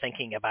what you're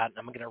thinking about, and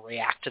I'm going to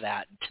react to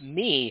that. And to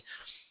me,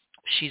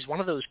 she's one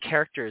of those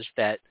characters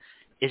that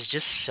is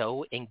just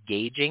so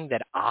engaging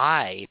that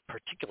I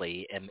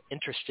particularly am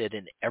interested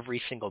in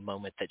every single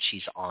moment that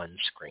she's on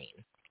screen.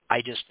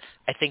 I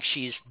think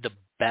she's the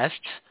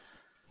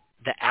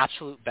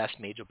absolute best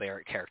Majel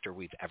Barrett character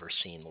we've ever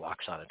seen,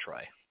 Lwaxana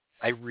Troi.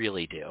 I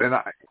really do. And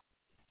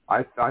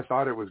I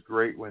thought it was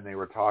great when they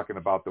were talking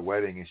about the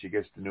wedding and she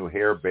gets the new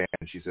hairband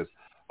and she says,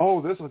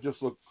 "Oh, this will just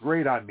look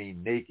great on me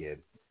naked."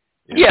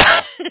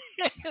 Yeah,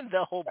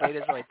 the whole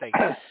Betazoid thing.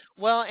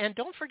 Well, and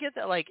don't forget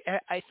that, like,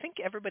 I think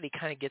everybody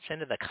kind of gets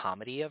into the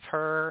comedy of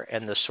her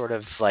and the sort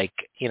of like,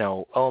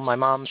 my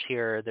mom's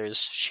here, there's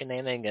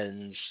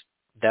shenanigans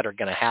that are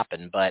going to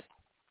happen. But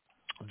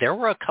there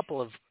were a couple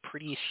of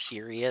pretty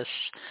serious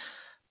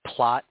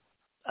plot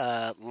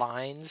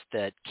lines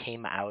that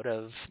came out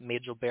of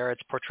Majel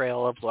Barrett's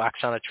portrayal of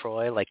Lwaxana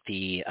Troi, like do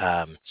you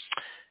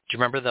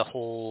remember the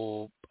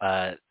whole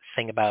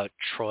thing about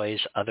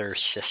Troi's other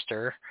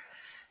sister?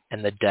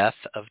 And the death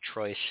of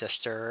Troy's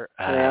sister.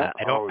 I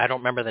don't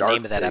remember the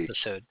name of that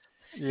episode.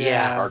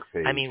 Yeah.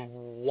 I mean,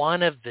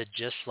 one of the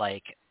just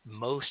like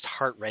most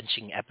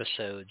heart-wrenching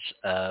episodes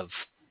of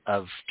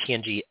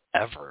TNG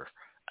ever,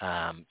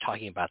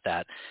 talking about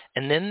that.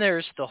 And then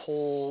there's the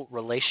whole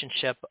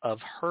relationship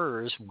of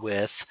hers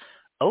with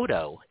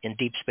Odo in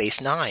Deep Space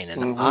Nine.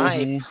 And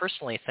I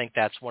personally think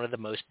that's one of the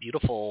most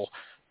beautiful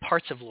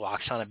parts of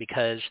Lwaxana,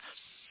 because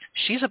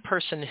she's a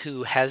person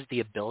who has the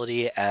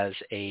ability as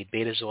a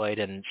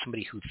Betazoid and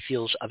somebody who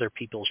feels other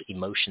people's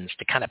emotions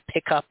to kind of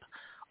pick up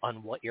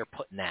on what you're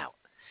putting out.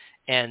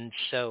 And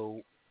so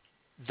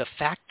the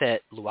fact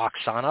that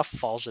Lwaxana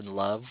falls in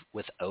love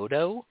with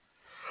Odo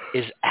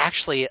is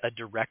actually a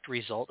direct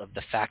result of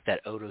the fact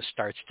that Odo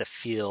starts to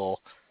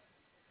feel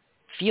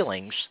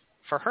feelings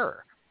for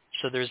her.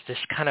 So there's this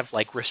kind of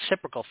like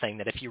reciprocal thing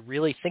that if you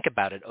really think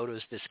about it,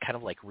 Odo's this kind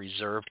of like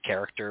reserved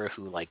character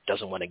who like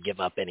doesn't want to give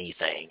up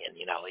anything. And,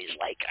 he's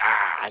like,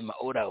 I'm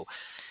Odo.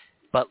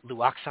 But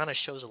Lwaxana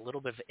shows a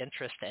little bit of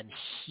interest and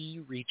he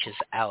reaches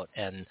out.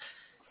 And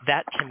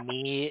that to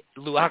me,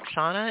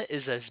 Lwaxana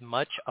is as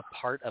much a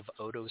part of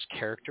Odo's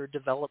character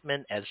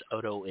development as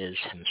Odo is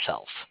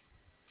himself,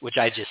 which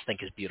I just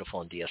think is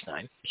beautiful in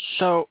DS9.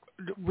 So,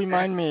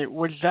 remind me,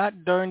 was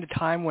that during the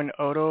time when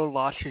Odo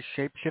lost his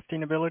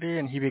shape-shifting ability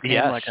and he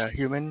became like a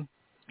human?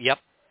 Yep,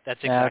 that's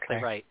exactly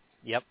right.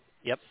 Yep.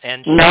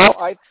 And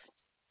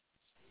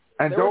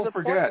and don't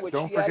forget,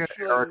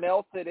 Eric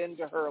melted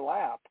into her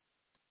lap.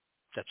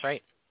 That's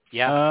right.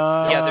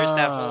 Yeah. There's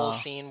that whole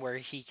scene where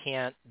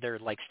they're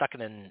like stuck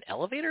in an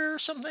elevator or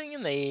something,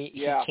 and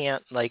he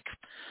can't like.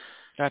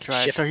 That's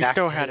right. So he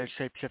still had his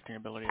shape-shifting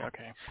ability.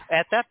 Okay.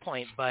 At that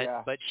point, but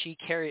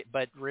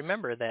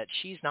remember that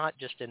she's not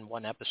just in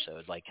one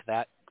episode. Like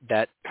that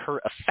her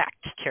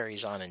effect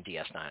carries on in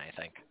DS9, I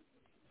think.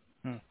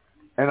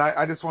 And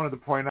I just wanted to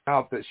point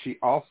out that she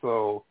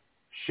also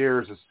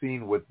shares a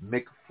scene with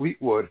Mick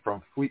Fleetwood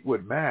from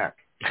Fleetwood Mac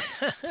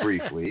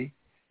briefly,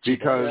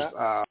 because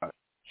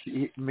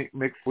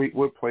Mick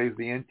Fleetwood plays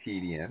the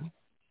Antedian,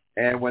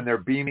 and when they're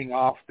beaming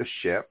off the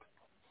ship.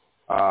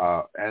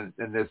 And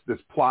there's this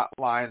plot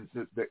line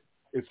that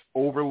is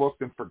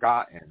overlooked and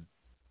forgotten,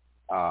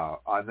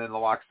 and then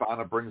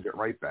Lwaxana brings it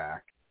right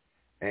back.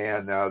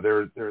 and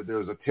there's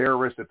a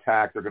terrorist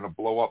attack. They're going to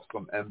blow up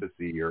some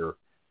embassy or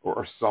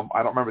some.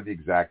 I don't remember the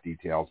exact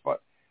details,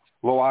 but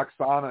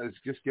Lwaxana is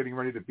just getting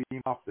ready to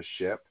beam off the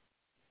ship,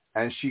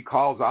 and she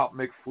calls out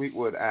Mick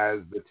Fleetwood as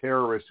the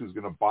terrorist who's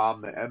going to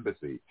bomb the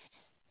embassy.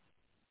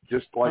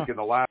 Just like in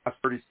the last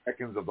 30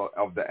 seconds of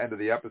the end of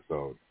the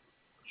episode,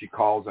 she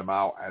calls him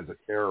out as a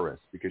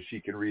terrorist because she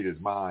can read his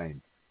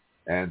mind.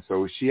 And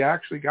so she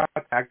actually got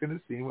attacked in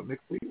a scene with Mick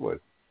Fleetwood.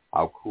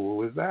 How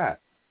cool is that?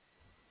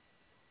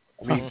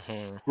 I mean,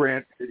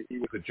 granted, he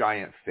was a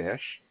giant fish,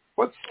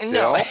 but still.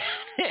 No,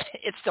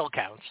 it still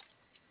counts.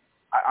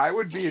 I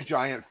would be a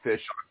giant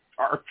fish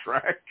on Star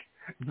Trek.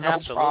 No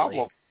Absolutely.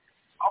 problem.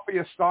 I'll be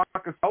a stalk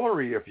of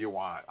celery if you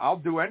want. I'll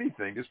do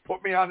anything. Just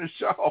put me on the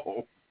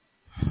show.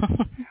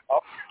 I'll be a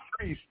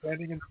tree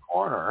standing in the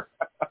corner.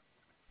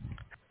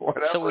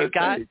 Whatever.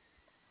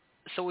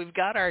 So we've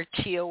got our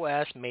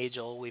TOS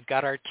Majel, we've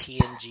got our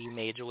TNG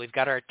Majel, we've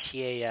got our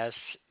TAS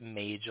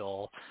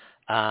Majel.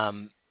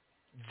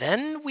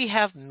 Then we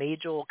have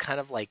Majel kind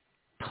of like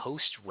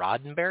post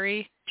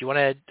Roddenberry.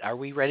 Are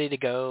we ready to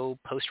go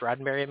post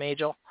Roddenberry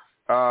Majel?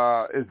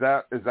 Is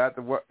that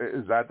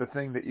the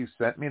thing that you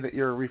sent me that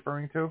you're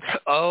referring to?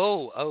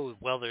 Oh,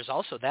 well, there's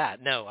also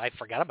that. No, I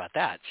forgot about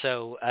that.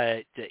 So,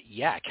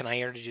 yeah, can I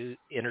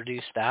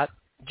introduce that,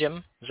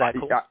 Jim? Is that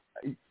cool?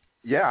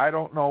 Yeah, I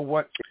don't know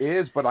what it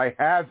is, but I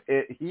have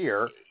it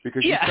here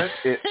because you sent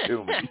it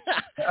to me.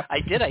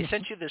 I did. I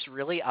sent you this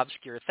really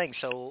obscure thing.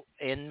 So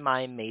in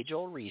my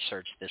Majel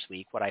research this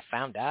week, what I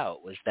found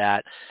out was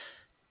that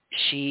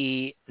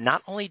she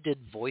not only did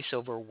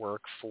voiceover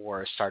work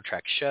for Star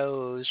Trek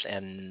shows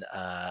and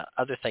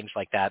other things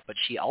like that, but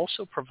she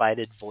also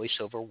provided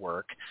voiceover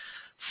work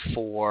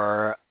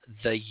for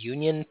the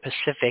Union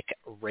Pacific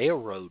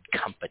Railroad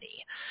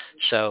Company.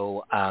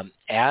 So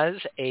as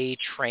a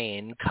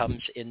train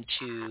comes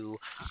into,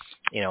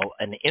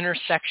 an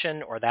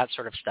intersection or that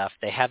sort of stuff,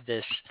 they have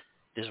this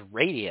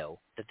radio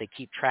that they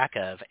keep track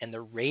of, and the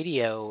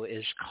radio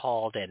is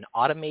called an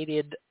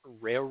automated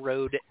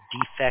railroad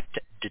defect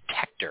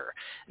detector.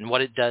 And what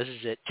it does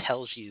is it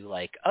tells you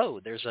like, oh,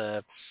 there's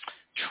a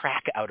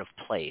track out of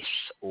place,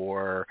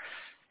 or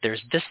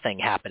there's this thing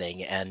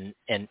happening, and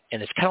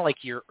it's kind of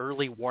like your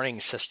early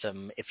warning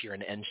system if you're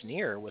an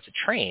engineer with a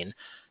train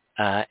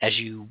as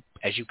you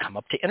come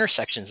up to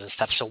intersections and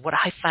stuff. So what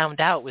I found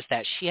out was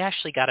that she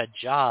actually got a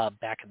job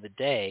back in the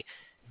day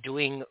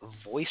doing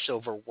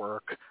voiceover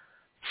work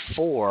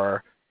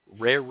for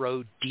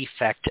railroad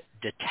defect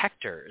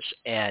detectors.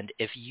 And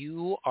if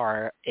you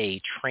are a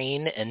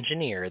train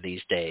engineer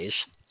these days,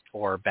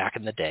 or back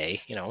in the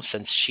day,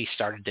 since she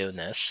started doing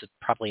this,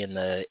 probably in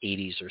the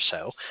 80s or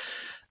so,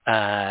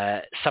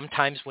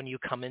 sometimes when you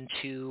come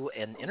into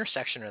an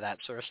intersection or that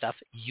sort of stuff,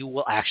 you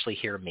will actually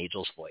hear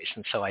Majel's voice.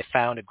 And so I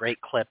found a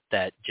great clip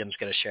that Jim's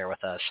going to share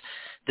with us.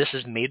 This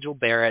is Majel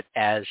Barrett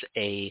as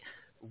a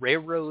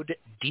railroad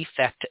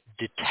defect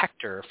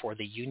detector for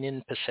the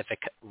Union Pacific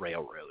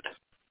Railroad.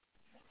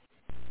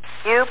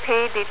 UP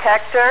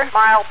detector,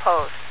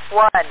 milepost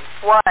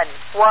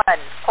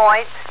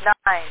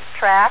 111.9,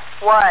 track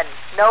 1,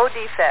 no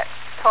defect,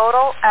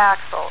 total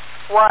axle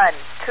 12,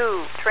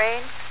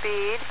 train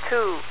speed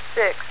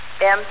 26,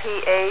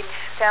 mph,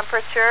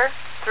 temperature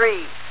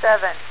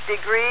 37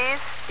 degrees,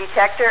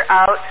 detector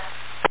out.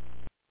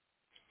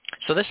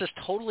 So this is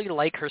totally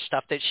like her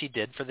stuff that she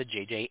did for the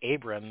J.J.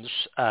 Abrams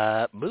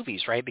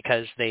movies, right?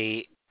 Because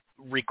they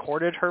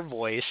recorded her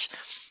voice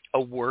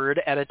a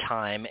word at a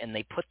time, and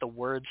they put the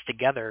words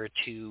together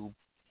to,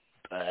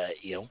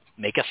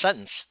 make a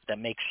sentence that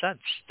makes sense,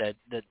 that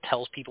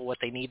tells people what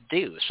they need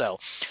to do. So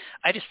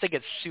I just think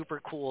it's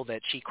super cool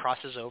that she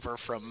crosses over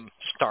from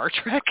Star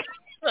Trek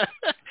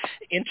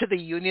into the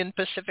Union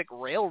Pacific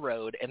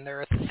Railroad, and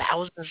there are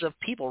thousands of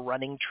people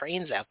running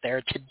trains out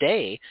there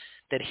today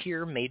that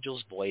hear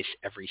Majel's voice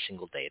every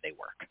single day they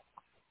work.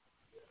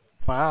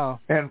 Wow.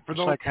 And for it's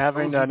those, like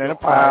having an those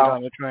Enterprise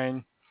on the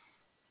train.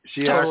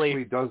 She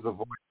actually does the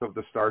voice of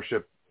the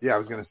Starship. Yeah, I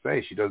was going to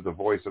say, she does the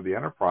voice of the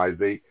Enterprise.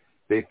 They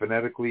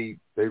phonetically,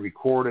 they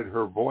recorded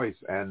her voice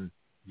and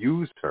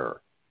used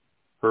her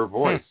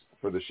voice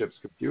for the ship's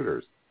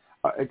computers,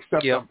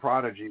 except on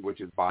Prodigy,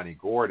 which is Bonnie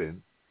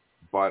Gordon.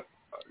 But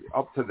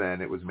up to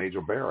then, it was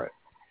Majel Barrett.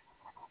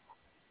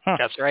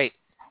 That's right.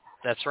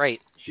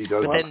 She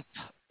does. But then,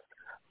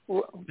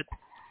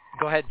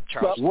 go ahead,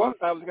 Charles. Well,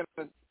 I was going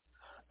to.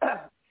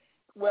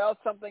 Well,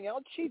 something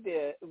else she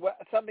did,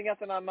 something else,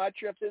 and I'm not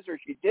sure if this or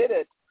she did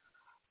it,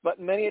 but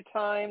many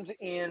times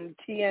in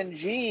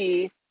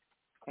TNG,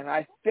 and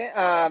I think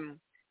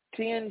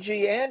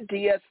TNG and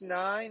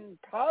DS9,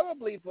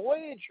 probably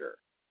Voyager,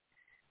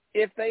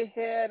 if they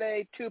had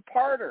a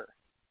two-parter,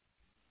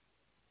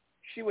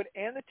 she would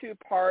end the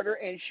two-parter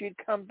and she'd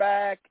come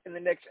back in the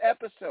next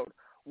episode.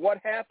 What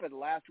happened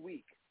last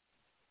week?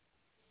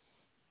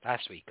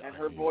 And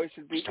her voice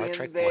would be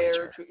in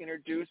there to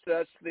introduce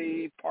us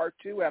the part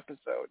 2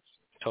 episodes.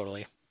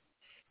 Totally.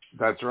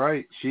 That's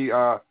right. She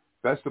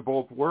Best of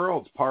Both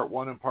Worlds, part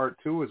 1 and part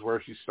 2 is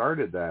where she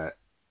started that.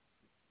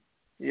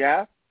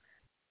 Yeah.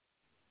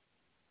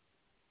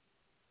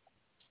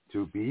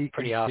 To be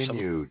Pretty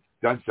continued. Awesome.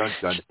 Dun, dun,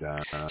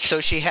 dun, dun.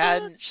 So she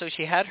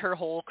had her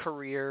whole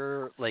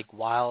career, like,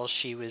 while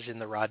she was in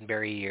the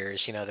Roddenberry years.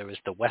 You know, there was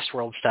the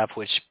Westworld stuff,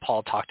 which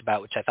Paul talked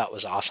about, which I thought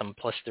was awesome.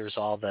 Plus there's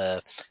all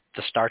the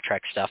Star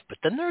Trek stuff. But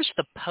then there's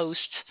the post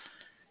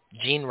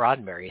Gene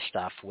Roddenberry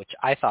stuff, which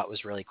I thought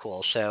was really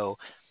cool. So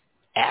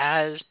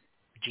as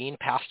Gene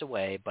passed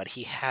away, but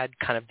he had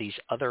kind of these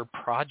other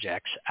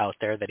projects out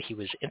there that he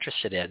was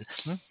interested in.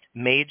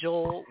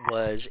 Majel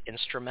was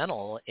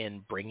instrumental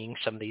in bringing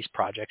some of these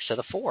projects to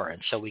the fore.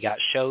 And so we got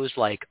shows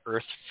like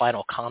Earth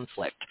Final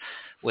Conflict,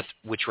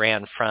 which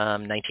ran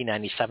from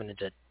 1997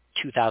 into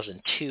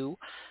 2002,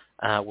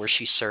 where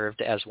she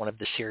served as one of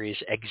the series'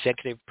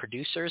 executive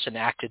producers and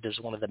acted as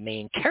one of the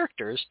main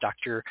characters,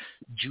 Dr.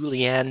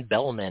 Julianne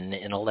Bellman,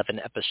 in 11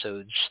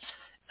 episodes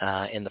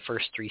in the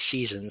first 3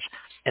 seasons.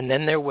 And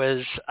then there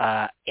was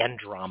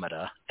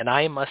Andromeda. And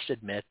I must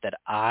admit that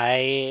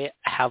I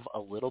have a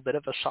little bit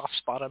of a soft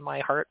spot on my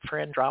heart for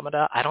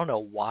Andromeda. I don't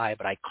know why,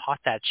 but I caught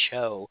that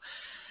show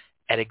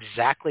at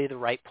exactly the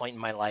right point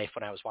in my life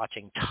when I was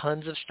watching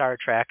tons of Star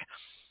Trek.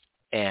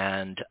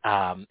 And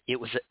it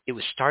was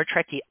Star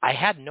Trek-y. I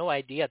had no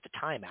idea at the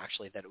time,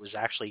 actually, that it was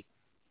actually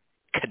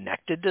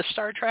connected to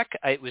Star Trek.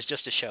 It was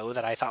just a show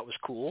that I thought was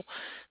cool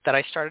that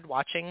I started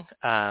watching.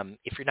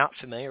 If you're not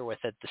familiar with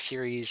it, the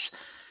series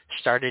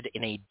started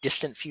in a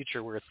distant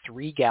future where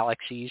 3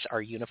 galaxies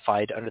are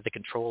unified under the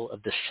control of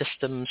the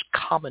system's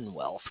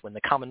Commonwealth. When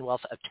the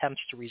Commonwealth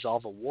attempts to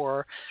resolve a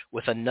war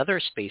with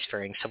another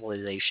spacefaring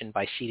civilization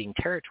by ceding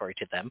territory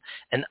to them,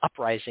 an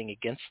uprising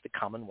against the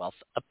Commonwealth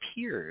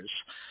appears.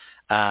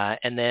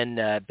 And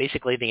then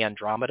basically the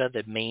Andromeda,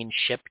 the main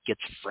ship,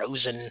 gets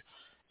frozen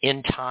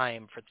in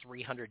time for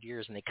 300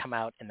 years, and they come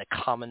out, and the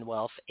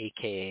Commonwealth,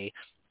 a.k.a.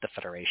 the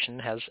Federation,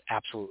 has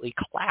absolutely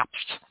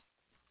collapsed.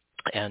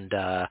 And,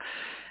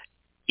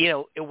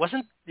 it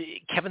wasn't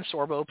 – Kevin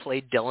Sorbo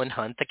played Dylan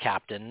Hunt, the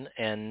captain,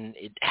 and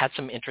it had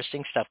some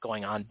interesting stuff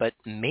going on, but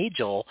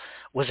Majel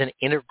was an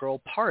integral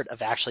part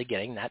of actually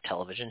getting that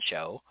television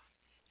show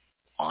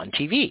on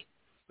TV,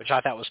 which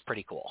I thought was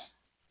pretty cool.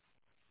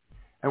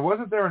 And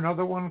wasn't there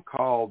another one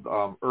called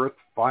Earth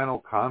Final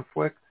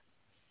Conflict?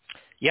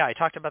 Yeah, I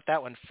talked about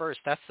that one first.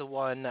 That's the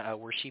one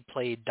where she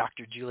played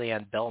Dr.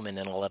 Julianne Bellman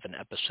in 11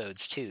 episodes,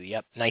 too.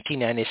 Yep,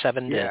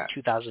 1997 to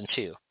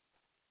 2002.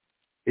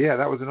 Yeah,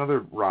 that was another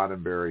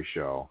Roddenberry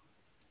show.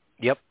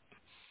 Yep.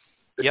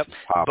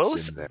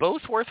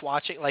 Both worth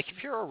watching. Like,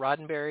 if you're a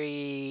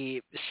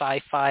Roddenberry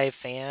sci-fi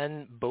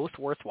fan, both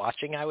worth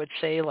watching, I would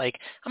say. Like,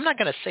 I'm not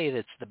going to say that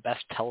it's the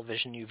best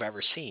television you've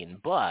ever seen,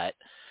 but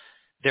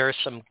there are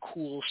some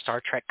cool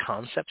Star Trek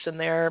concepts in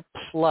there.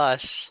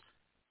 Plus,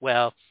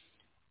 well,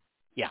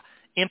 yeah,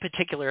 in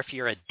particular, if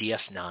you're a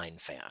DS9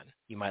 fan,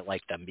 you might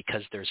like them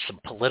because there's some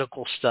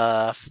political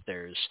stuff.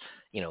 There's,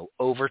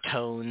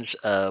 overtones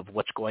of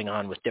what's going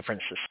on with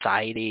different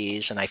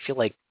societies. And I feel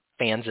like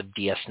fans of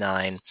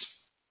DS9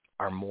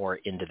 are more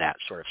into that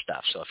sort of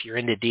stuff. So if you're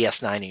into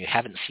DS9 and you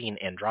haven't seen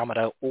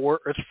Andromeda or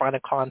Earth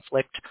Final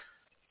Conflict,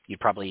 you'd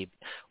probably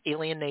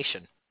Alien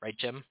Nation, right,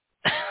 Jim?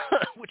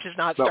 Which is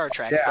not Star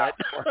Trek,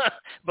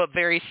 but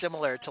very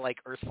similar to like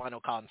Earth Final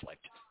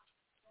Conflict.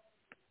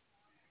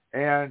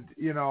 And,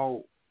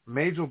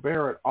 Majel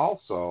Barrett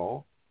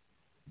also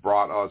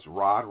brought us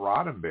Rod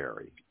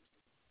Roddenberry.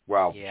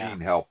 Well, Gene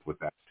helped with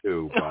that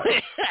too, but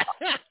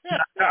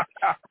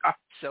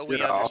so we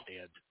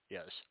understand.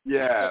 Yes.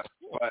 Yeah,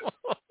 but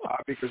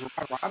because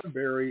Rod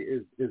Roddenberry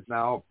is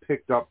now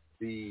picked up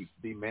the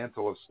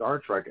mantle of Star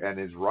Trek and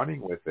is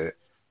running with it,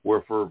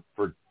 where for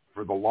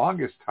the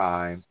longest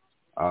time,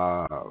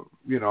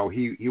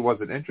 he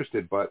wasn't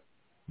interested, but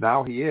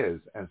now he is.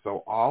 And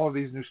so all of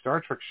these new Star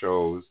Trek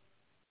shows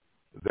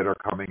that are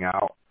coming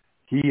out,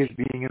 he is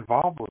being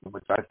involved with them,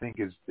 which I think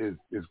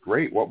is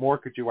great. What more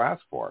could you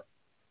ask for?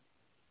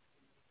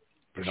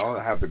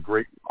 To have the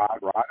great Rod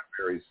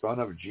Roddenberry, son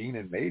of Gene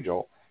and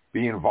Majel,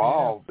 be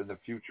involved in the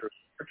future of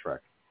Star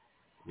Trek.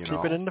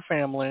 Keep it in the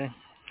family.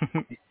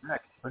 Keeping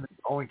it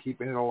going,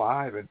 keeping it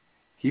alive, and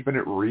keeping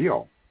it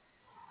real,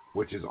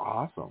 which is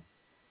awesome.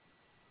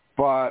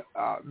 But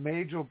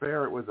Majel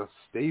Barrett was a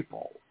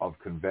staple of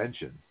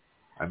conventions.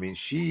 I mean,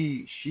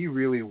 she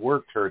really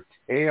worked her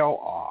tail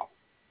off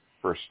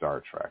for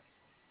Star Trek.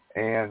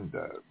 And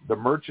the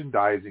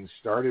merchandising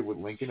started with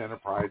Lincoln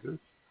Enterprises.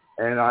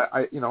 And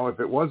I if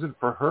it wasn't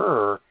for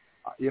her,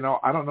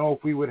 I don't know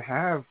if we would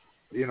have,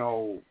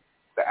 the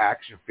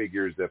action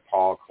figures that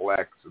Paul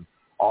collects and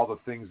all the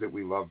things that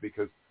we love,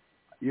 because,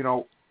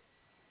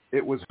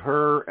 it was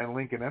her and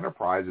Lincoln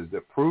Enterprises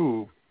that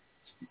proved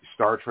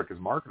Star Trek is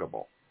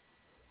marketable.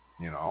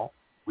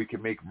 We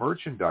can make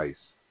merchandise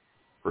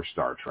for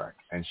Star Trek.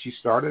 And she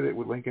started it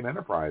with Lincoln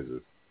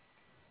Enterprises.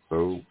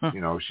 So,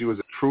 she was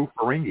a true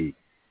Ferengi,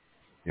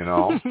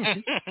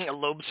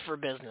 Lobes for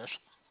business.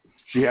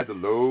 She had the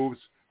lobes.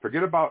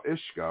 Forget about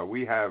Ishka.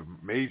 We have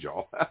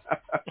Majel.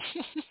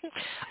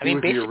 I mean,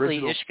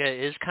 basically, Ishka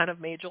is kind of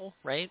Majel,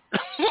 right?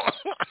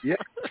 Yeah.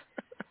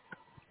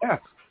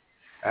 Yes.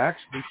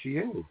 Actually, she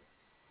is.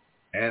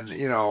 And,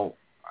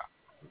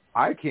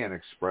 I can't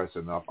express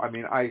enough. I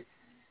mean, I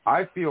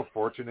feel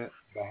fortunate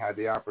that I had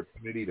the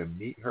opportunity to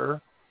meet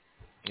her.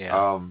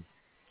 Yeah.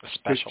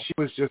 Special. She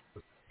was just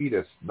the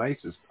sweetest,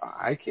 nicest.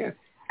 I can't.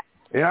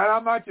 And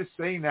I'm not just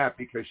saying that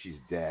because she's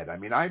dead. I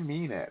mean, I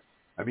mean it.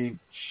 I mean,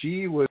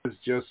 she was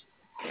just,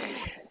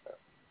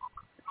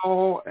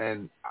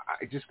 and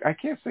I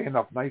can't say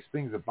enough nice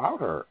things about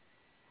her.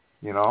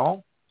 You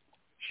know,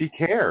 she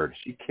cared.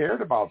 She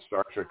cared about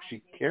Star Trek.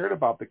 She cared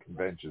about the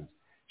conventions.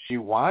 She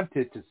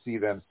wanted to see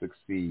them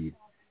succeed,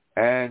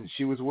 and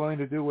she was willing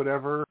to do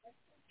whatever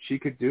she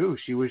could do.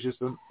 She was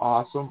just an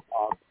awesome,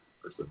 awesome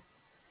person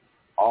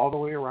all the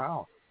way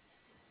around.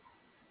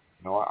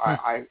 You know,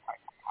 I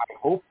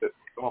hope that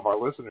some of our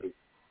listeners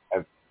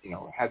have,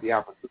 had the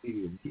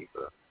opportunity to meet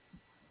her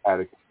at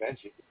a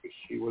convention because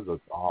she was a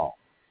doll,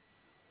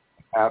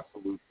 an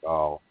absolute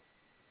doll.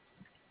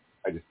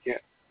 I just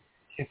can't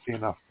say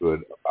enough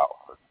good about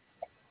her.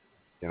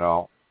 You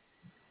know,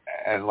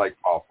 and like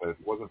Paul said, if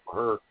it wasn't for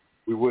her,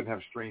 we wouldn't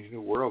have Strange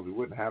New Worlds. We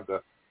wouldn't have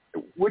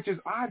which is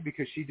odd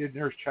because she did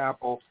Nurse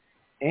Chapel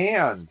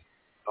and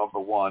Number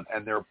One,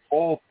 and they're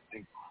both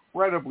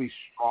incredibly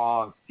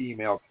strong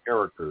female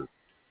characters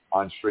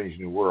on Strange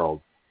New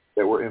Worlds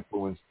that were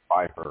influenced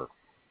by her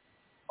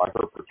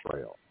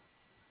portrayal.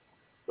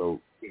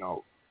 So,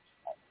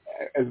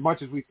 as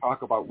much as we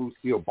talk about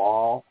Lucille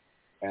Ball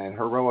and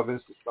her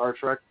relevance to Star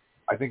Trek,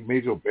 I think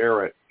Majel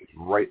Barrett is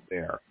right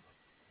there.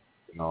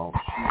 She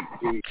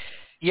really...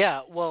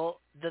 Yeah, well,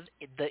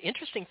 the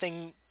interesting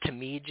thing to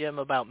me, Jim,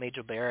 about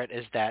Majel Barrett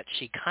is that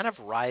she kind of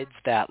rides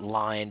that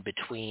line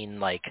between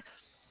like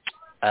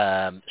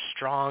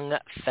strong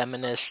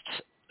feminist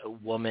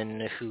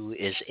woman who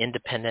is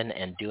independent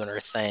and doing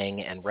her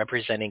thing and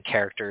representing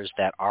characters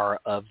that are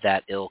of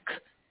that ilk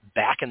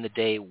back in the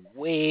day,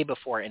 way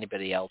before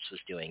anybody else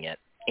was doing it.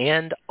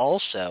 And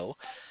also,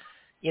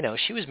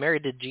 she was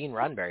married to Gene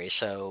Roddenberry,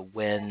 so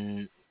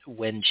when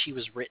she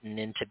was written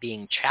into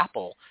being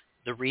Chapel,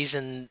 the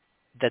reason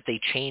that they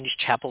changed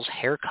Chapel's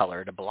hair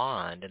color to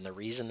blonde and the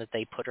reason that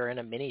they put her in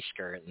a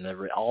miniskirt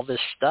and all this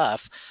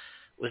stuff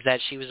was that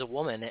she was a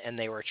woman, and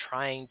they were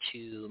trying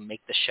to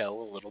make the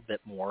show a little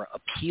bit more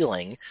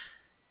appealing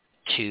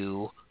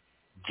to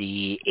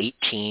the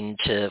 18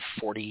 to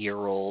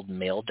 40-year-old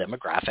male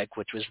demographic,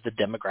 which was the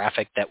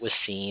demographic that was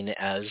seen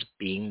as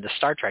being the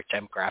Star Trek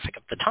demographic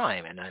of the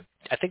time. And I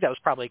think that was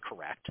probably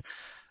correct.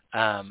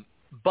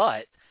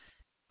 But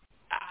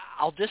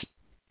I'll just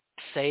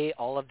say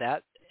all of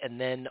that and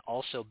then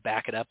also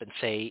back it up and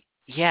say,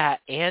 yeah,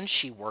 and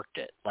she worked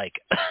it. Like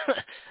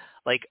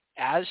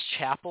as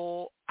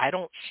Chapel, I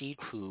don't see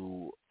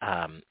who,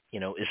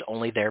 is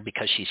only there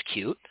because she's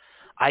cute.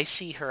 I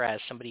see her as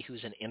somebody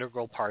who's an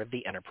integral part of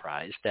the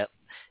Enterprise, that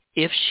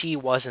if she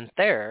wasn't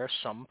there,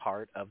 some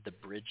part of the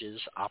bridge's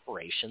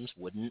operations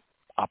wouldn't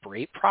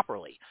operate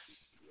properly.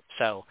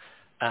 So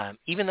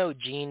even though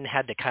Gene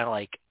had to kind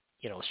of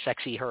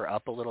sexy her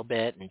up a little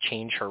bit and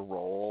change her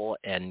role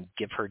and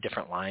give her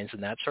different lines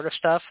and that sort of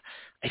stuff,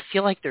 I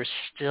feel like there's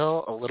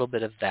still a little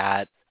bit of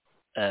that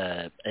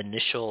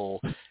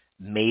initial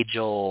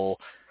Majel,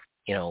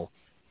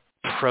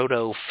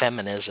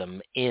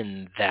 proto-feminism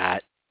in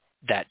that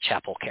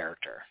Chapel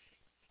character.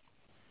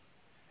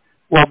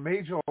 Well,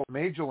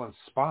 Majel and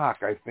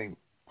Spock, I think,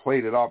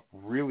 played it up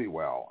really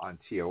well on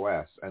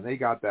TOS, and they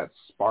got that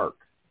spark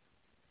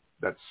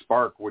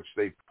which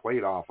they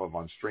played off of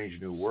on Strange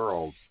New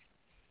Worlds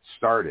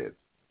started,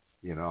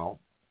 Yep.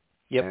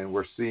 And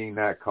we're seeing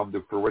that come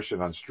to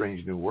fruition on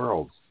Strange New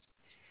Worlds.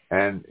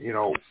 And,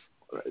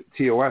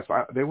 TOS,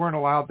 they weren't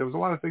allowed, there was a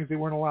lot of things they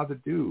weren't allowed to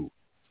do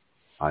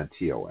on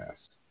TOS.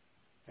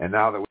 And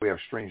now that we have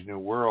Strange New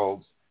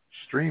Worlds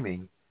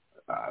streaming,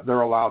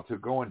 they're allowed to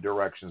go in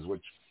directions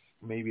which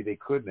maybe they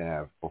couldn't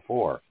have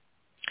before.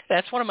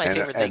 That's one of my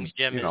favorite things,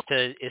 Jim,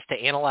 is to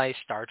analyze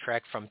Star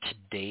Trek from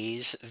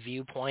today's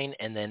viewpoint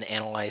and then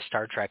analyze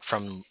Star Trek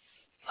from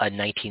a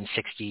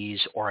 1960s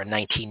or a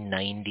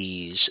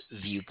 1990s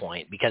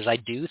viewpoint, because I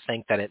do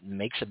think that it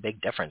makes a big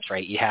difference,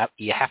 right? You have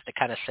to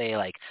kind of say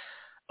like,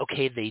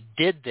 okay, they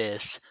did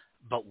this,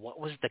 but what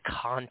was the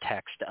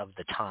context of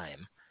the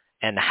time,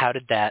 and how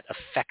did that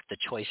affect the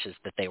choices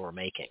that they were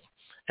making?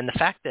 And the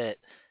fact that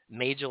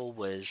Majel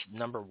was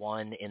number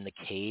one in the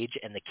cage,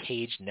 and the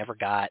cage never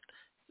got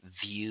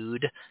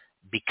viewed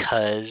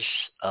because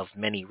of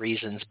many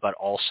reasons, but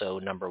also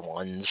number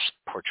one's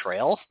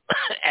portrayal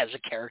as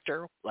a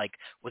character,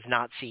 was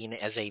not seen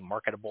as a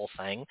marketable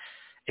thing.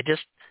 It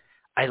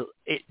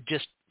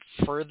just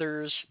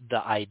furthers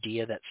the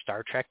idea that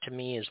Star Trek to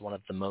me is one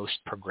of the most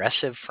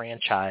progressive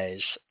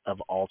franchise of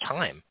all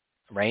time,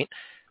 right?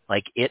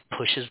 It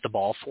pushes the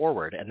ball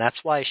forward. And that's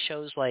why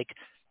shows like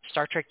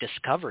Star Trek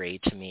Discovery,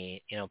 to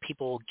me,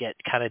 people get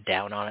kind of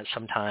down on it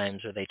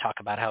sometimes, or they talk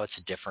about how it's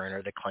different,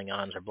 or the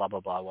Klingons, or blah,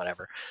 blah, blah,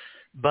 whatever.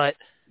 But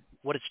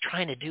what it's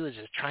trying to do is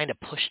it's trying to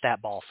push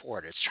that ball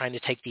forward. It's trying to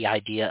take the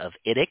idea of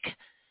IDIC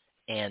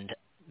and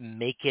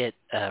make it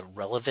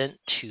relevant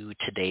to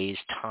today's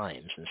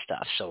times and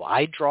stuff. So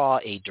I draw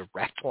a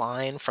direct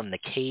line from the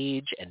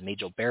cage and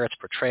Majel Barrett's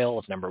portrayal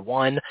of number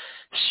one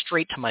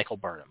straight to Michael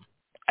Burnham.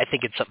 I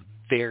think it's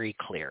very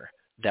clear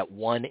that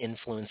one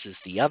influences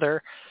the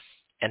other,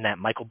 and that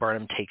Michael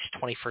Burnham takes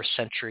 21st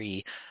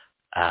century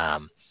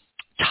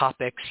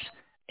topics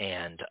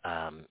and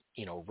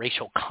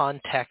racial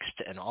context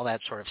and all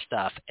that sort of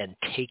stuff, and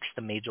takes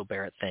the Majel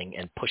Barrett thing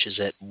and pushes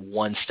it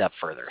one step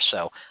further.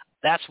 So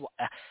that's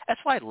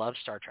why I love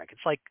Star Trek.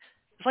 It's like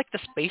the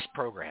space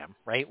program,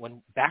 right?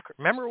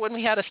 Remember when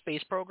we had a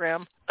space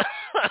program?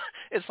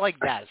 It's like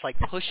that. It's like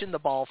pushing the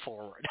ball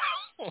forward.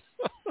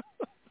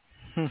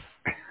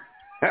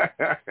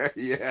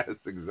 Yes,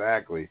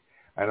 exactly.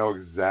 I know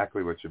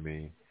exactly what you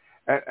mean.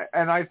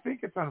 And I think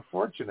it's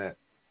unfortunate.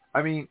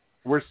 I mean,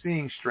 we're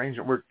seeing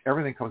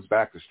everything comes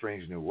back to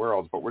Strange New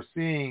Worlds, but we're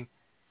seeing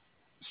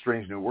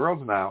Strange New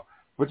Worlds now.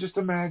 But just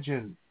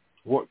imagine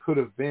what could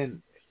have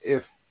been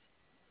if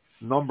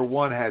number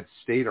one had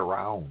stayed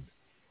around,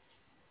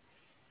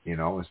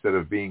 instead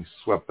of being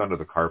swept under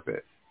the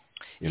carpet.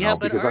 But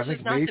because ours I think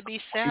is not to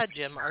be sad,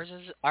 Jim. Ours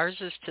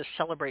is to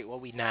celebrate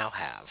what we now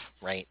have,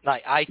 right?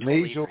 Like, I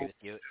totally agree with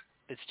you.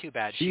 It's too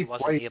bad she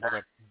wasn't able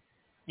to.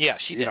 Yeah,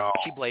 she did.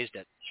 She blazed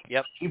it.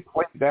 Yep. She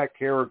played that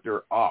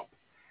character up.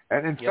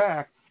 And in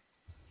fact,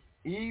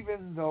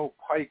 even though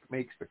Pike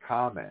makes the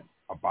comment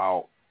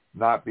about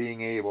not being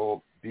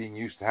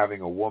used to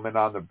having a woman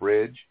on the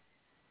bridge,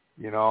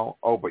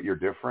 but you're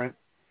different.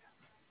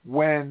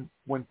 When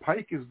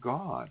Pike is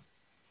gone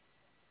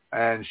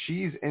and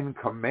she's in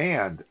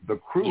command, the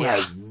crew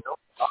has no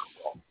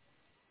problem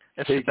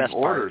taking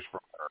orders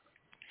from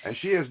her. And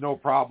she has no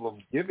problem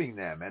giving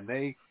them, and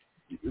they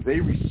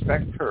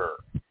respect her.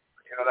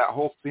 That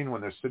whole scene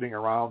when they're sitting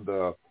around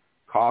the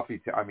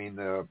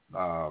the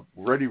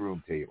ready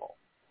room table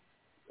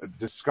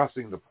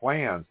discussing the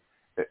plans,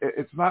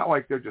 it's not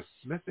like they're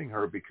dismissing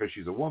her because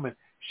she's a woman.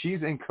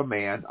 She's in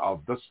command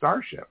of the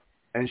starship,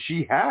 and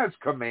she has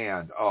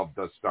command of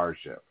the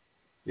starship.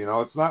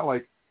 It's not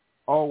like,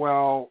 oh,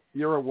 well,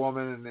 you're a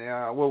woman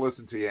and we'll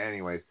listen to you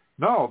anyways.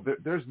 No,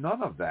 there's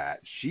none of that.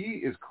 She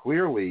is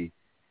clearly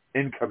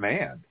in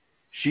command.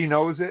 She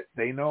knows it,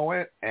 they know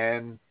it,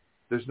 and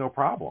there's no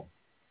problem.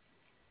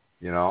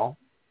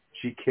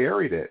 She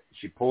carried it.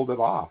 She pulled it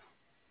off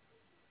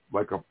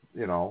like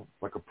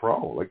a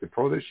pro, like the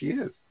pro that she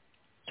is.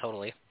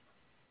 Totally.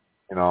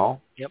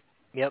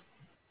 Yep.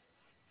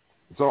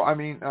 So, I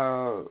mean,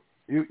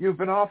 you've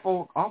been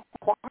awful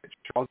quiet,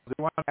 Charles. Do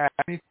you want to add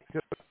anything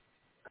to the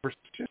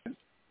conversation?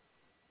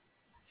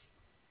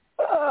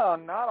 Oh,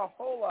 not a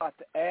whole lot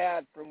to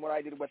add from what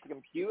I did with the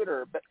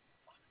computer, but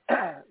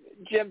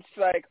Jim's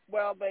like,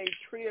 well, they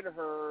treated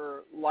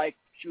her like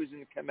she was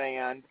in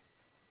command.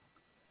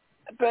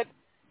 But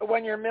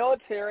when you're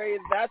military,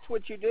 that's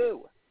what you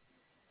do.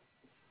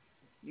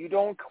 You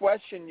don't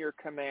question your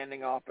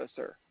commanding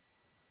officer.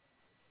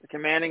 The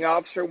commanding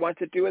officer wants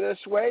to do it this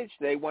way.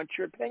 So they want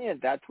your opinion.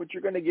 That's what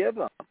you're going to give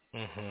them.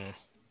 Mm-hmm.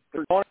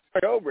 They're going to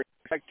go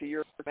respect to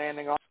your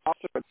commanding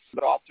officer, but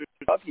the officers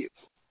above you.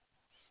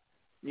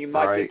 You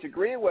might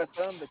disagree with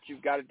them, but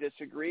you've got to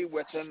disagree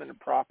with them in the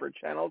proper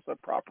channels, the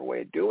proper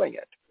way of doing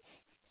it.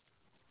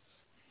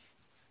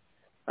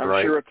 I'm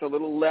sure it's a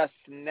little less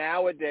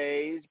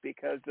nowadays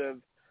because of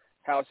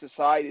how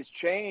society's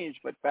changed,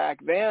 but back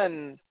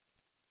then,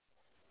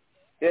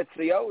 it's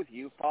the oath.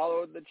 You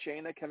followed the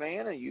chain of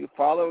command, and you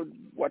followed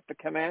what the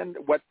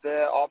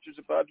officers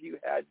above you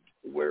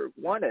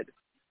wanted.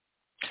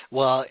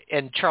 Well,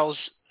 and Charles,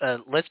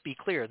 let's be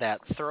clear,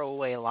 that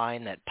throwaway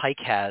line that Pike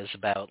has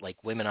about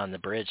like women on the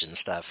bridge and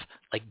stuff,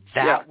 like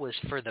that was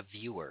for the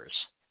viewers.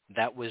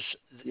 That was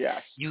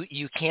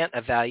you can't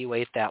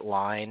evaluate that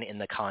line in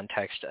the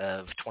context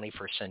of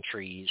 21st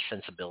century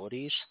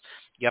sensibilities.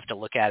 You have to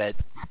look at it,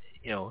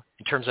 in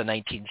terms of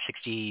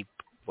 1960,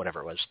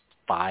 whatever it was,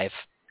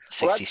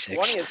 66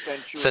 20th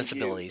century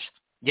sensibilities. Views.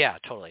 Yeah,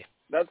 totally.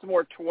 That's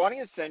more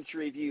 20th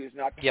century views,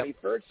 not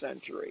 21st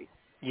century.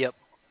 Yep.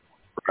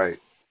 Right.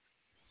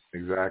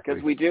 Exactly.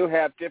 Because we do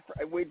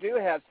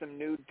have some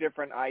new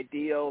different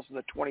ideals in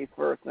the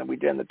 21st than we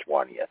did in the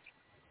 20th.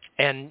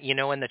 And, in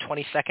the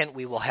 22nd,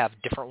 we will have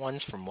different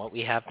ones from what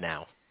we have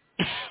now.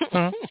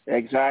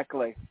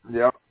 Exactly.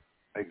 Yep,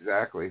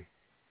 exactly.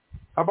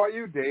 How about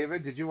you,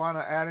 David? Did you want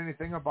to add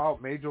anything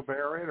about Majel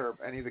Barrett or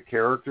any of the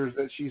characters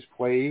that she's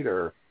played?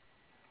 Or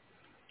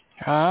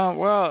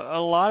Well, a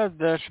lot of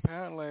this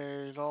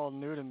apparently is all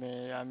new to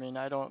me. I mean,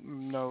 I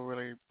don't know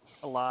really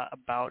a lot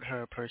about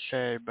her per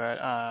se,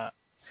 but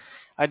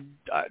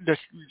this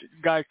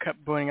guy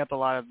kept bringing up a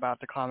lot about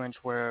the comments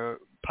where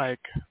Pike,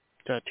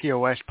 the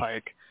TOS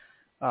Pike,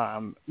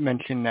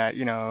 mentioned that,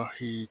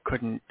 he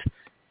couldn't,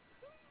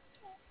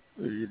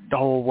 the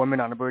whole woman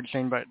on the bridge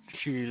thing, but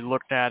she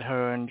looked at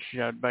her and she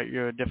said, but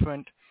you're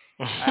different.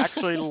 I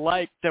actually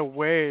like the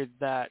way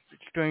that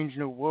Strange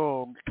New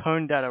World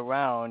turned that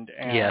around,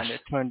 and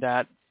it turned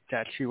out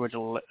that she was,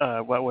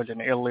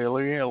 an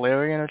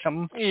Illyrian or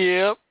something?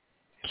 Yep.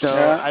 So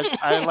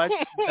I like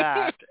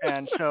that.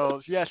 And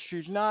so, yes,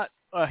 she's not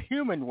a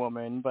human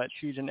woman, but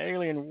she's an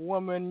alien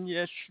woman,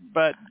 yes.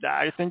 But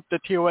I think the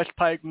TOS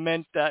Pike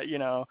meant that,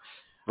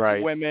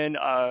 women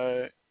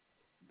are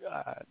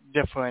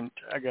different,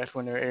 I guess,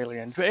 when they're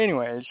aliens. But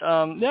anyways,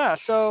 yeah.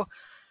 So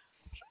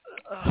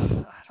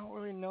I don't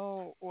really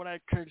know what I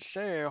could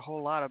say a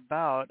whole lot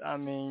about. I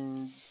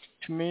mean,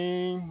 to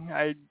me,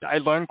 I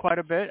learned quite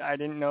a bit. I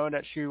didn't know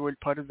that she was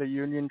part of the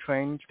Union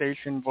train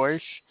station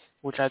voice,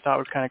 which I thought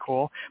was kind of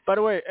cool. By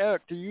the way,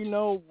 Eric, do you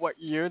know what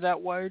year that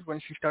was when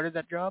she started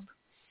that job?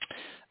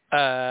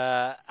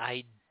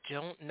 I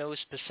don't know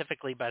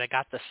specifically, but I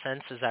got the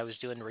sense as I was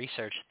doing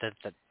research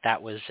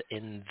that was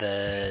in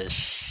the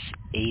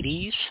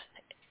 80s.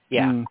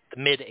 Yeah,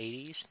 the mid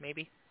 80s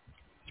maybe.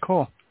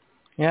 Cool.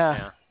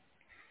 Yeah.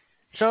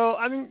 So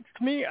I mean,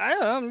 to me, I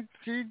don't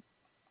know.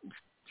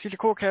 She's a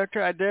cool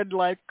character. I did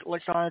like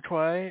Lwaxana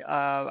Troi.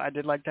 I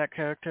did like that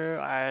character.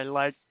 I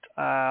liked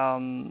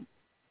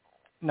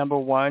number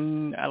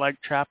one. I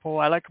liked Chapel.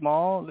 I like them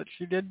all. That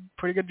she did a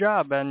pretty good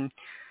job, and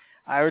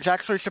I was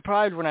actually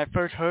surprised when I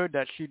first heard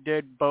that she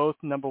did both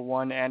number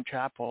one and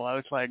Chapel. I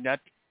was like,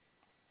 that's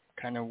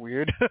kind of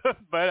weird,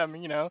 but I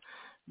mean, you know,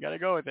 you gotta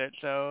go with it.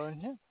 So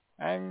yeah,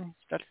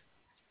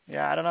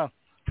 I don't know.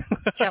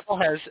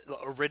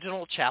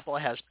 Original Chapel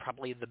has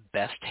probably the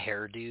best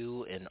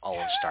hairdo in all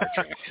of Star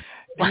Trek.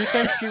 Do you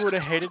think she would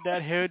have hated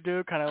that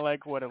hairdo, kind of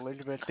like what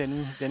Elizabeth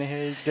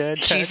Dennehy did?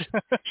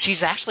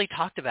 She's actually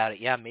talked about it.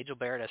 Yeah, Majel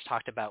Barrett has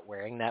talked about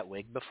wearing that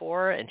wig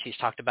before, and she's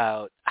talked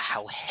about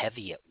how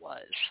heavy it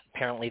was.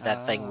 Apparently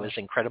that thing was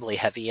incredibly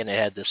heavy, and it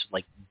had this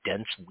like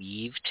dense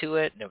weave to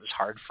it, and it was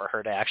hard for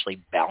her to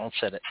actually balance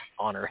it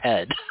on her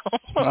head.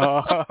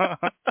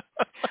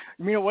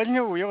 You mean it wasn't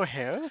her real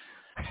hair?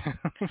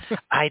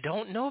 I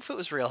don't know if it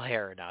was real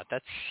hair or not.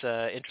 That's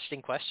an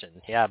interesting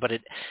question. Yeah, but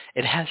it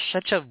has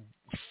such a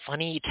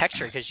funny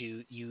texture because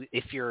you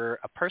if you're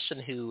a person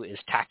who is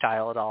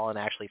tactile at all and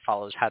actually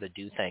follows how to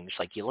do things,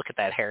 like you look at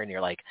that hair and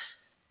you're like,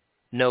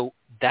 no,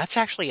 that's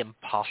actually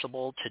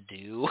impossible to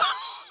do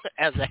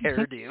as a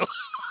hairdo.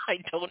 I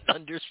don't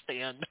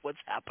understand what's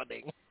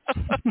happening.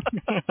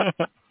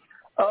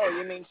 Oh,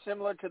 you mean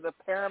similar to the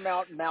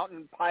Paramount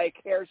Mountain Pike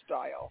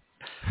hairstyle?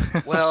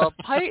 Well,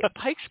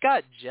 Pike's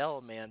got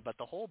gel, man, but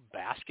the whole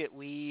basket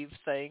weave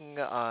thing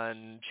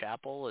on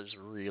Chapel is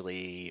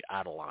really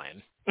out of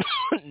line.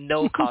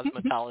 No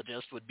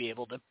cosmetologist would be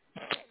able to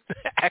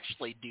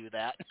actually do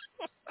that.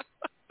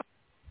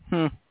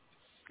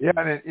 Yeah,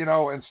 and it, you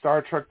know, in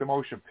Star Trek: The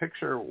Motion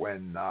Picture,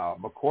 when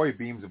McCoy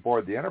beams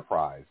aboard the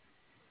Enterprise,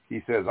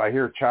 he says, "I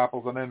hear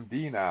Chapel's an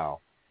MD now,"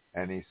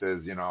 and he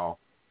says, you know.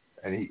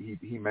 And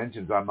he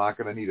mentions, I'm not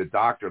going to need a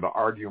doctor to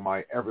argue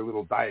my every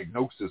little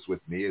diagnosis with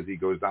me as he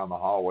goes down the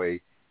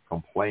hallway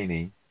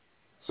complaining.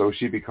 So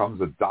she becomes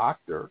a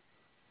doctor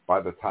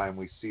by the time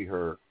we see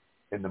her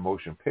in the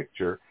motion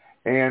picture.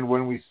 And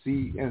when we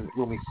see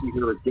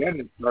her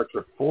again in Star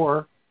Trek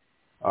 4,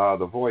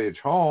 The Voyage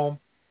Home,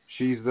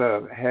 she's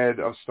the head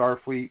of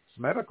Starfleet's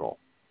medical,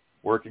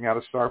 working out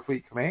of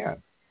Starfleet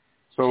Command.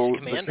 So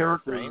the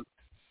character, right?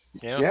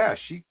 Yeah,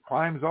 she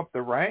climbs up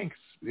the ranks,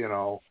 you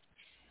know,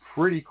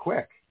 pretty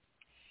quick,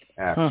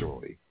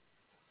 actually,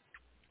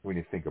 when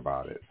you think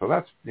about it. So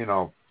that's, you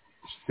know,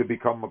 to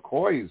become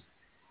McCoy's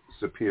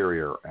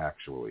superior,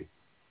 actually.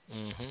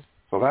 Mm-hmm.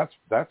 So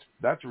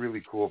that's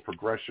really cool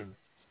progression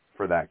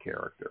for that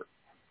character.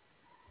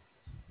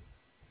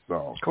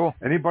 So cool.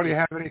 Anybody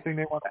have anything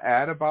they want to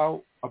add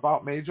about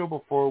Majel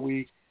before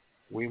we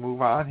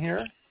move on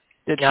here?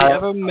 Did she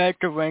ever make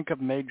the rank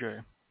of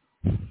Major?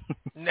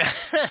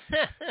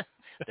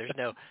 There's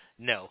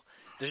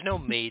no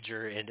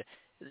major in.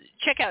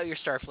 Check out your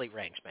Starfleet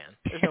ranks, man.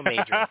 There's no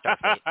major in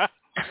Starfleet.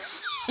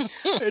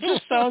 It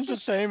just sounds the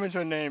same as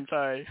her name,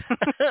 sorry.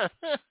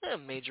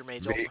 Major.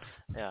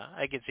 Yeah,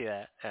 I can see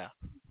that. Yeah.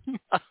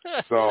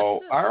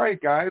 So, all right,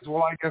 guys.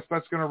 Well, I guess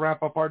that's going to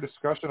wrap up our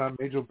discussion on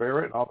Majel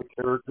Barrett and all the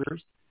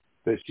characters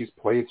that she's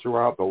played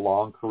throughout the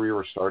long career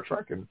of Star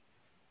Trek and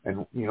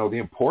you know, the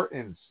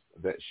importance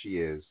that she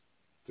is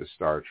to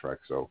Star Trek.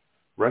 So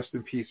rest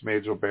in peace,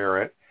 Majel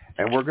Barrett.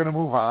 And we're going to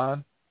move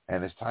on,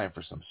 and it's time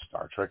for some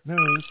Star Trek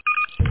news.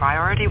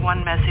 Priority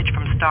 1 message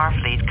from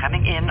Starfleet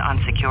coming in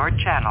on secured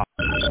channel.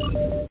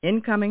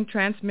 Incoming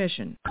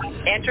transmission.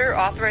 Enter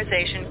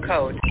authorization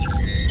code.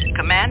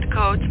 Command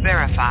codes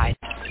verified.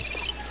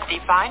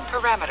 Define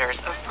parameters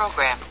of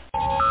program.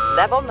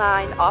 Level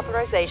 9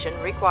 authorization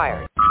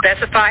required.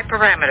 Specify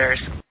parameters.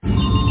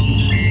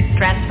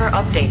 Transfer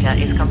of data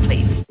is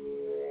complete.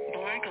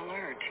 Blank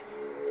alert.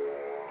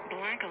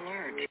 Blank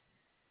alert.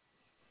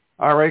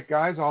 All right,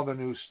 guys, all the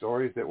news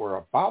stories that we're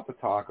about to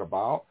talk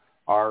about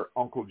are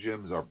Uncle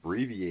Jim's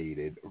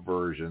abbreviated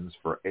versions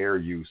for air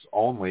use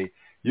only.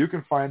 You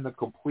can find the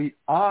complete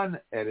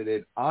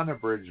unedited,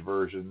 unabridged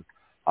version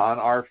on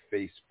our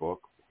Facebook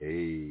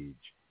page.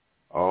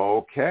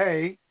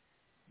 Okay.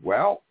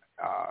 Well,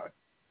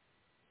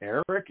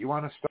 Eric, you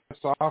want to start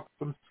us off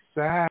with some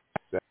sad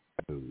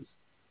news?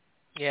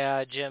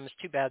 Yeah, Jim, it's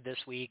too bad this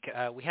week.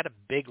 We had a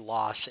big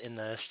loss in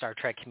the Star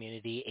Trek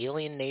community.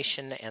 Alien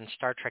Nation and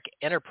Star Trek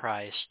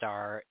Enterprise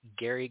star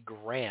Gary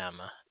Graham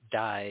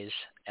dies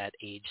at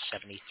age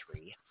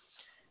 73.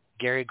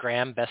 Gary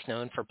Graham, best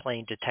known for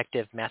playing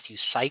Detective Matthew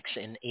Sykes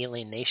in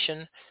Alien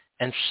Nation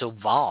And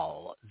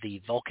Soval,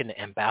 the Vulcan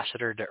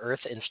ambassador to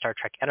Earth in Star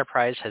Trek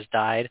Enterprise, has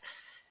died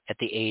at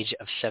the age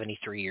of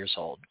 73 years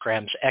old.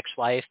 Graham's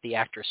ex-wife, the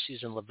actress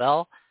Susan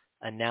Lavelle,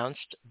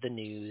 announced the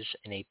news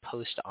in a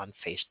post on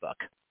Facebook.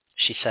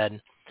 She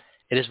said,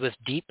 "It is with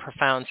deep,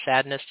 profound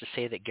sadness to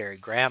say that Gary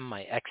Graham,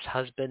 my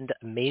ex-husband,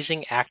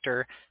 amazing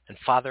actor, and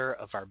father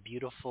of our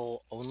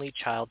beautiful only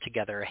child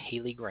together,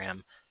 Haley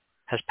Graham,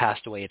 has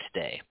passed away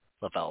today,"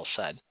 Lavelle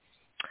said.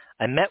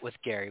 "I met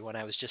with Gary when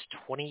I was just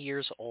 20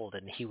 years old,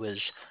 and he was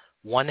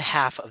one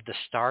half of the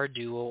star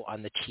duo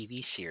on the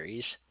TV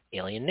series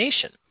Alien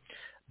Nation.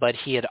 But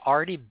he had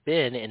already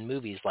been in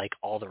movies like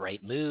All the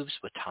Right Moves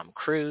with Tom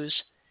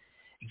Cruise.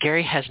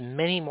 Gary has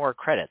many more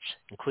credits,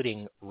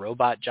 including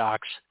Robot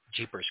Jox,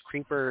 Jeepers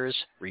Creepers,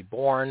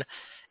 Reborn,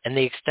 and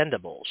The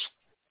Expendables."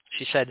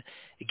 She said,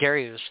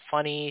 "Gary was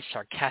funny,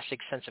 sarcastic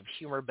sense of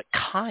humor, but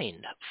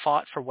kind,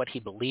 fought for what he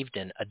believed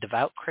in, a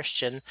devout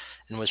Christian,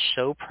 and was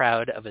so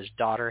proud of his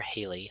daughter,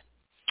 Haley.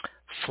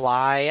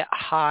 Fly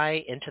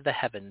high into the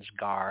heavens,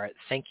 Gar.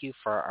 Thank you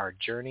for our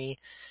journey,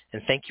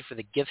 and thank you for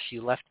the gifts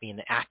you left me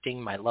in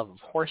acting, my love of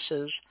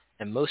horses,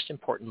 and most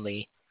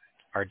importantly,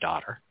 our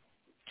daughter."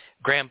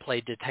 Graham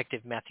played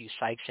Detective Matthew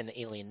Sykes in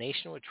Alien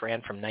Nation, which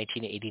ran from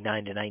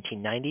 1989 to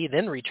 1990,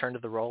 then returned to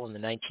the role in the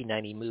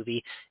 1990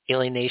 movie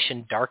Alien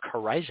Nation Dark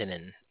Horizon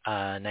in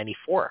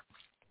 94,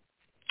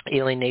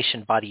 Alien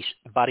Nation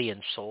Body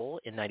and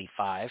Soul in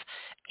 95,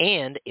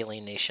 and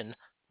Alien Nation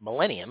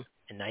Millennium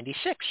in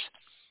 96.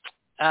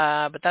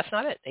 But that's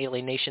not it.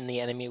 Alien Nation The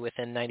Enemy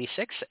Within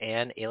 96,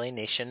 and Alien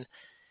Nation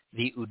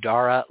The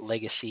Udara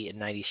Legacy in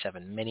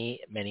 97.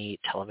 Many, many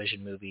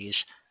television movies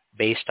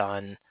based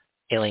on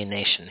Alien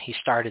Nation. He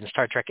starred in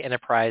Star Trek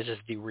Enterprise as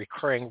the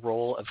recurring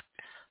role of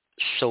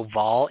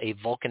Soval, a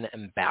Vulcan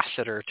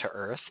ambassador to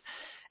Earth,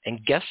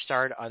 and guest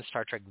starred on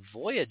Star Trek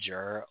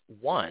Voyager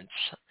once,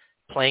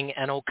 playing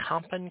an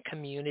Ocampan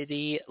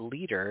community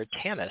leader,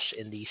 Tanis,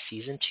 in the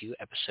Season 2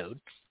 episode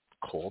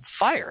Cold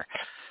Fire.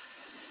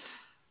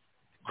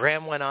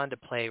 Graham went on to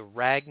play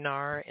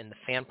Ragnar in the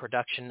fan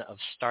production of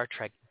Star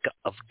Trek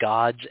of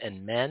Gods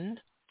and Men,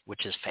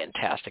 which is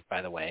fantastic,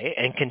 by the way,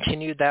 and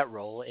continued that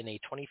role in a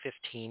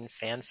 2015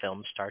 fan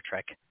film, Star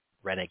Trek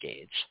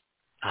Renegades.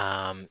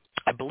 I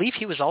believe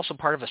he was also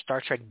part of a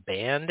Star Trek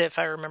band, if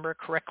I remember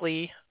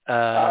correctly.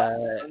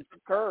 Sons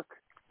of Kirk.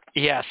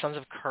 Yeah, Sons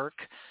of Kirk.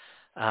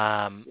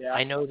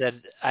 I know that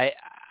I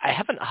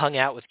haven't hung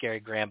out with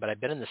Gary Graham, but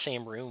I've been in the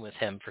same room with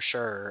him for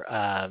sure.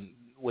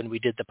 When we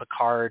did the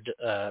Picard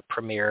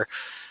premiere,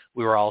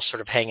 we were all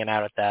sort of hanging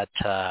out at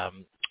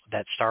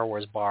that Star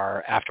Wars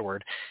bar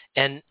afterward.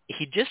 And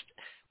he just,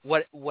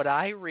 what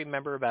I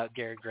remember about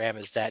Gary Graham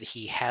is that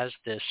he has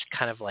this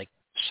kind of like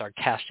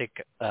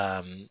sarcastic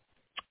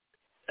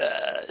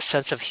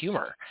sense of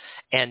humor.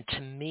 And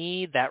to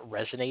me, that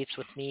resonates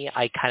with me.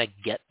 I kind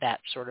of get that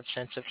sort of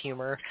sense of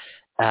humor.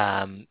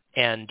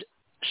 And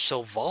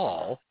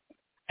Soval,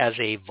 as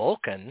a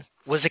Vulcan,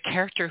 was a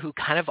character who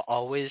kind of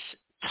always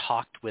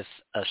talked with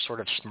a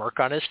sort of smirk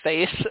on his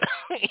face.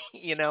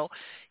 You know,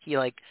 he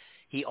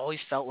always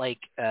felt like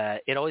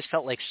it always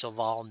felt like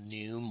Soval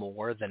knew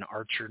more than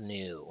Archer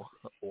knew,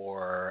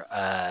 or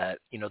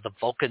the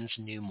Vulcans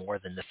knew more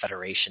than the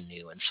Federation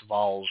knew, and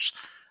Soval's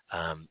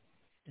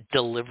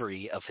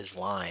delivery of his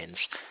lines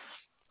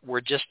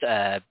were just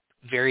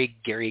very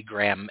Gary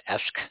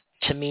Graham-esque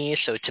to me.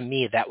 So to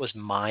me, that was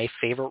my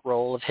favorite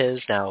role of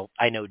his. Now,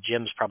 I know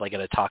Jim's probably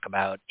going to talk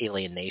about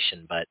Alien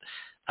Nation, but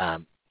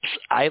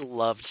I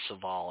loved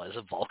Soval as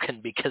a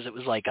Vulcan because it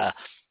was like a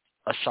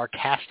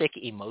sarcastic,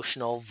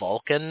 emotional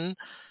Vulcan,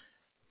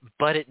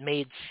 but it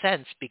made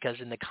sense because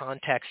in the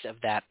context of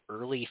that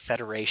early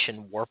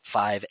Federation Warp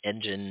 5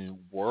 engine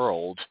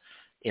world,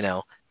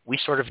 we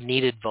sort of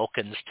needed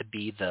Vulcans to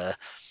be the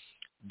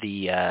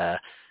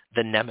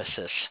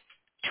nemesis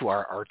to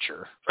our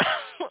Archer,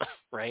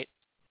 right?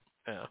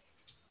 Yeah.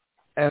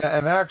 And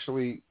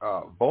actually,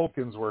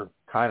 Vulcans were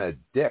kind of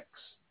dicks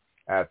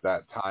at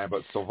that time,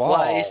 but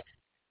Soval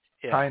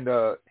kind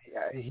of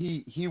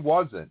he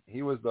wasn't.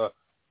 He was the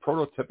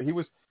prototype. He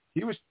was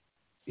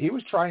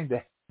trying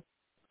to.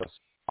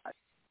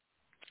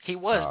 He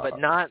was, but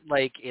not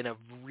like in a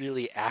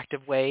really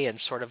active way, and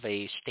sort of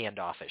a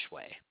standoffish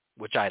way,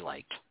 which I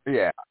liked.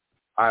 Yeah,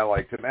 I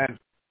liked him, and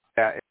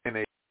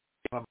in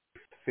one of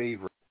my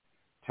favorite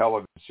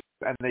television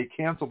shows, and they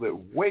canceled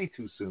it way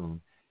too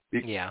soon.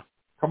 Yeah.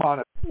 Come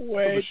on.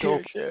 Way too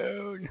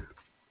soon.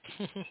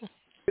 They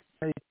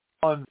made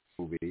one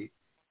movie.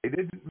 They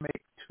didn't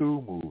make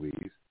two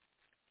movies.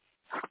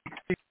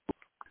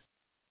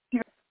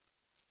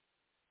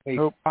 They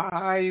made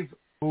 5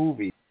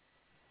 movies.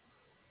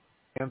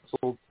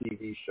 Canceled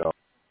TV show.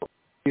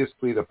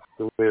 Obviously, the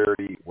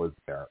popularity was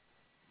there.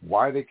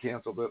 Why they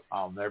canceled it,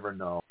 I'll never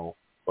know.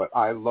 But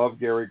I love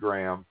Gary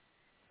Graham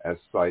as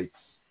Sykes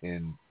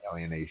in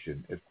Alien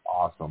Nation. It's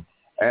awesome.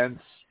 And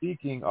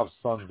speaking of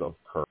Sons of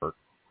Kirk,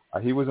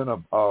 he was in a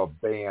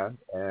band,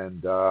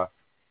 and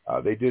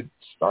they did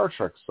Star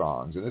Trek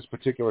songs. And this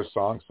particular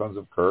song, Sons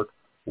of Kirk,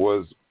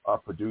 was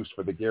produced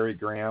for the Gary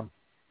Graham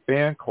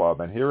fan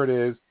club. And here it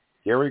is.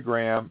 Gary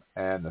Graham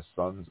and the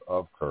Sons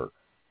of Kirk.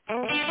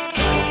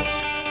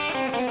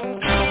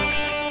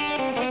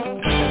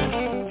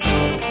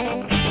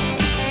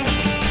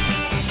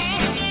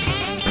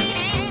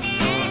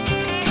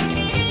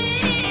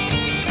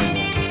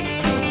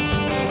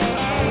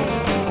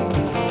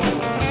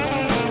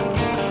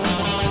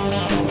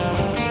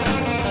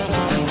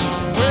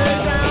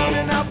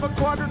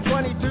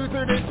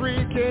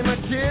 Came a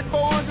kid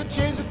born to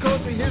change the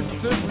course of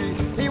history.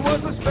 He was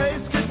a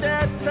space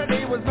cadet, said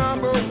he was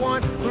number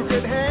one, who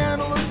could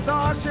handle a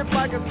starship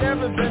like it's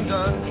never been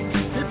done.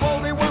 He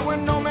boldly went where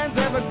no man's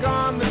ever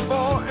gone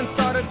before, and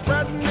started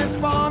spreading his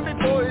bomb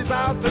before he's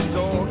out the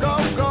door. Go,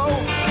 go,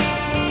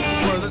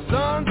 we're the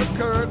Sons of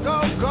Kirk.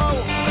 Go, go,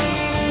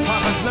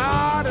 Papa's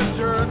not a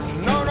jerk.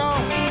 No,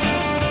 no,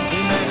 he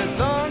made his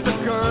Sons of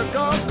Kirk.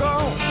 Go,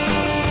 go,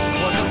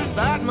 wasn't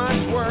that much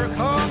work.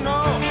 Oh,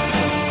 no.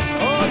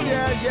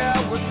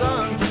 Yeah, we're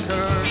Sons of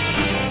Kirk.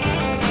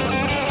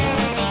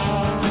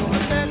 The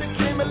man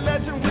became a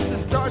legend with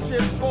the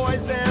Starship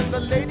Boys, and the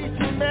ladies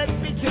he met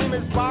became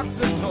his box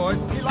of toys.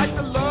 He liked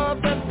to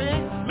love them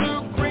pink,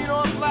 blue, green,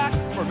 or black.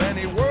 From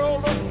any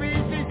world or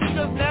species, he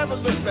just never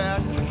looked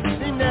back.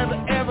 He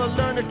never ever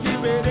learned to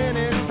keep it in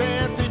his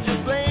pants. He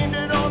just blamed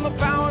it on the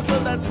powers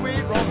of that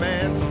sweet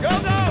romance. Go,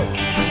 go!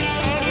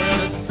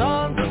 We're the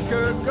Sons of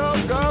Kirk. Go,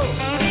 go!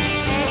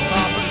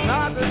 Papa's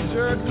not the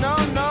jerk.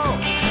 No,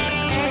 no.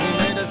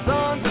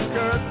 Sons of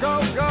Kirk, go,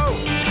 go.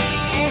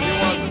 It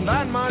wasn't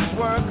that much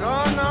work,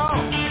 oh no.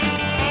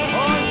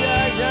 Oh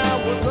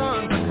yeah, we're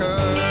Sons of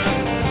Kirk.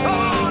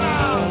 Oh no.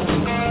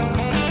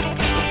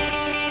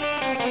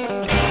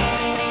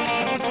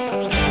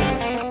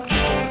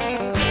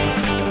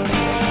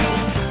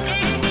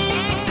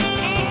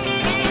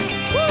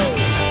 Woo.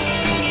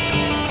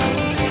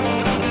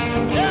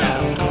 Yeah.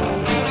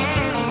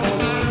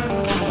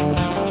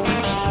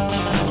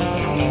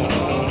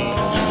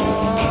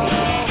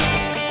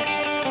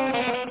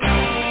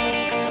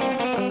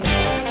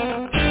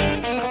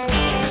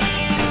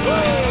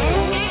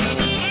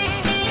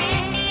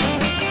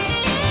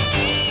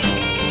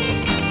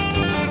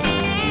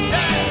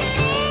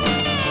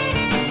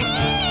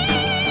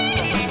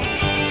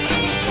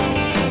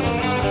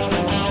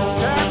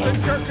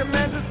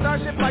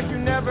 Like you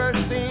never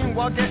seen,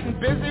 while getting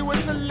busy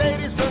with the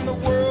ladies from the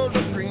world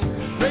of green.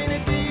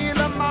 Rainy D,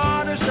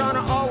 Lamar,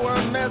 Shauna, all were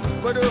a mess,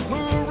 but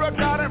Uhura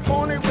got it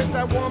phony with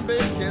that one big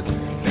kiss.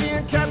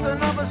 Being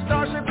captain of a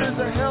starship is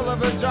a hell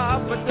of a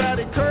job, but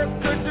Daddy Kirk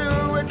could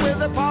do it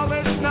with a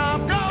polished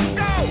knob. Go,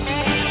 go!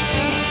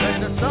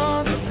 And the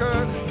Sons of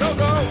Kirk, go,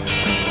 go!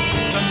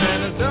 The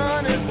man has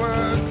done his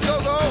work,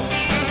 go, go!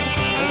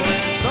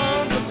 And the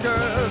Sons of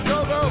Kirk,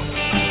 go, go!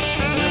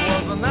 It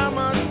wasn't that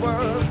much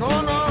work,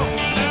 oh no!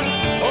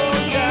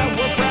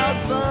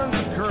 Sons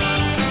of Kirk.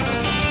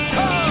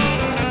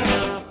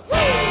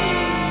 Oh!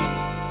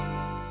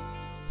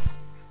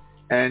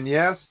 And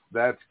yes,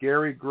 that's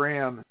Gary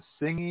Graham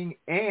singing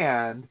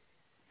and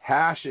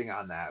hashing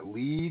on that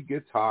lead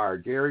guitar.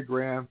 Gary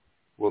Graham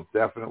will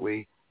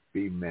definitely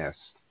be missed.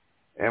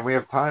 And we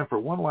have time for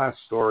one last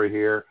story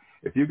here.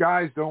 If you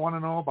guys don't want to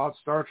know about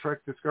Star Trek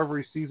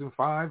Discovery Season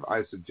 5,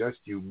 I suggest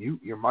you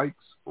mute your mics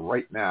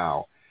right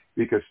now,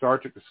 because Star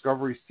Trek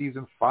Discovery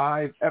Season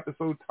 5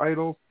 episode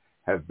titles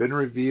have been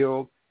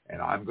revealed,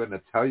 and I'm going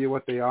to tell you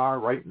what they are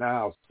right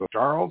now. So,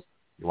 Charles,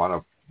 you want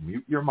to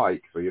mute your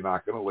mic so you're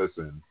not going to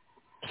listen.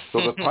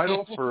 So the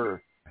titles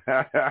for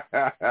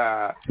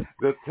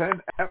the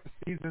 10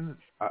 seasons,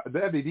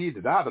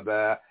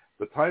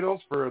 the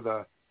titles for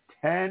the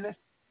 10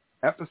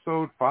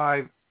 episode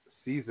 5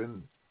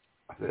 season,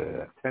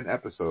 10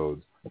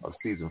 episodes of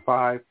season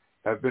 5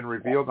 have been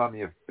revealed on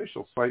the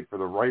official site for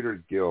the Writers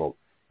Guild,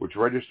 which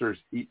registers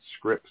each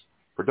script's.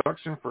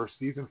 Production for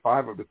season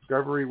 5 of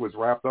Discovery was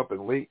wrapped up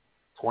in late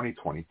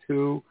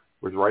 2022,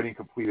 with writing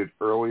completed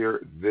earlier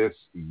this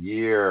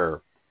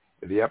year.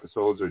 The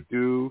episodes are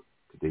due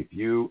to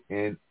debut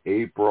in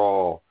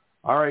April.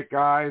 All right,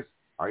 guys,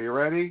 are you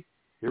ready?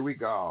 Here we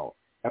go.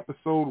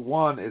 Episode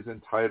 1 is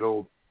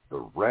entitled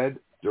The Red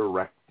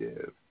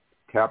Directive.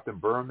 Captain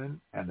Berman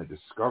and the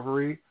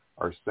Discovery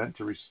are sent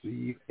to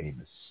receive a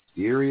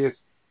mysterious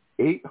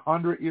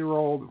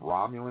 800-year-old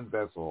Romulan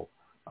vessel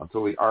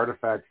until the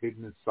artifact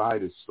hidden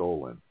inside is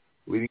stolen,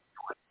 leading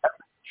to an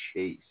epic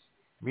chase.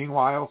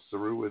 Meanwhile,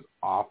 Saru is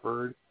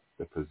offered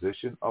the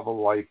position of a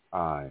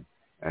lifetime,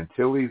 and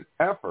Tilly's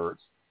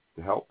efforts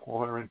to help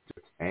pull her into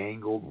a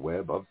tangled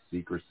web of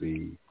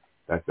secrecy.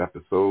 That's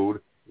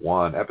episode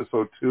 1.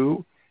 Episode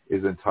 2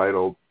 is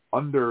entitled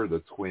Under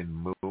the Twin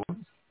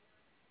Moons.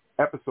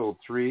 Episode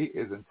 3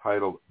 is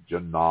entitled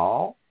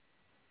Janal.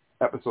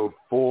 Episode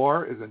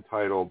 4 is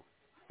entitled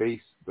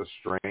Face the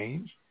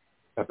Strange.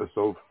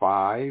 Episode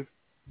 5,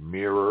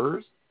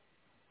 Mirrors.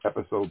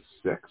 Episode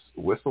 6,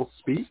 Whistle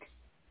Speak.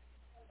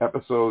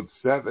 Episode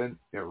 7,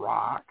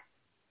 Iraq,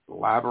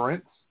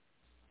 Labyrinth.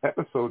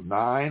 Episode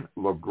 9,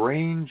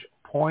 Lagrange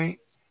Point.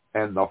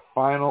 And the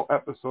final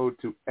episode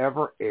to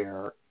ever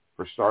air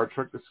for Star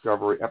Trek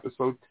Discovery,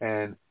 Episode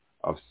 10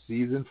 of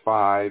Season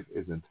 5,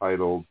 is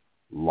entitled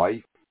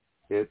Life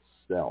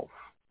itself.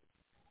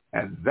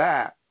 And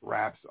that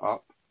wraps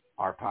up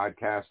our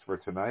podcast for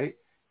tonight.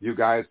 You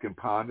guys can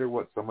ponder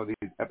what some of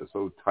these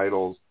episode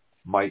titles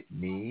might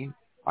mean.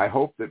 I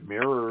hope that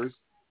Mirrors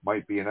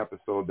might be an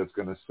episode that's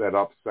going to set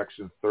up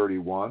Section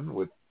 31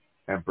 with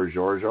Emperor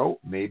Giorgio.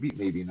 Maybe,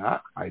 maybe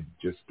not. I'm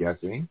just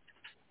guessing.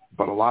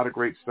 But a lot of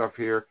great stuff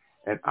here.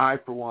 And I,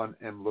 for one,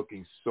 am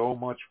looking so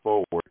much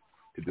forward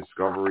to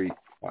Discovery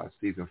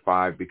Season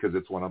 5 because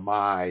it's one of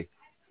my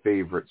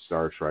favorite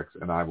Star Treks,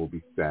 and I will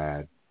be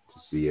sad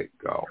to see it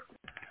go.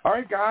 All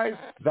right, guys,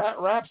 that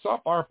wraps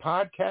up our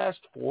podcast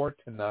for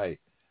tonight.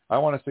 I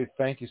want to say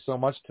thank you so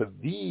much to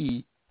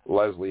the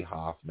Leslie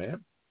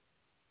Hoffman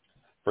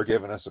for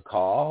giving us a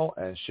call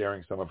and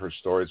sharing some of her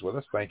stories with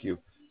us. Thank you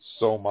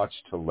so much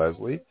to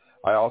Leslie.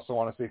 I also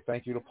want to say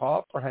thank you to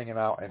Paul for hanging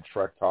out and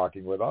Trek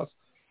Talking with us.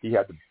 He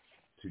had to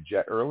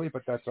jet early,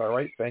 but that's all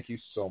right. Thank you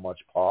so much,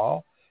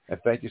 Paul. And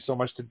thank you so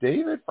much to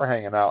David for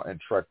hanging out and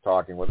Trek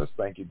Talking with us.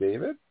 Thank you,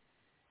 David.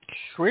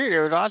 Sweet.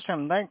 It was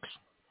awesome. Thanks.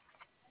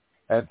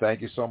 And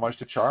thank you so much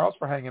to Charles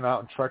for hanging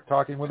out and Trek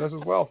Talking with us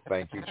as well.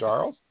 Thank you,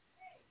 Charles.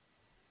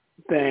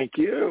 Thank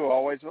you.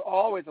 Always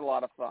a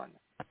lot of fun.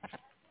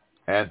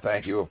 And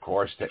thank you, of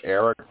course, to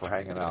Eric for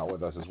hanging out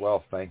with us as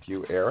well. Thank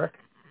you, Eric.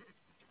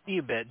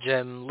 You bet,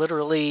 Jim.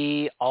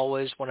 Literally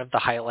always one of the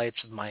highlights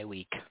of my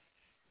week.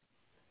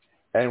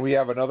 And we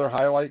have another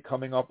highlight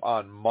coming up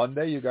on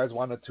Monday. You guys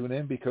want to tune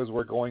in because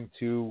we're going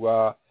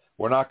to,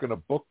 we're not going to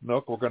book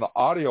Nook. We're going to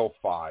audio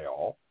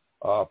file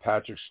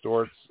Patrick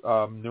Stewart's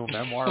new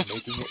memoir,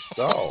 Making It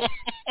So.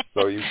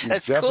 So you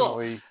that's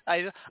definitely.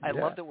 Cool. I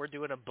love that we're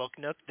doing a book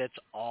Nook that's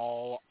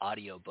all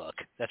audiobook.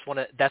 That's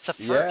a first.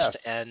 Yes.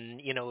 And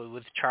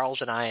with Charles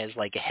and I as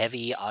like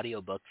heavy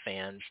audiobook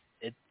fans,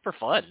 it's for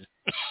fun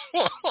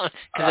because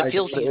it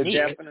feels unique.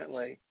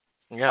 Definitely.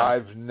 Yeah.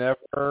 I've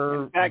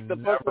never. In fact, the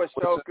book was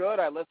so good,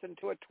 I listened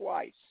to it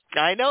twice.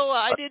 I know,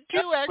 I did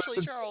too,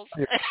 actually, Charles.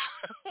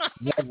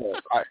 Never.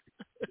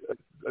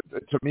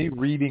 To me,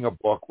 reading a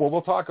book. Well,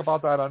 we'll talk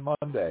about that on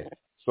Monday.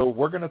 So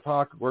we're going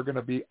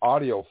to be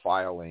audio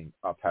filing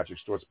Patrick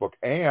Stewart's book,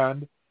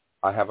 and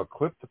I have a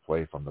clip to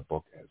play from the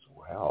book as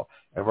well.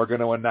 And we're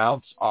going to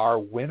announce our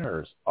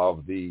winners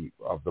of the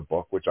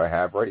book, which I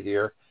have right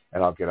here,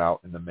 and I'll get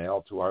out in the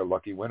mail to our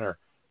lucky winner.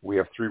 We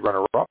have 3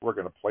 runner-up. We're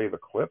going to play the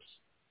clips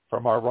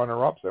from our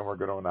runner-ups, and we're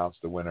going to announce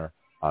the winner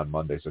on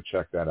Monday, so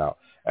check that out.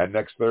 And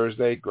next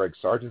Thursday, Greg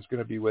Sargent's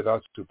going to be with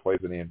us, who plays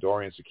an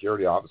Andorian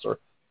security officer,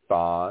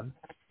 Thon,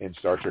 in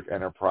Star Trek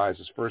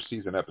Enterprise's first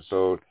season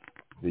episode,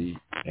 The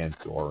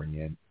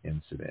Andorian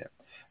Incident.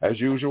 As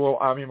usual,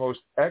 I'm your most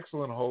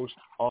excellent host,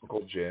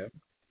 Uncle Jim,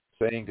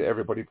 saying to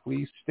everybody,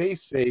 please stay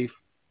safe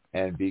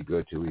and be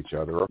good to each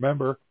other.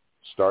 Remember,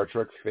 Star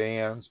Trek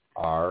fans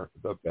are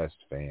the best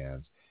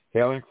fans.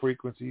 Hailing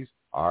frequencies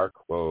are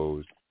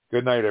closed.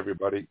 Good night,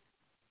 everybody.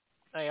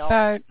 Hey, all.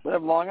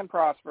 Live long and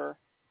prosper.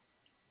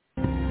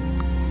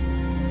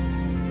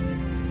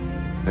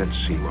 Let's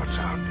see what's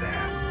out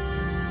there.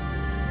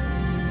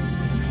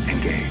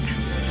 Engage.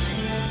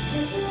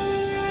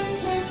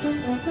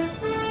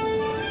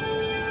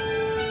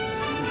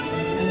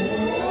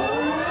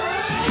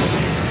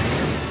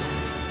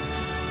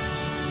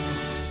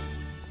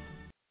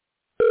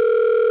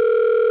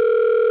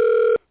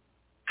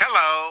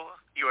 Hello.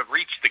 You have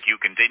reached the Q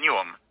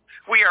Continuum.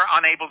 We are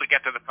unable to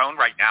get to the phone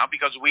right now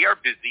because we are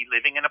busy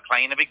living in a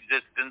plane of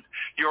existence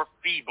your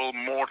feeble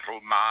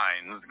mortal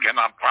minds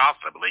cannot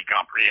possibly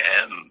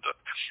comprehend.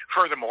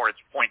 Furthermore,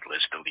 it's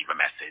pointless to leave a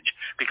message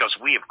because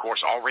we, of course,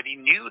 already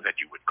knew that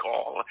you would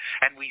call,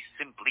 and we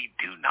simply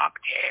do not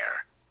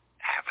care.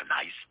 Have a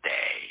nice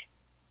day.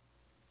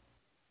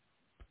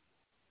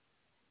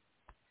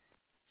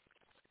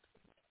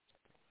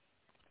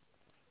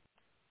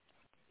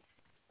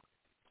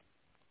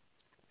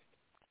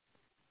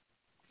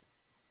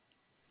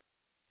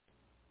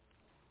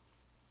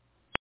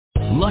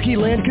 Lucky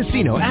Land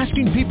Casino,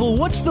 asking people,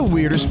 what's the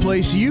weirdest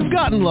place you've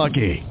gotten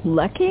lucky?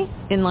 Lucky?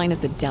 In line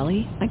at the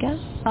deli, I guess?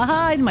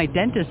 Aha, in my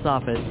dentist's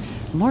office.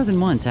 More than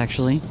once,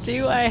 actually.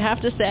 Do I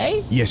have to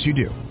say? Yes, you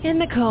do. In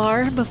the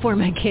car before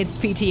my kids'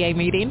 PTA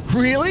meeting.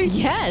 Really?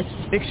 Yes.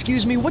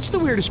 Excuse me, what's the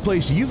weirdest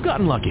place you've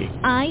gotten lucky?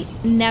 I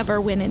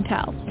never win and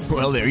tell.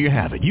 Well, there you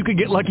have it. You can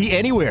get lucky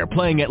anywhere,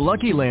 playing at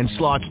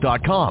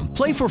LuckyLandSlots.com.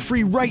 Play for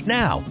free right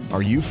now.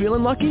 Are you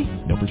feeling lucky?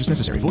 No purchase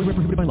necessary. Void where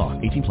prohibited by law.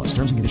 18+.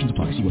 Terms and conditions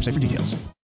apply. See website for details.